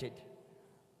inhabited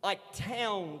like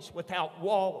towns without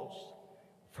walls,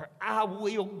 for I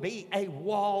will be a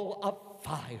wall of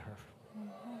fire.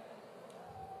 Mm-hmm.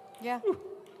 Yeah.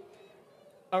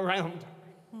 Around her.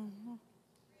 Mm-hmm.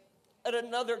 At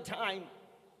another time,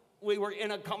 we were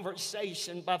in a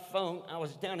conversation by phone. I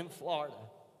was down in Florida.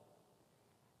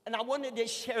 And I wanted to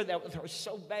share that with her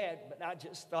so bad, but I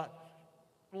just thought,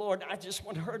 Lord, I just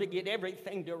want her to get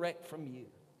everything direct from you.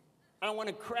 I don't want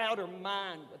to crowd her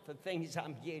mind with the things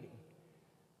I'm getting.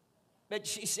 But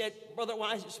she said, Brother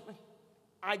Wiseman,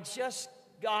 I just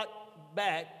got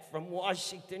back from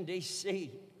Washington,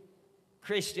 D.C.,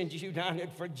 Christians United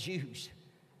for Jews.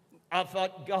 I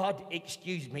thought, God,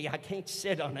 excuse me, I can't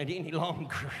sit on it any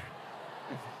longer.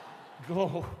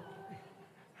 Glory.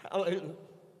 Hallelujah.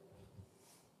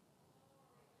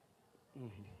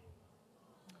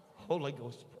 Holy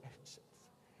Ghost presence.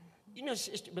 You know,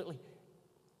 Sister Billye,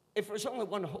 if there's only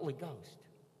one Holy Ghost,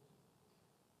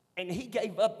 and he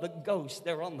gave up the ghost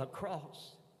there on the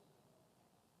cross,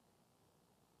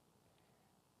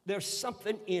 there's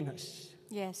something in us.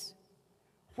 Yes.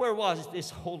 Where was this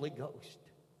Holy Ghost?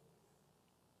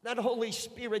 That Holy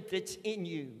Spirit that's in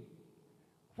you.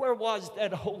 Where was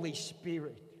that Holy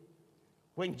Spirit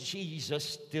when Jesus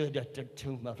stood at the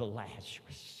tomb of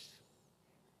Lazarus?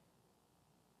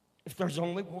 If there's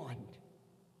only one.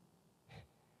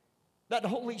 That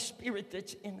Holy Spirit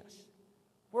that's in us.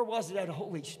 Where was that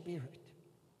Holy Spirit?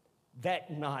 That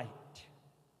night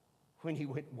when he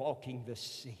went walking the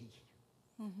sea.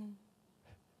 Mm-hmm.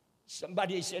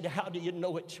 Somebody said, how do you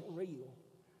know it's real?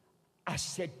 I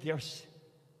said, there's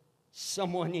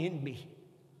someone in me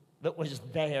that was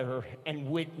there and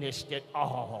witnessed it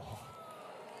all.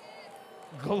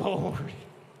 Glory.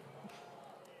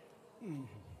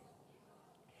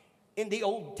 In the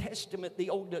Old Testament, the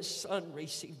oldest son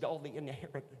received all the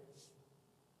inheritance.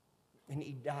 And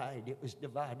he died. It was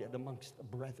divided amongst the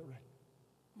brethren.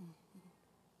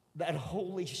 That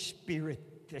Holy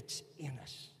Spirit that's in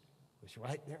us was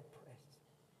right there present.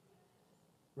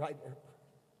 Right there.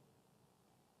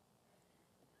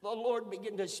 The Lord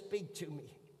began to speak to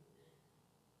me.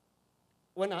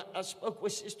 When I spoke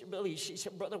with Sister Billye, she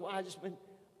said, Brother Wiseman,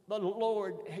 the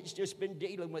Lord has just been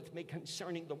dealing with me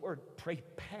concerning the word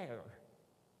prepare.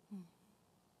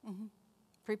 Mm-hmm.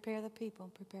 Prepare the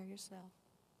people, prepare yourself.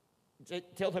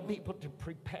 Tell the people to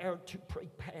prepare to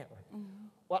prepare. Mm-hmm.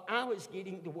 Well, I was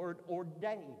getting the word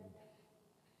ordained,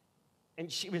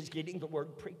 and she was getting the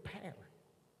word prepare.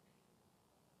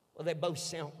 Well, they both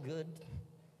sound good.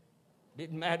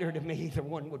 Didn't matter to me, either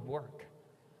one would work.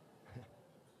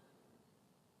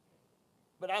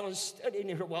 But I was studying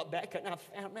here a while back, and I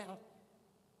found out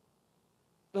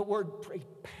the word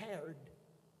prepared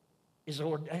is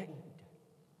ordained.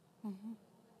 Mm-hmm.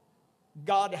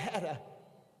 God had a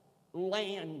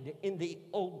land in the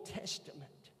Old Testament.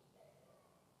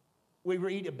 We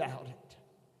read about it.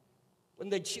 When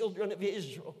the children of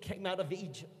Israel came out of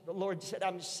Egypt, the Lord said,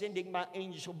 I'm sending my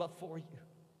angel before you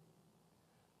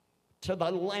to the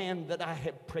land that I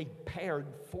have prepared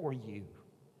for you.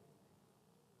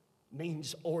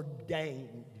 Means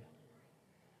ordained.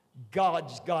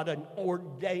 God's got an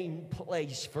ordained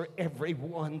place for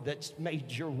everyone that's made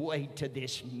your way to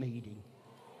this meeting.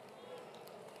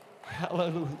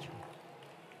 Hallelujah.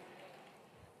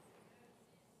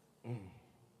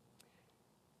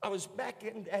 I was back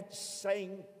in that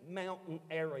same mountain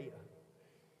area.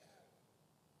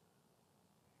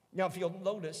 Now, if you'll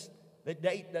notice, the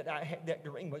date that I had that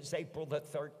dream was April the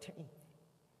 13th.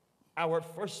 Our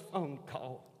first phone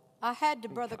call. I had to,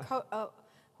 Brother,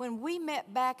 when we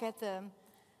met back at the,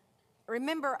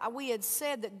 remember we had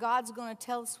said that God's going to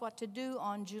tell us what to do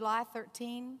on July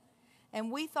 13,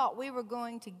 And we thought we were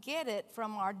going to get it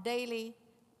from our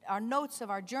notes of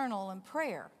our journal and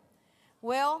prayer.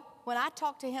 Well, when I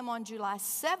talked to him on July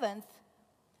 7th,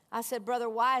 I said, Brother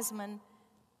Wiseman,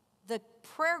 the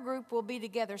prayer group will be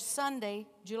together Sunday,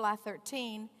 July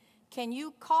 13. Can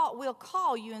you call? We'll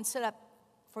call you and set up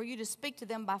for you to speak to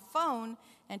them by phone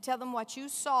and tell them what you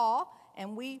saw.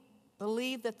 And we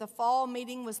believe that the fall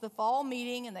meeting was the fall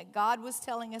meeting and that God was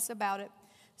telling us about it.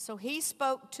 So he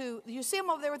spoke to, you see them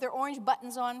over there with their orange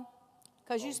buttons on?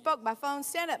 Because you spoke by phone.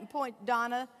 Stand up and point,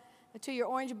 Donna, to your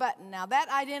orange button. Now, that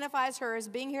identifies her as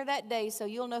being here that day, so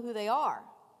you'll know who they are.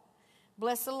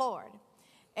 Bless the Lord.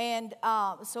 And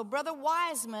so Brother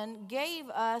Wiseman gave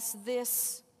us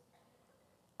this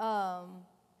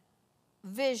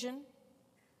vision,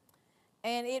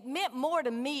 and it meant more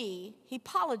to me. He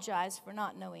apologized for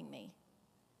not knowing me.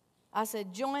 I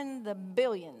said, join the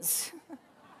billions.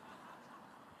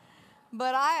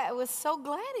 But I was so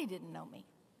glad he didn't know me.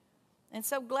 And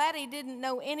so glad he didn't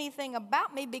know anything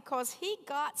about me, because he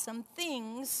got some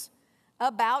things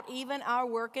about even our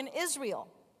work in Israel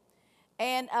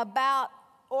and about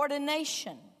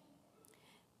ordination.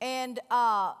 And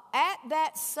at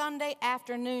that Sunday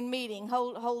afternoon meeting,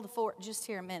 hold the fort just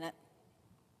here a minute.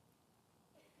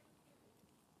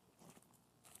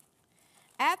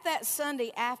 At that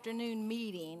Sunday afternoon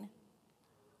meeting,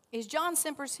 is John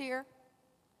Simpers here?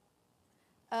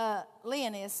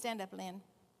 Lynn is. Stand up, Lynn.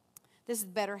 This is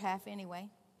the better half anyway.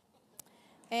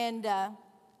 And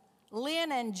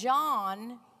Lynn and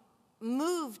John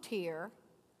moved here.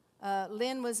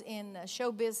 Lynn was in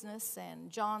show business,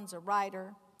 and John's a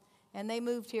writer. And they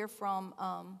moved here from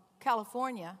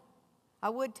California. I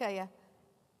would tell you,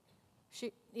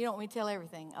 you don't want me to tell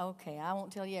everything. Okay, I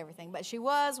won't tell you everything. But she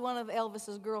was one of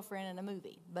Elvis's girlfriend in a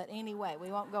movie. But anyway, we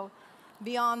won't go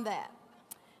beyond that.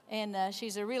 And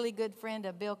she's a really good friend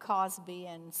of Bill Cosby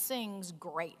and sings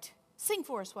great. Sing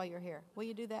for us while you're here. Will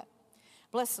you do that?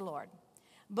 Bless the Lord.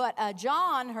 But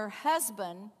John, her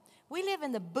husband, we live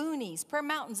in the boonies, Prayer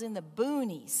Mountain's in the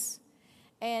boonies.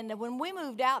 And when we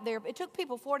moved out there, it took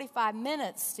people 45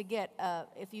 minutes to get,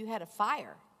 if you had a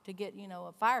fire, to get,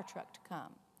 a fire truck to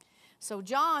come. So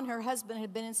John, her husband,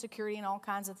 had been in security and all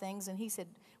kinds of things, and he said,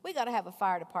 we got to have a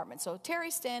fire department. So Terry,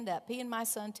 stand up. He and my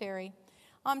son, Terry,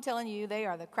 I'm telling you, they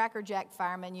are the crackerjack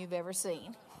firemen you've ever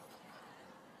seen.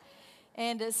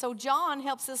 And so John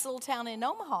helps this little town in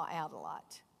Omaha out a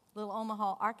lot, little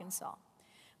Omaha, Arkansas.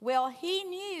 Well, he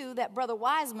knew that Brother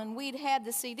Wiseman, we'd had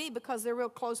the CD because they're real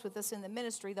close with us in the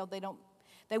ministry, though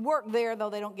they work there, though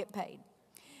they don't get paid.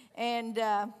 And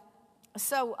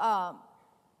so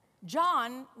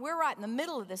John, we're right in the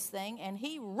middle of this thing, and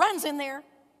he runs in there.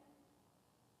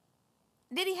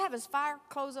 Did he have his fire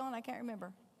clothes on? I can't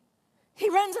remember. He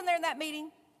runs in there in that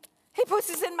meeting. He puts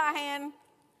this in my hand,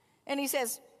 and he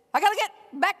says, I got to get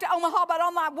back to Omaha, but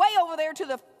on my way over there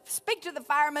to speak to the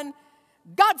firemen,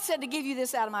 God said to give you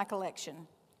this out of my collection.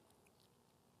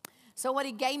 So what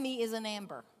he gave me is an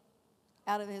amber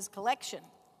out of his collection.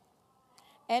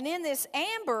 And in this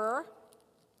amber,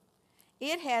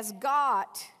 it's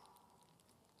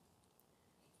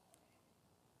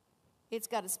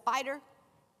got a spider,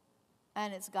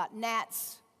 and it's got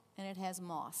gnats, and it has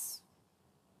moss.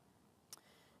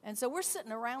 And so we're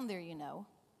sitting around there,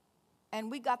 and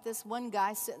we got this one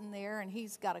guy sitting there, and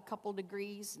he's got a couple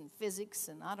degrees in physics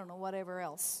and I don't know whatever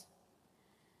else.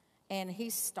 And he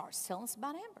starts telling us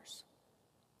about ambers.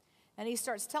 And he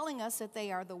starts telling us that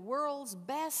they are the world's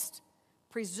best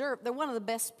they're one of the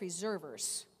best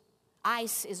preservers.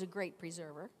 Ice is a great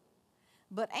preserver,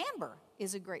 but amber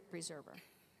is a great preserver.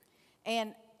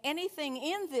 And anything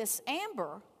in this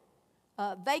amber,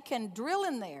 they can drill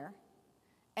in there,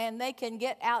 and they can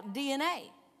get out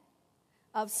DNA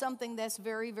of something that's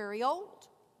very, very old.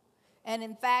 And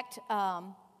in fact,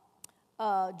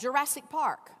 Jurassic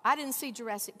Park. I didn't see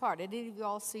Jurassic Park. Did any of you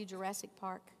all see Jurassic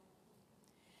Park?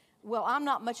 Well, I'm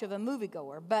not much of a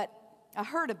moviegoer, but I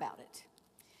heard about it.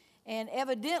 And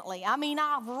evidently,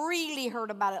 I've really heard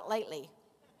about it lately.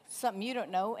 Something you don't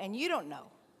know, and you don't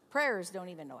know. Prayers don't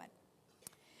even know it.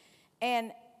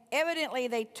 And evidently,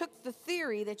 they took the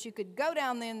theory that you could go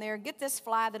down in there, get this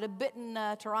fly that had bitten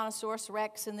Tyrannosaurus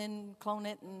Rex, and then clone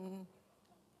it in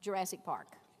Jurassic Park.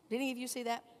 Did any of you see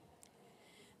that?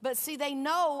 But see, they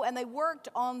know, and they worked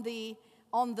on the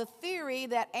theory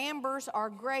that ambers are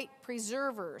great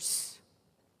preservers.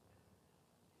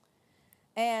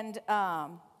 And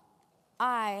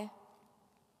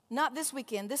not this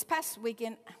weekend, this past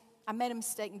weekend, I made a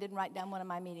mistake and didn't write down one of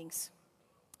my meetings.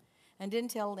 And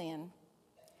didn't tell Lynn.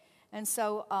 And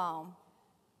so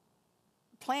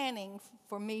planning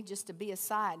for me just to be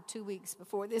aside 2 weeks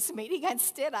before this meeting,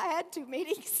 instead I had 2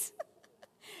 meetings.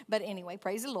 But anyway,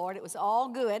 praise the Lord, it was all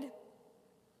good.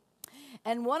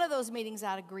 And one of those meetings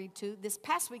I'd agreed to, this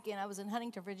past weekend I was in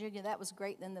Huntington, Virginia. That was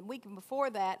great. Then the weekend before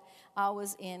that, I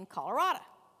was in Colorado.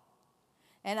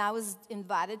 And I was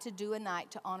invited to do a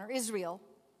night to honor Israel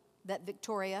that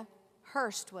Victoria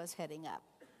Hurst was heading up.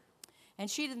 And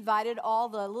she'd invited all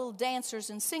the little dancers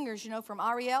and singers, from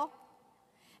Ariel.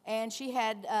 And she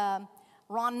had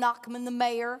Ron Nachman, the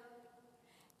mayor.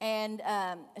 And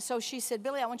so she said,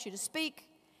 Billye, I want you to speak.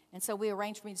 And so we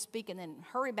arranged for me to speak and then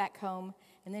hurry back home.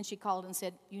 And then she called and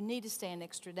said, you need to stay an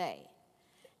extra day.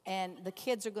 And the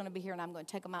kids are going to be here, and I'm going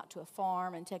to take them out to a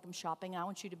farm and take them shopping. I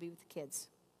want you to be with the kids.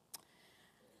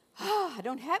 I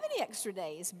don't have any extra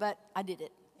days, but I did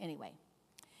it anyway.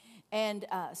 And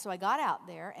so I got out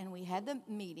there, and we had the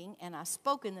meeting, and I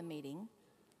spoke in the meeting.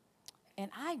 And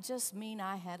I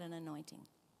had an anointing.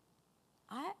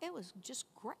 It was just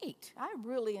great. I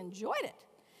really enjoyed it.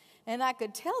 And I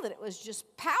could tell that it was just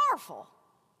powerful.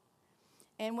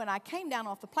 And when I came down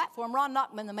off the platform, Ron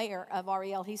Nachman, the mayor of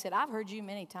Ariel, he said, I've heard you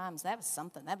many times. That was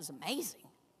something. That was amazing.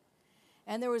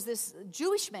 And there was this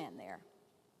Jewish man there.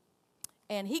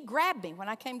 And he grabbed me when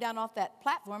I came down off that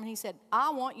platform, and he said, I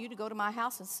want you to go to my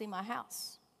house and see my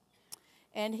house.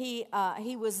 And he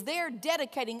was there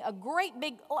dedicating a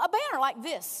banner like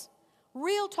this,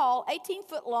 real tall, 18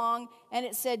 foot long, and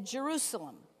it said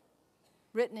Jerusalem,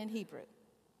 written in Hebrew.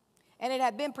 And it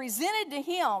had been presented to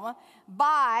him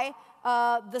by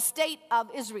the state of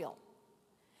Israel.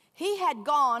 He had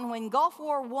gone when Gulf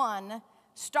War I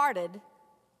started,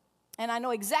 and I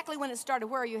know exactly when it started.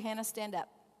 Where are you, Hannah? Stand up.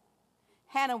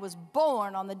 Hannah was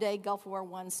born on the day Gulf War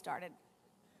I started.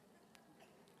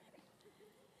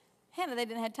 Hannah, they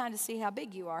didn't have time to see how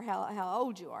big you are, how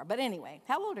old you are. But anyway,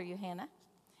 how old are you, Hannah?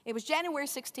 It was January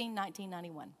 16,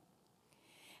 1991.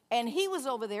 And he was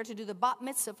over there to do the bat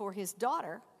mitzvah for his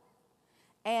daughter.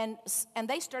 And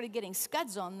they started getting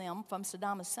scuds on them from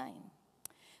Saddam Hussein.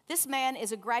 This man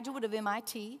is a graduate of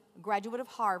MIT, a graduate of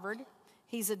Harvard.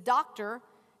 He's a doctor,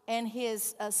 and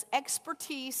his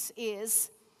expertise is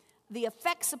the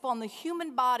effects upon the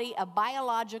human body of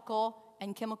biological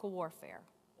and chemical warfare,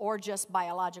 or just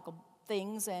biological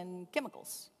things and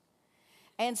chemicals.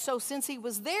 And so since he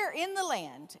was there in the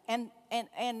land, and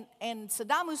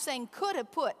Saddam Hussein could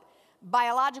have put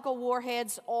biological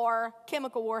warheads or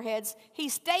chemical warheads, he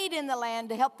stayed in the land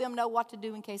to help them know what to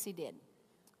do in case he did.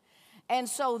 And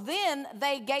so then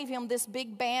they gave him this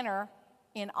big banner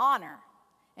in honor.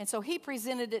 And so he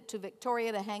presented it to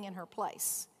Victoria to hang in her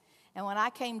place. And when I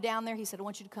came down there, he said, I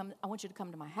want you to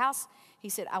come to my house. He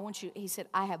said,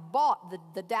 I have bought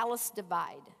the Dallas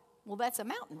Divide. Well, that's a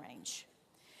mountain range.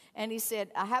 And he said,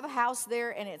 I have a house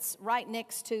there, and it's right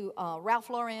next to Ralph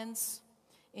Lauren's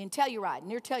in Telluride,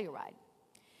 near Telluride.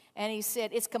 And he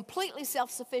said, it's completely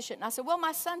self-sufficient. And I said, well,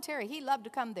 my son Terry, he loved to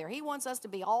come there. He wants us to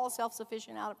be all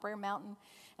self-sufficient out at Prayer Mountain.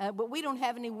 But we don't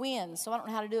have any wind, so I don't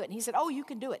know how to do it. And he said, oh, you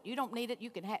can do it. You don't need it. You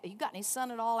got any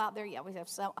sun at all out there? Yeah, we have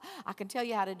some. I can tell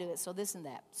you how to do it, so this and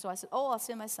that. So I said, oh, I'll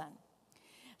send my son.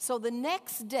 So the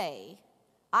next day,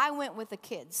 I went with the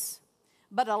kids.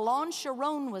 But Alon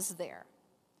Sharon was there.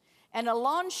 And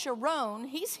Alon Sharon,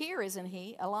 he's here, isn't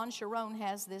he? Alon Sharon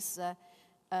has this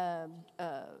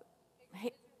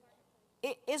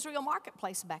Israel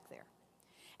Marketplace back there.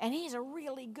 And he's a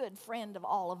really good friend of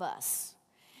all of us.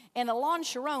 And Alon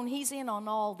Sharon, he's in on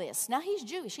all this. Now, he's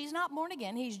Jewish. He's not born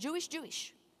again. He's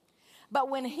Jewish. But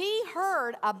when he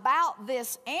heard about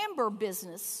this amber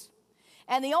business,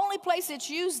 and the only place it's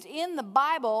used in the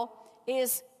Bible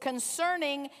is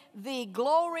concerning the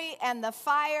glory and the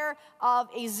fire of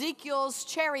Ezekiel's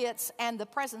chariots and the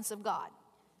presence of God.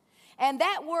 And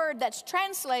that word that's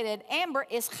translated amber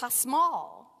is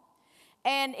chasmal.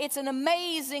 And it's an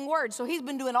amazing word. So he's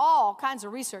been doing all kinds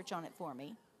of research on it for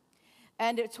me.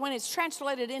 And it's when it's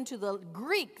translated into the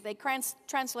Greek, they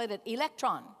translate it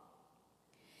electron.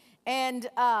 And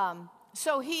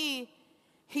so he's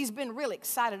been really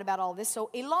excited about all this. So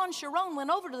Alon Sharon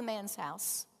went over to the man's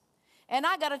house. And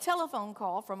I got a telephone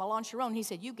call from Alon Sharon. He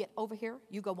said, you get over here.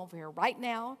 You go over here right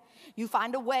now. You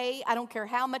find a way. I don't care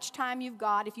how much time you've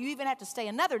got. If you even have to stay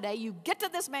another day, you get to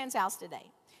this man's house today.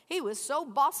 He was so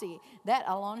bossy, that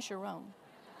Alon Sharon.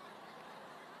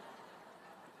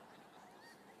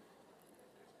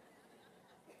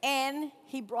 And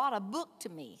he brought a book to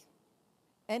me.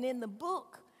 And in the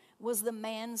book was the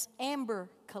man's amber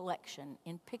collection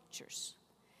in pictures.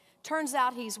 Turns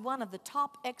out he's one of the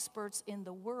top experts in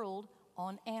the world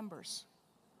on ambers.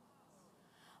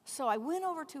 So I went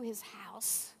over to his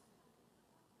house,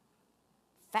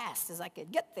 fast as I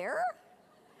could get there.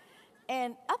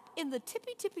 And up in the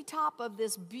tippy top of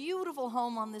this beautiful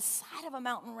home on this side of a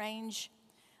mountain range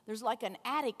There's like an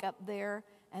attic up there,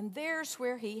 and there's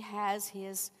where he has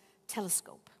his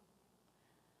telescope.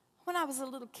 When I was a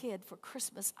little kid for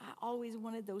Christmas, I always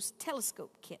wanted those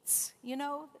telescope kits, you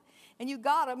know? And you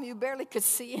got them, you barely could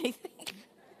see anything.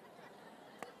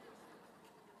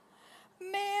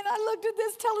 Man, I looked at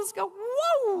this telescope,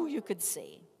 whoa, you could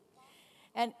see.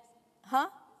 And,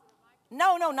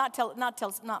 No,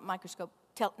 not microscope.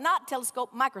 Not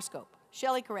telescope, microscope.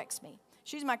 Shelley corrects me.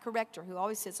 She's my corrector who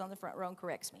always sits on the front row and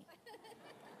corrects me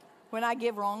when I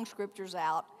give wrong scriptures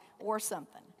out or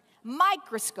something.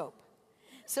 Microscope.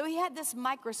 So he had this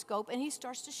microscope, and he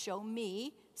starts to show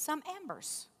me some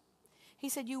ambers. He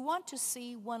said, you want to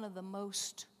see one of the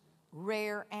most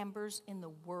rare ambers in the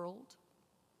world?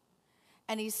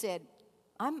 And he said,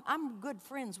 I'm good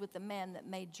friends with the man that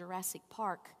made Jurassic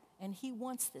Park, and he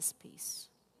wants this piece,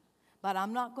 but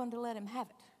I'm not going to let him have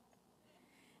it.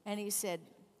 And he said,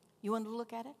 you want to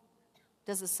look at it?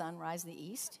 Does the sun rise in the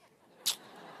east?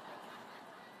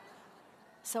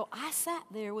 So I sat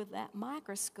there with that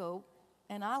microscope,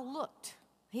 and I looked.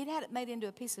 He'd had it made into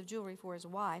a piece of jewelry for his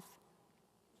wife.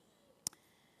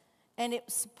 And it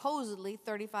was supposedly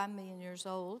 35 million years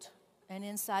old. And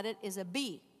inside it is a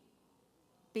bee.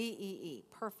 B-E-E,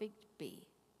 perfect bee.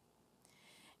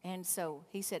 And so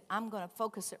he said, I'm going to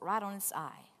focus it right on its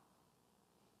eye.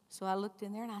 So I looked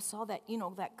in there and I saw that,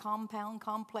 that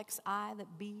complex eye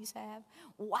that bees have.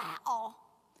 Wow.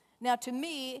 Now to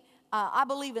me, I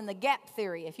believe in the gap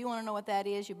theory. If you want to know what that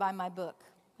is, you buy my book.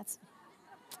 That's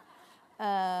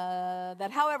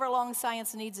that however long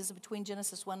science needs is between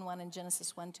Genesis 1:1 and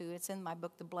Genesis 1:2. It's in my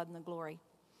book, The Blood and the Glory.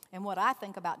 And what I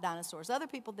think about dinosaurs. Other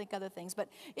people think other things, but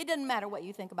it doesn't matter what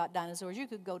you think about dinosaurs. You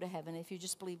could go to heaven if you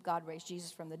just believe God raised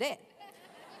Jesus from the dead.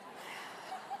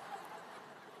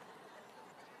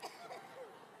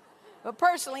 But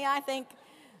personally, I think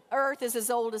Earth is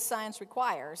as old as science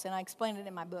requires, and I explain it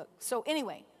in my book. So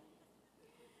anyway,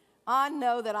 I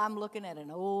know that I'm looking at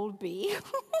an old bee,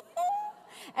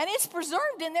 and it's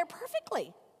preserved in there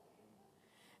perfectly.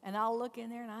 And I'll look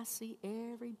in there, and I see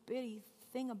every bitty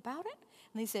thing about it.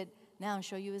 And he said, now I'll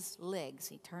show you his legs.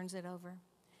 He turns it over.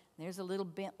 There's a little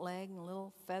bent leg and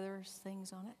little feathers,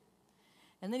 things on it.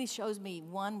 And then he shows me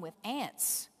one with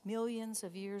ants, millions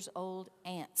of years old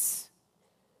ants,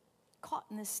 caught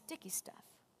in this sticky stuff,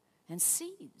 and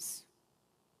seeds.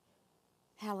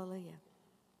 Hallelujah.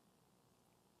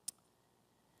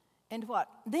 And what?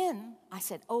 Then I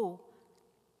said,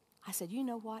 you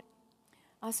know what?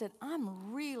 I said,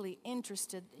 I'm really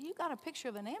interested. You got a picture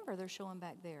of an amber they're showing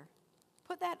back there.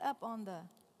 Put that up on the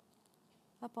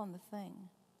thing.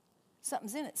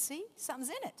 Something's in it. See? Something's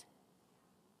in it.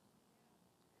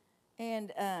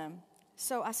 And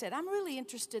so I said, I'm really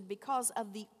interested because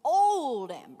of the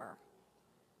old amber,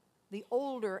 the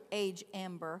older age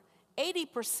amber.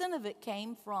 80% of it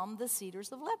came from the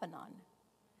cedars of Lebanon.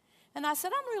 And I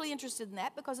said, I'm really interested in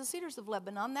that because the cedars of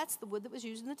Lebanon, that's the wood that was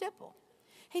used in the temple.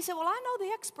 He said, well, I know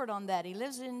the expert on that. He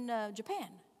lives in Japan.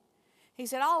 He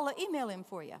said, I'll email him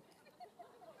for you.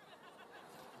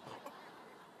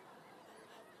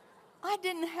 I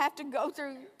didn't have to go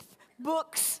through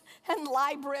books and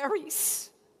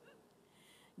libraries.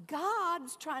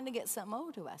 God's trying to get something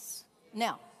over to us.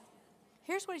 Now,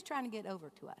 here's what he's trying to get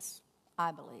over to us,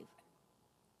 I believe.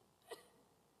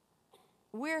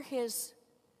 We're his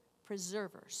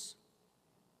preservers.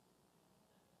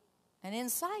 And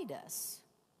inside us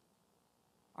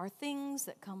are things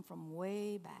that come from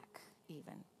way back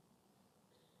even.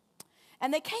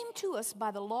 And they came to us by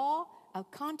the law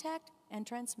of contact and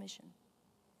transmission.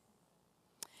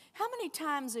 How many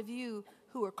times have you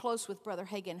who are close with Brother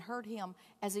Hagin heard him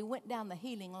as he went down the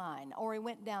healing line or he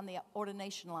went down the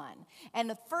ordination line? And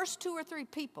the first 2 or 3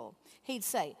 people, he'd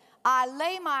say, I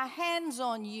lay my hands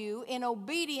on you in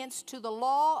obedience to the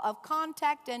law of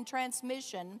contact and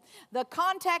transmission. The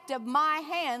contact of my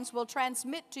hands will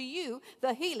transmit to you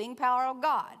the healing power of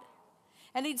God.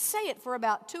 And he'd say it for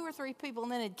about 2 or 3 people,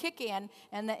 and then it'd kick in,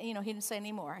 and he didn't say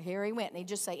anymore. Here he went, and he'd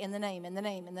just say, in the name, in the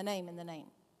name, in the name, in the name.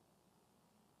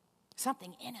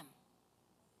 Something in him.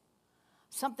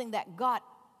 Something that got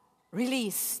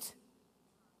released.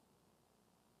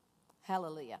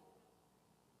 Hallelujah.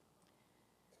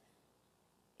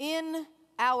 In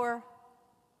our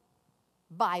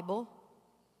Bible,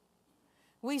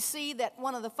 we see that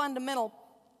one of the fundamental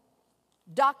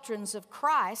doctrines of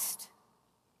Christ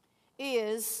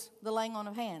is the laying on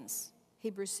of hands.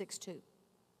 Hebrews 6:2.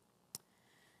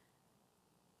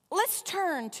 Let's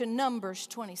turn to Numbers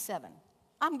 27.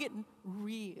 I'm getting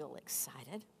real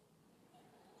excited.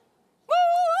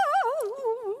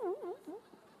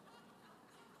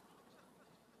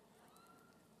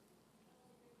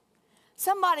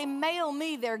 Somebody mailed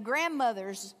me their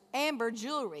grandmother's amber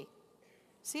jewelry.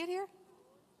 See it here?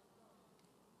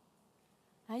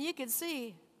 And you can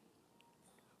see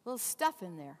little stuff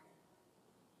in there.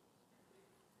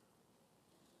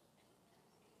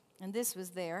 And this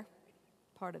was there,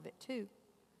 part of it too.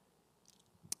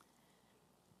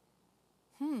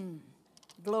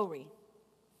 Glory.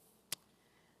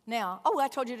 Now, I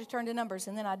told you to turn to Numbers,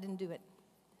 and then I didn't do it.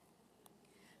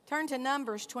 Turn to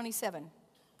Numbers 27.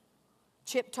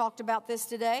 Chip talked about this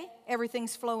today.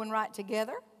 Everything's flowing right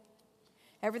together.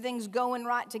 Everything's going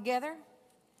right together.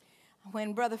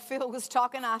 When Brother Phil was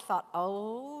talking, I thought,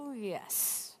 oh,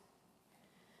 yes.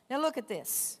 Now look at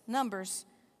this. Numbers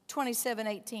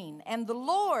 27:18. And the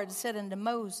Lord said unto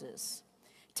Moses,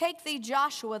 take thee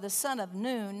Joshua the son of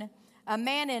Nun, a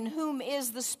man in whom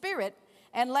is the Spirit,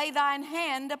 and lay thine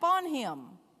hand upon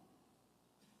him.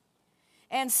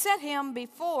 And set him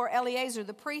before Eleazar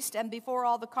the priest and before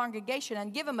all the congregation,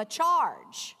 and give him a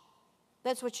charge.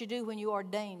 That's what you do when you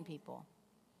ordain people.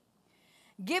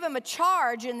 Give him a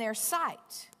charge in their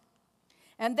sight.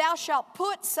 And thou shalt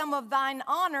put some of thine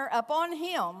honor upon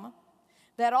him,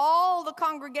 that all the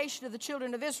congregation of the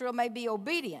children of Israel may be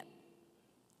obedient.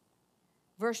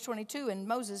 Verse 22, and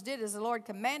Moses did as the Lord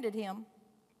commanded him,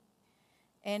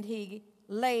 and he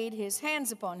laid his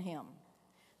hands upon him.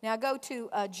 Now go to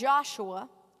Joshua,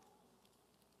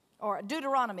 or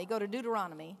Deuteronomy. Go to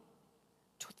Deuteronomy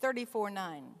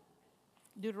 34:9.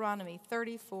 Deuteronomy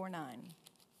 34:9.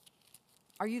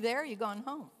 Are you there? Or you gone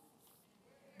home?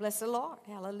 Bless the Lord.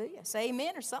 Hallelujah. Say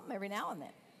amen or something every now and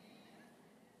then.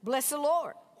 Bless the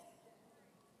Lord.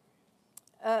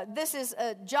 This is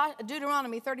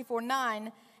Deuteronomy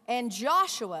 34:9. And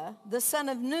Joshua, the son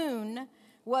of Nun,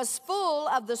 was full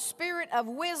of the spirit of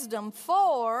wisdom,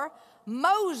 for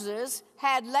Moses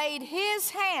had laid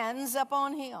his hands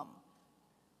upon him.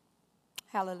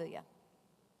 Hallelujah.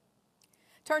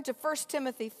 Turn to 1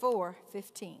 Timothy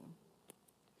 4:15.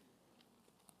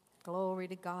 Glory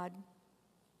to God.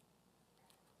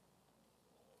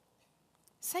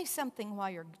 Say something while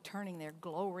you're turning there,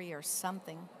 glory or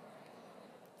something.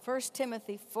 1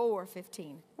 Timothy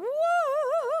 4:15. Woo!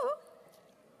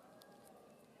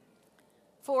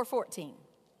 4:14.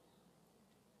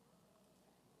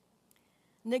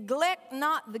 Neglect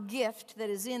not the gift that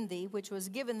is in thee, which was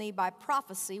given thee by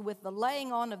prophecy with the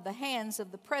laying on of the hands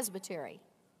of the presbytery.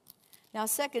 Now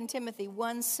 2 Timothy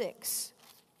 1:6.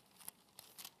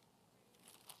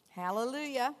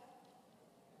 Hallelujah.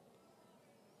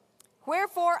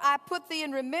 Wherefore I put thee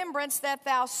in remembrance that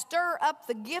thou stir up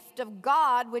the gift of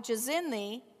God which is in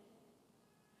thee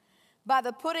by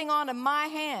the putting on of my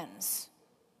hands.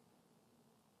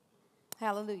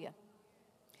 Hallelujah.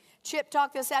 Chip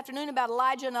talked this afternoon about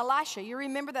Elijah and Elisha. You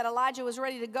remember that Elijah was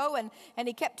ready to go, and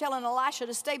he kept telling Elisha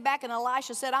to stay back, and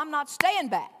Elisha said, I'm not staying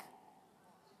back.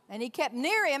 And he kept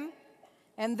near him,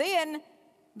 and then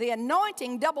the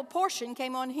anointing double portion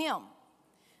came on him.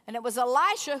 And it was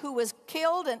Elisha who was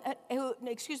killed, and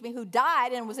who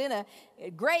died and was in a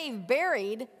grave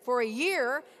buried for a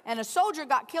year. And a soldier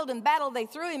got killed in battle. They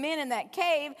threw him in that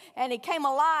cave, and he came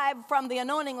alive from the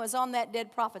anointing was on that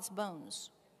dead prophet's bones.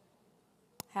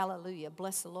 Hallelujah.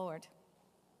 Bless the Lord.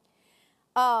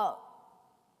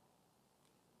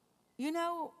 You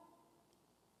know,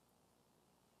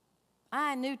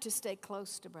 I knew to stay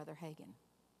close to Brother Hagin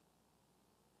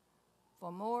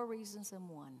for more reasons than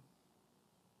one.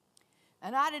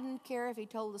 And I didn't care if he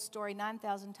told the story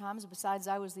 9,000 times. Besides,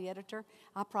 I was the editor.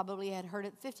 I probably had heard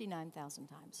it 59,000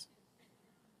 times.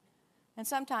 And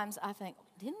sometimes I think,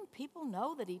 didn't people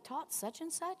know that he taught such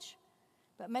and such?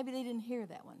 But maybe they didn't hear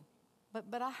that one.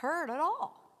 But I heard it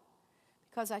all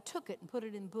because I took it and put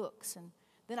it in books. And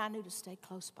then I knew to stay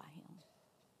close by him.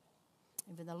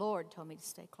 Even the Lord told me to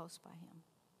stay close by him.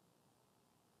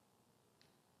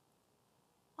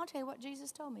 I'll tell you what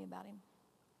Jesus told me about him.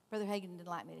 Brother Hagin didn't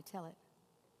like me to tell it,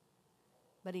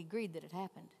 but he agreed that it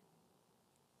happened.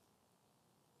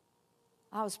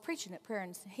 I was preaching at prayer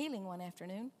and healing one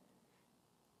afternoon.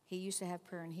 He used to have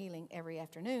prayer and healing every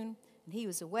afternoon, and he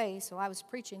was away, so I was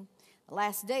preaching. The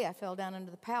last day I fell down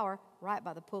under the power right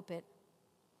by the pulpit,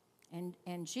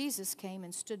 and Jesus came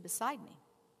and stood beside me,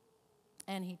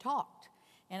 and he talked.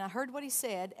 And I heard what he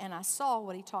said, and I saw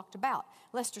what he talked about.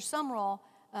 Lester Sumrall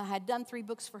had done 3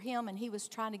 books for him, and he was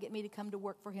trying to get me to come to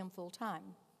work for him full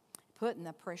time, putting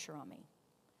the pressure on me.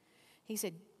 He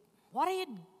said,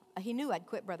 he knew I'd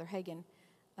quit Brother Hagin,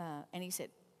 and he said,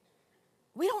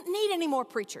 we don't need any more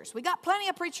preachers. We got plenty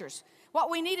of preachers. What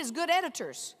we need is good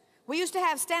editors. We used to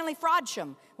have Stanley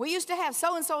Frodsham. We used to have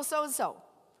so-and-so, so-and-so.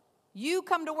 You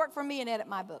come to work for me and edit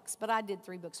my books. But I did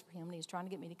 3 books for him, and he was trying to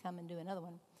get me to come and do another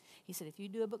one. He said, if you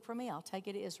do a book for me, I'll take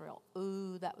it to Israel.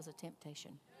 Ooh, that was a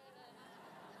temptation.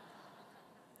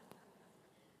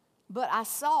 But I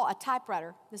saw a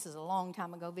typewriter. This is a long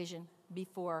time ago vision,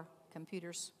 before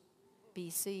computers,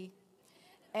 BC.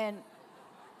 And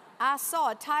I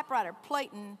saw a typewriter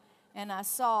plating, and I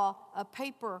saw a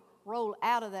paper roll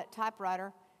out of that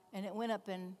typewriter, and it went up,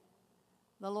 and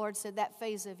the Lord said, that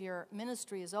phase of your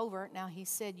ministry is over. Now, he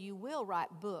said, you will write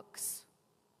books.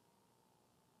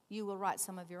 You will write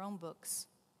some of your own books.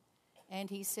 And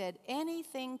he said,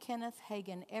 anything Kenneth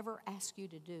Hagin ever asked you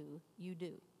to do, you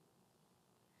do.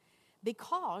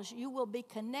 Because you will be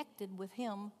connected with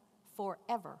him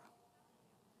forever.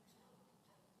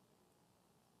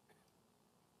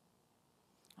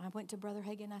 I went to Brother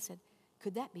Hagin. I said,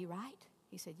 could that be right?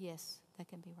 He said, yes, that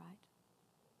can be right.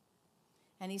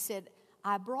 And he said,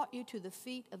 I brought you to the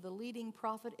feet of the leading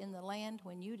prophet in the land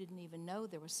when you didn't even know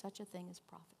there was such a thing as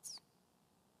prophets.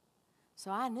 So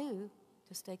I knew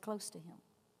to stay close to him.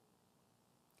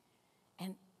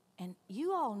 And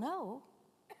you all know,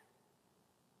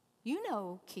 you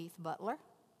know, Keith Butler,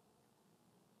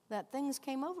 that things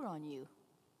came over on you.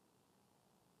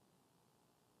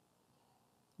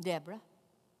 Deborah,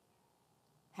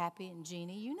 Happy, and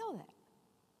Jeannie, you know that.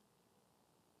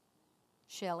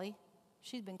 Shelley,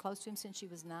 she's been close to him since she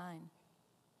was 9.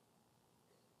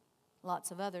 Lots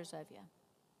of others of you.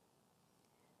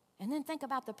 And then think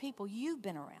about the people you've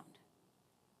been around.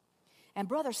 And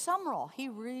Brother Sumrall, he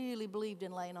really believed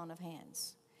in laying on of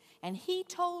hands. And he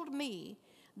told me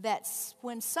that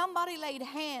when somebody laid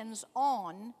hands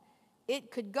on, it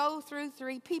could go through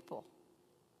 3 people.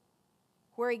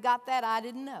 Where he got that, I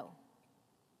didn't know.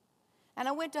 And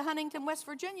I went to Huntington, West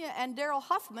Virginia, and Darrell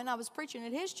Huffman, I was preaching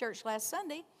at his church last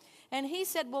Sunday, and he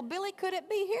said, well, Billye, could it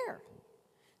be here?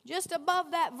 Just above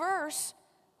that verse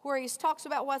where he talks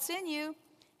about what's in you,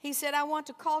 he said, I want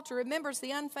to call to remembrance the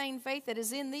unfeigned faith that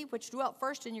is in thee, which dwelt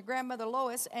first in your grandmother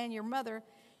Lois and your mother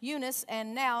Eunice,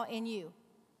 and now in you.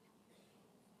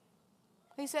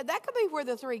 He said, that could be where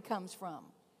the 3 comes from.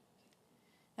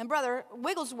 And Brother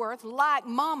Wigglesworth, like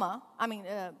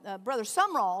Brother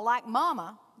Sumrall, like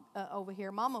Mama over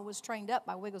here. Mama was trained up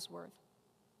by Wigglesworth.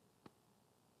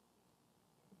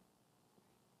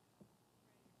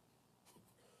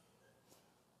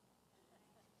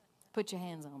 Put your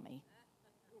hands on me.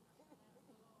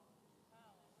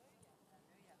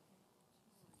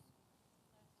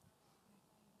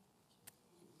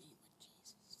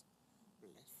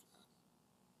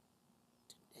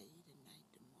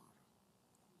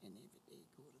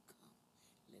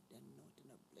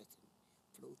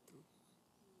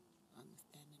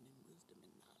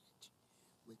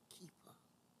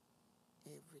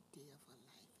 Every day of her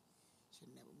life.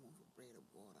 She'll never want for bread or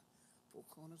water, 4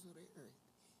 corners of the earth,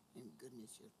 and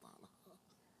goodness shall follow her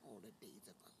all the days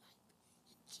of her life.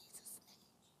 In Jesus' name,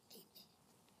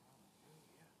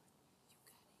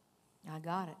 amen. I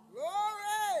got it.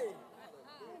 Glory!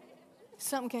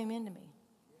 Something came into me.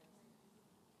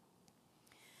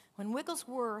 When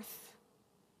Wigglesworth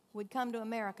would come to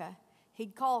America,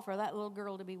 he'd call for that little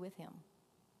girl to be with him.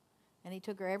 And he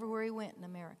took her everywhere he went in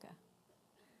America.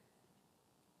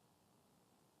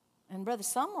 And Brother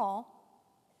Sumrall,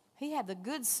 he had the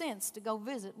good sense to go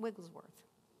visit Wigglesworth.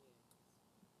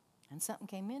 And something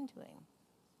came into him.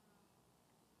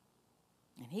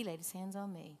 And he laid his hands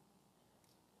on me.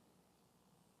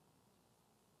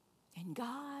 And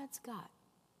God's got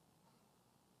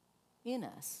in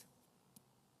us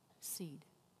seed.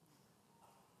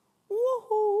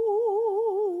 Woohoo!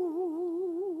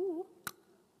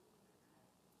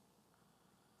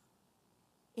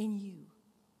 In you.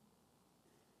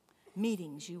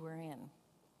 Meetings you were in.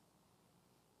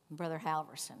 Brother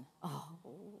Halverson. Oh.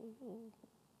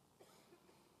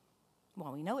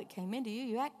 Well, we know it came into you.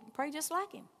 You pray just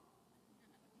like him.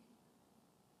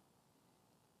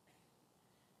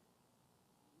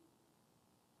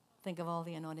 Think of all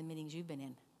the anointed meetings you've been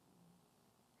in.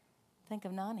 Think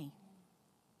of Nani.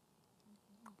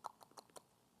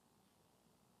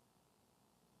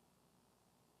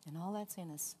 And all that's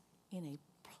in us in a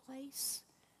place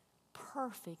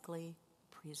perfectly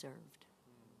preserved.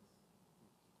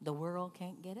 The world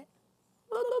can't get it.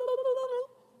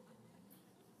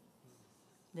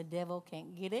 The devil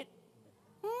can't get it.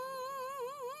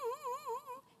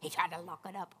 He tried to lock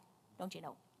it up, don't you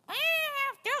know?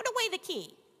 Threw away the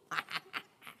key.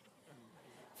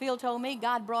 Phil told me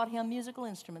God brought him musical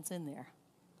instruments in there.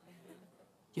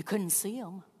 You couldn't see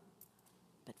them,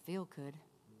 but Phil could.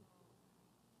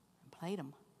 And played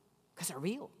them because they're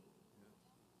real.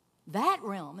 That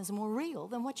realm is more real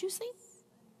than what you see.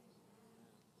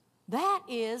 That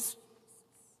is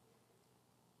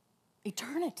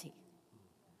eternity.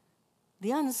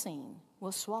 The unseen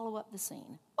will swallow up the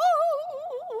seen.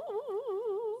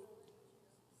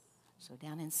 So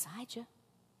down inside you,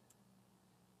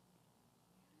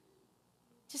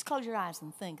 just close your eyes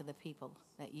and think of the people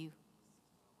that you,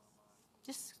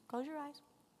 just close your eyes.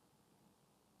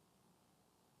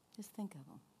 Just think of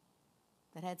them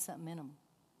that had something in them.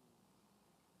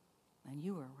 And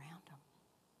you were around them.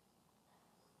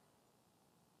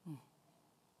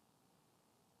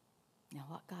 Now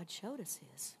what God showed us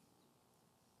is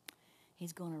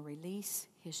He's going to release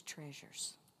His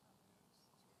treasures.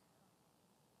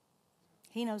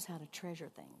 He knows how to treasure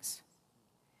things.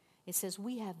 It says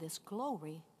we have this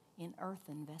glory in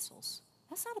earthen vessels.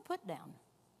 That's not a put down.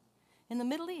 In the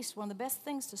Middle East, one of the best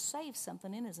things to save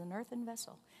something in is an earthen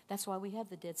vessel. That's why we have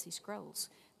the Dead Sea Scrolls.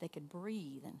 They could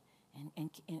breathe and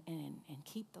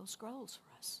keep those scrolls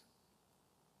for us.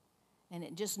 And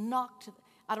it just knocked,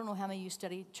 I don't know how many of you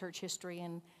studied church history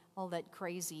and all that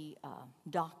crazy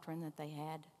doctrine that they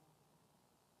had.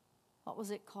 What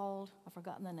was it called? I've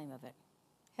forgotten the name of it.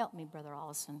 Help me, Brother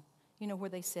Allison. You know where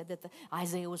they said that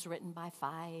Isaiah was written by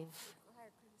 5?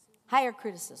 Higher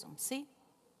criticism. See?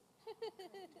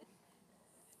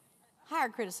 Higher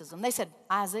criticism. They said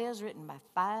Isaiah's written by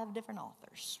 5 different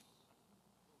authors.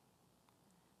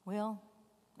 Well,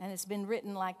 and it's been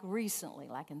written like recently,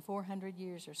 like in 400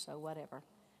 years or so, whatever.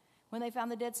 When they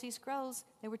found the Dead Sea Scrolls,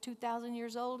 they were 2,000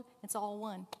 years old. It's all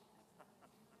one.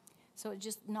 So it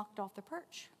just knocked off the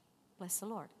perch. Bless the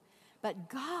Lord. But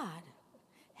God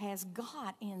has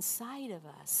got inside of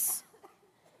us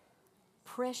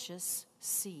precious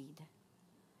seed.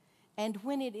 And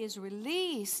when it is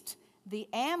released, the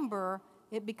amber,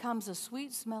 it becomes a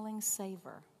sweet-smelling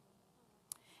savor.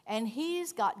 And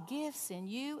He's got gifts in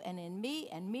you and in me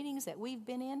and meetings that we've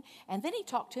been in. And then He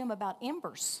talked to him about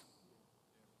embers.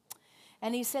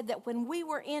 And He said that when we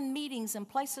were in meetings and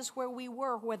places where we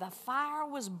were, where the fire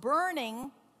was burning,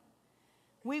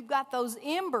 we've got those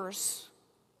embers.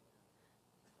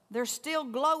 They're still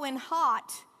glowing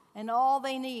hot, and all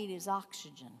they need is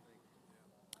oxygen.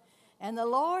 And the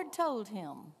Lord told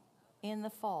him in the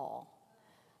fall,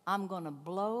 I'm going to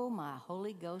blow my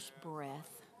Holy Ghost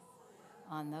breath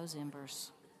on those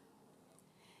embers.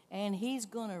 And He's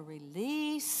going to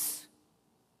release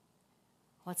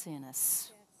what's in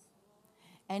us.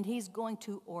 And He's going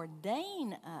to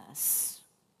ordain us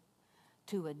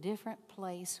to a different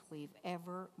place we've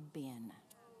ever been.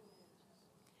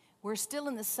 We're still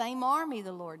in the same army,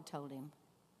 the Lord told him.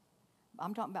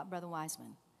 I'm talking about Brother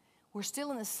Wiseman. We're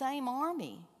still in the same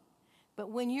army.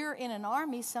 But when you're in an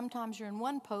army, sometimes you're in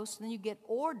one post, and then you get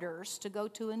orders to go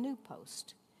to a new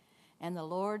post. And the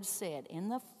Lord said, in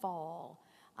the fall,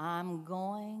 I'm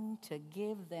going to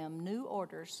give them new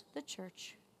orders, the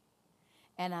church,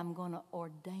 and I'm going to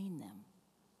ordain them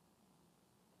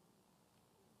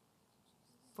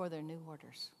for their new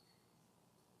orders.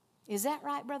 Is that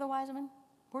right, Brother Wiseman?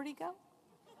 Where'd he go?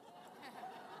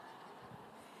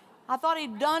 I thought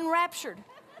he'd done raptured.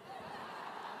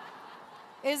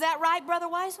 Is that right, Brother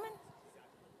Wiseman?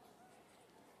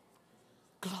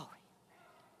 Glory.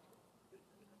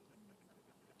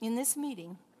 In this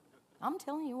meeting, I'm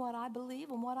telling you what I believe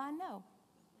and what I know.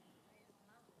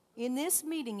 In this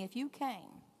meeting, if you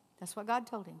came, that's what God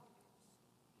told him.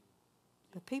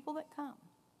 The people that come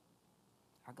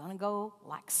are going to go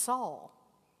like Saul.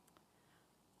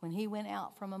 When he went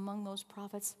out from among those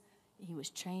prophets, he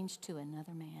was changed to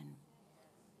another man.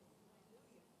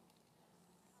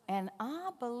 And I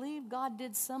believe God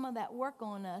did some of that work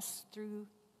on us through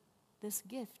this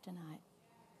gift tonight.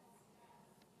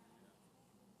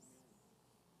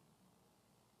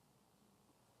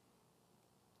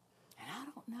 And I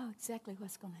don't know exactly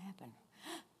what's going to happen.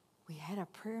 We had a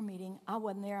prayer meeting. I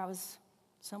wasn't there. I was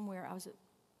somewhere. I was at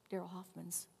Daryl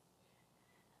Hoffman's.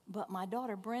 But my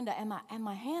daughter Brenda and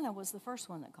my Hannah was the first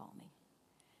one that called me.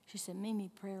 She said, Mimi,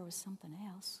 prayer was something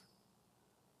else.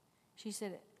 She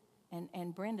said,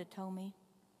 and Brenda told me,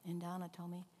 and Donna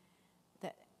told me,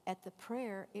 that at the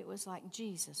prayer, it was like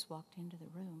Jesus walked into the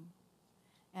room,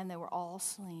 and they were all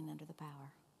slain under the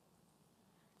power.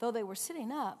 Though they were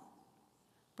sitting up,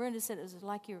 Brenda said it was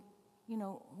like you're,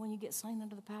 when you get slain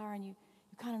under the power, and you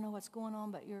kind of know what's going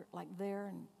on, but you're like there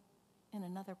and in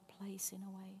another place in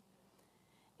a way.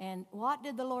 And what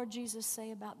did the Lord Jesus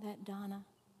say about that, Donna?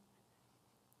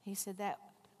 He said that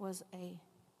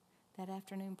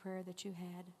afternoon prayer that you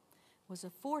had was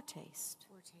a foretaste.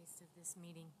 Foretaste of this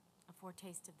meeting. A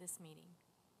foretaste of this meeting.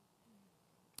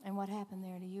 And what happened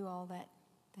there to you all that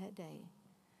day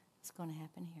is going to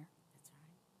happen here. That's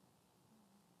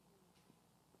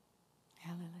right.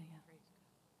 Hallelujah.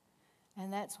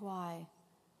 And that's why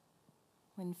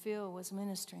when Phil was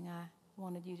ministering, I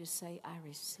wanted you to say, I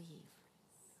receive.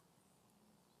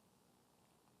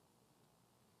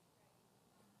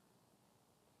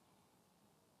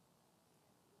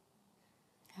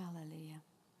 Hallelujah.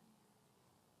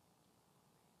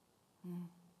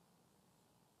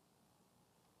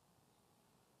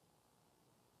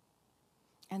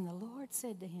 And the Lord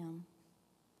said to him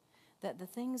that the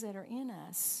things that are in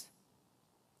us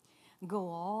go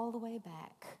all the way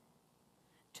back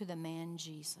to the man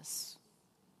Jesus.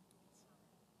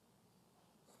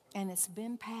 And it's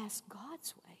been passed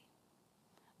God's way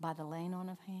by the laying on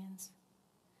of hands,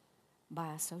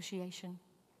 by association,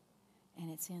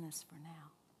 and it's in us for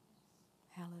now.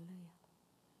 Hallelujah.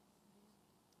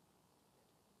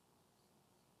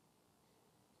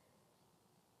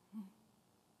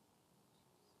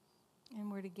 And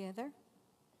we're together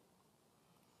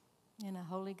in a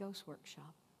Holy Ghost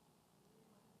workshop.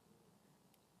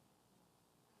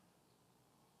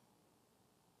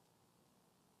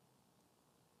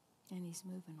 And He's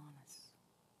moving on us.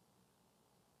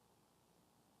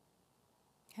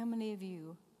 How many of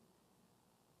you,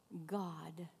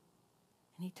 God, and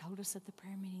He told us at the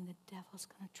prayer meeting the devil's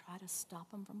going to try to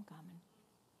stop Him from coming.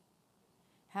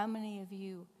 How many of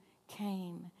you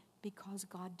came because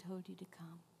God told you to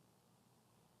come?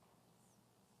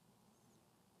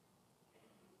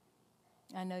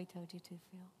 I know He told you to,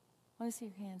 Phil. I want to see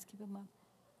your hands. Keep them up.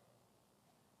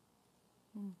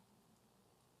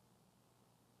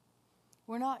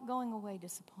 We're not going away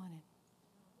disappointed.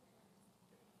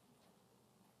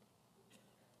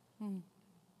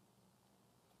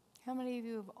 How many of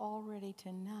you have already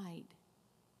tonight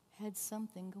had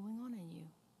something going on in you?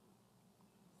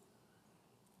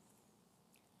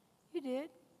 You did.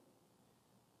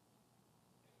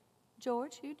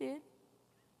 George, you did.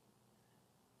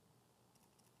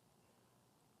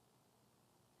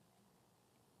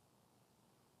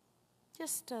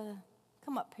 Just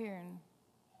come up here and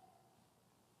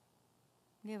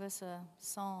give us a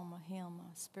psalm, a hymn,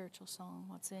 a spiritual song.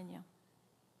 What's in you?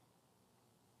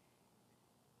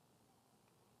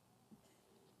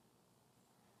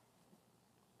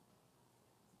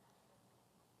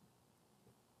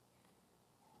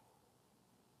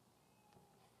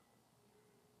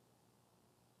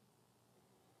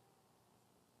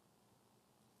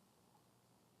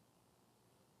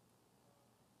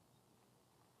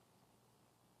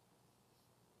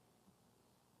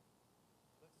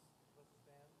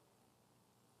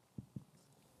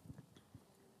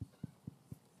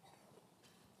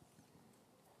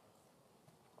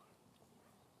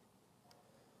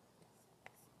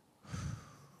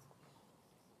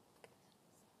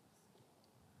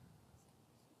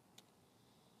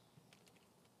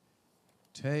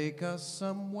 Take us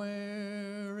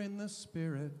somewhere in the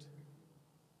Spirit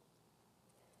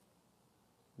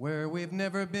where we've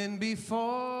never been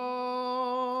before.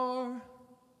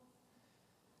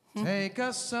 Take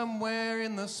us somewhere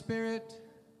in the Spirit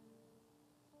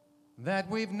that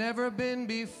we've never been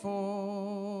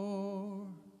before.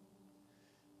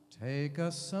 Take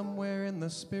us somewhere in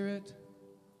the Spirit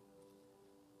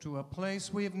to a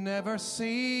place we've never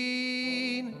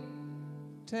seen.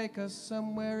 Take us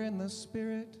somewhere in the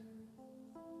Spirit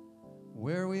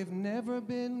where we've never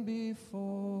been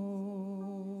before.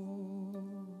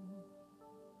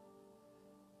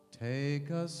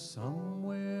 Take us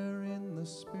somewhere in the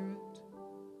Spirit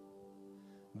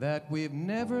that we've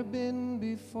never been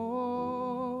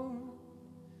before.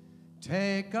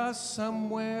 Take us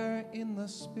somewhere in the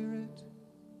Spirit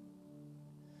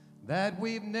that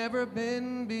we've never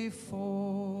been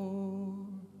before.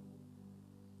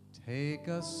 Take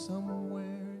us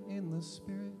somewhere in the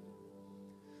Spirit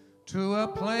to a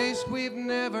place we've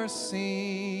never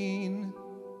seen.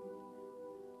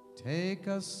 Take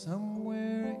us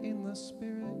somewhere in the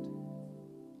Spirit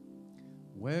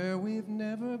where we've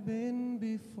never been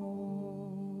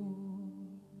before.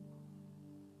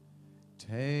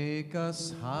 Take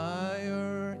us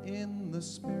higher in the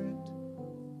Spirit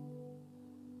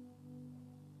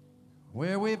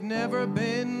where we've never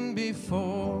been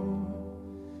before.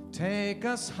 Take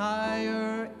us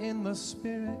higher in the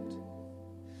Spirit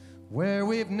where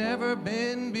we've never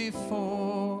been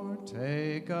before.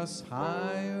 Take us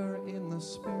higher in the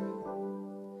Spirit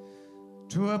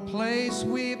to a place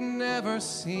we've never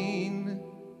seen.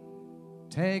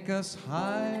 Take us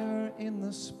higher in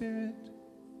the Spirit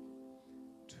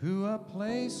to a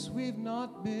place we've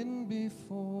not been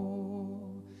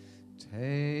before.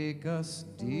 Take us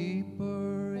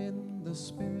deeper in the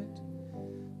Spirit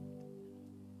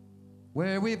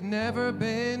where we've never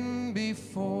been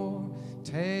before.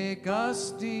 Take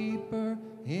us deeper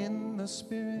in the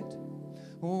Spirit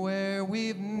where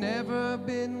we've never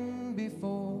been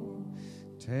before.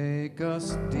 Take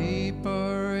us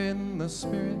deeper in the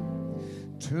Spirit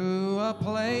to a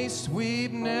place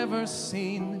we've never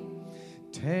seen.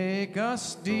 Take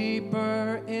us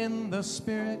deeper in the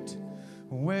Spirit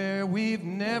where we've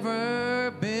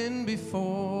never been before.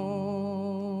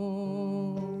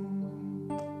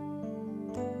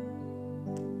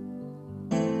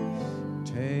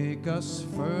 Take us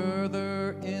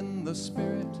further in the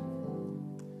Spirit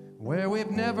where we've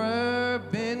never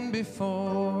been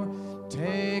before.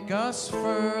 Take us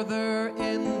further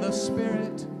in the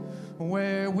Spirit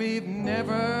where we've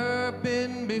never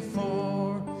been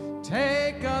before.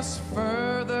 Take us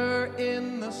further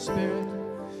in the Spirit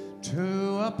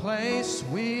to a place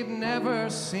we've never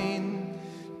seen.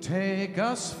 Take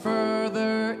us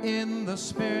further in the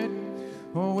Spirit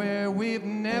where we've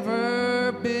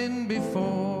never been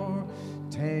before.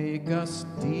 Take us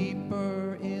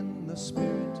deeper in the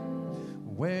Spirit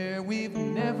where we've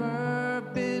never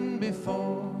been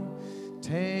before.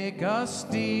 Take us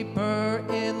deeper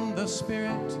in the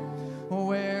Spirit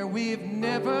where we've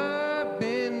never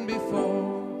been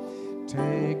before.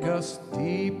 Take us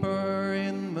deeper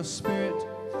in the Spirit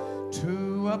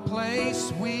to a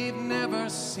place we've never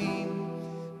seen.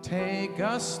 Take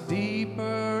us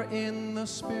deeper in the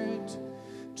Spirit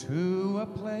to a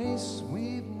place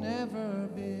we've never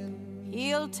been.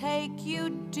 He'll take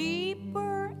you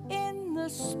deeper in the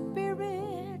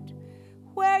Spirit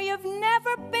where you've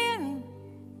never been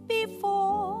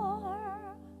before.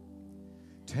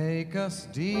 Take us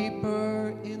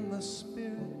deeper in the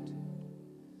Spirit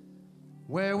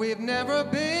where we've never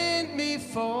been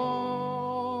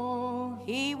before.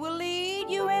 He will lead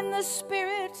you in the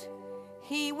Spirit.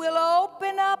 He will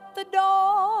open up the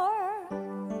door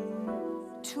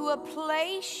to a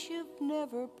place you've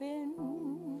never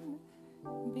been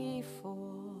before.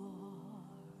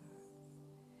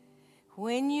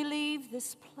 When you leave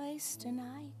this place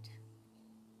tonight,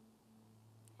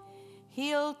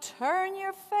 He'll turn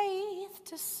your faith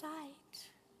to sight.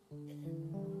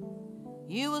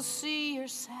 You will see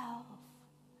yourself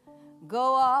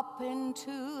go up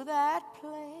into that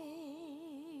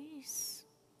place.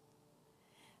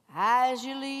 As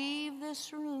you leave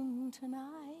this room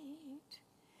tonight,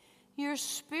 your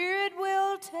spirit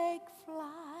will take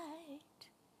flight.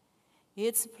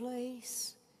 It's a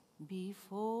place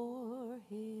before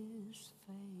His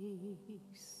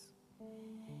face.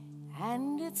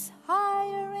 And it's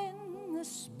higher in the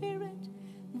Spirit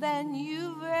than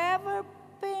you've ever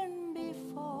been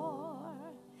before.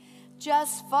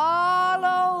 Just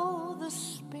follow the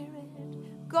Spirit.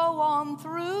 Go on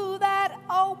through that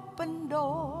open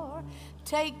door.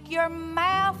 Take your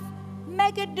mouth,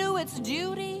 make it do its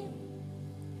duty.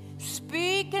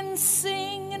 Speak and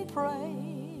sing and pray.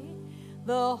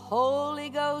 The Holy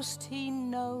Ghost, He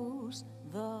knows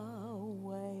the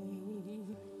way.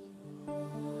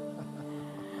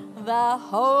 The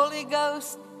Holy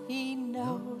Ghost, He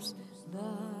knows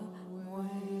the way.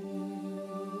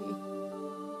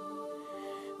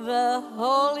 The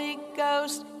Holy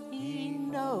Ghost, He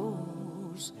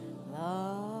knows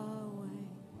the way.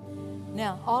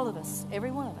 Now, all of us,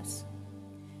 every one of us,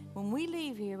 when we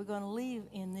leave here, we're going to leave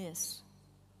in this.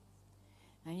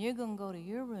 And you're going to go to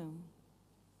your room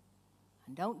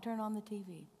and don't turn on the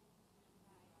TV.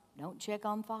 Don't check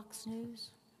on Fox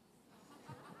News.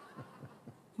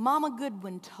 Mama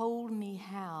Goodwin told me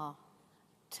how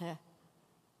to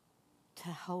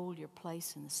hold your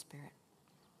place in the Spirit.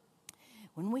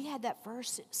 When we had that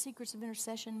first Secrets of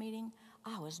Intercession meeting,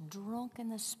 I was drunk in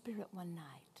the Spirit one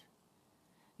night.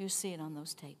 You'll see it on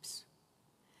those tapes.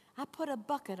 I put a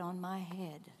bucket on my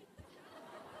head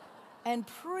and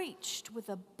preached with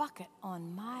a bucket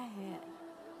on my head.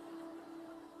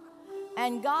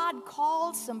 And God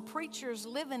called some preachers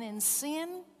living in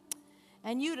sin,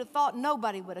 and you'd have thought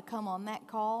nobody would have come on that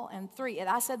call. And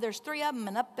I said there's 3 of them,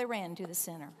 and up they ran to the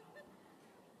center.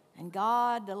 And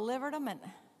God delivered them, and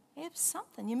it was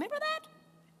something. You remember that?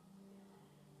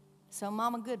 So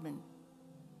Mama Goodman,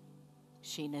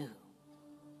 she knew.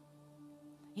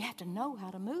 You have to know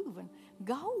how to move and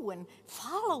go and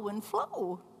follow and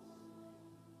flow.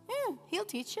 Yeah, He'll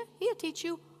teach you. He'll teach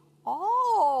you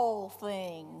all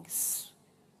things.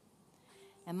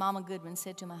 And Mama Goodman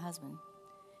said to my husband,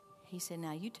 he said,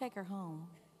 now you take her home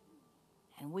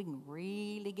and we can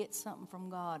really get something from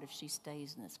God if she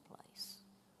stays in this place.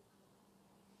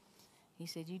 He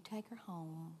said, you take her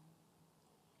home.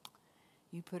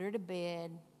 You put her to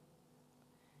bed.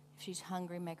 If she's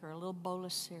hungry, make her a little bowl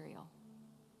of cereal.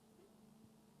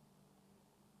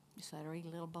 Just let her eat a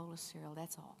little bowl of cereal.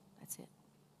 That's all. That's it.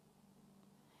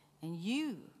 And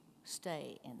you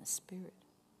stay in the Spirit.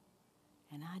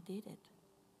 And I did it.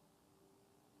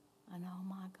 And oh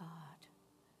my God,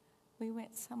 we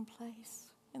went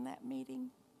someplace in that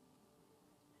meeting,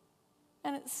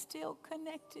 and it's still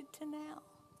connected to now.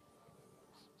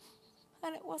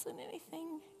 And it wasn't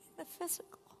anything in the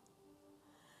physical.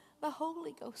 The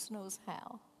Holy Ghost knows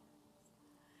how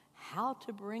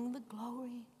to bring the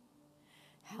glory,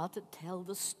 how to tell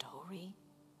the story,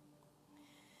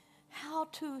 how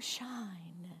to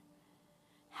shine,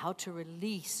 how to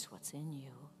release what's in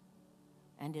you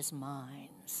and is mine,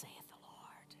 saith the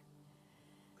Lord.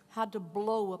 How to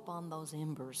blow upon those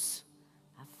embers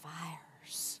of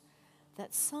fires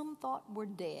that some thought were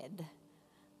dead,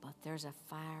 but there's a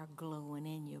fire glowing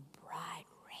in you, bright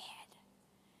red.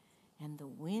 And the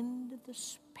wind of the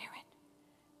Spirit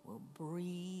will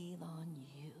breathe on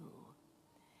you.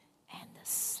 And the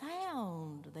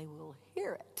sound, they will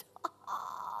hear it.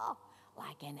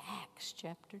 Like in Acts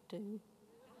chapter 2.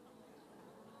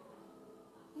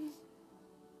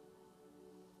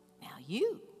 Now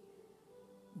you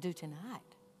do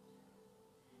tonight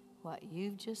what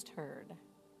you've just heard.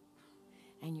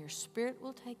 And your spirit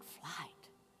will take flight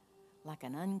like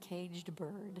an uncaged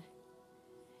bird.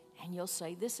 And you'll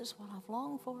say, this is what I've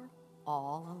longed for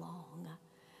all along.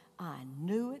 I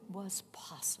knew it was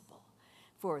possible.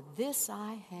 For this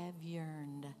I have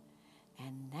yearned.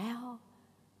 And now,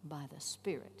 by the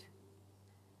Spirit,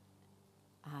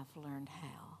 I've learned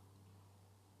how.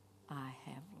 I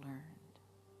have learned.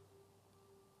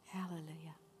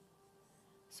 Hallelujah.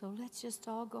 So let's just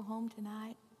all go home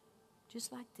tonight,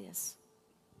 just like this.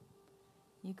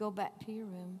 You go back to your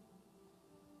room.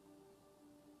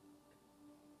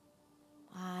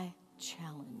 I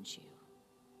challenge you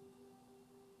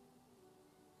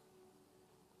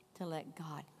to let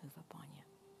God move upon you.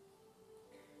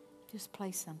 Just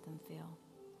play something, Phil.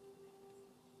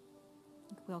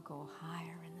 We'll go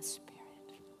higher in the Spirit.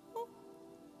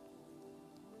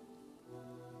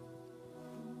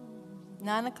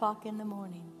 9 o'clock in the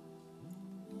morning.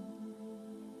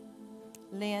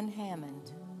 Lynn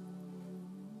Hammond.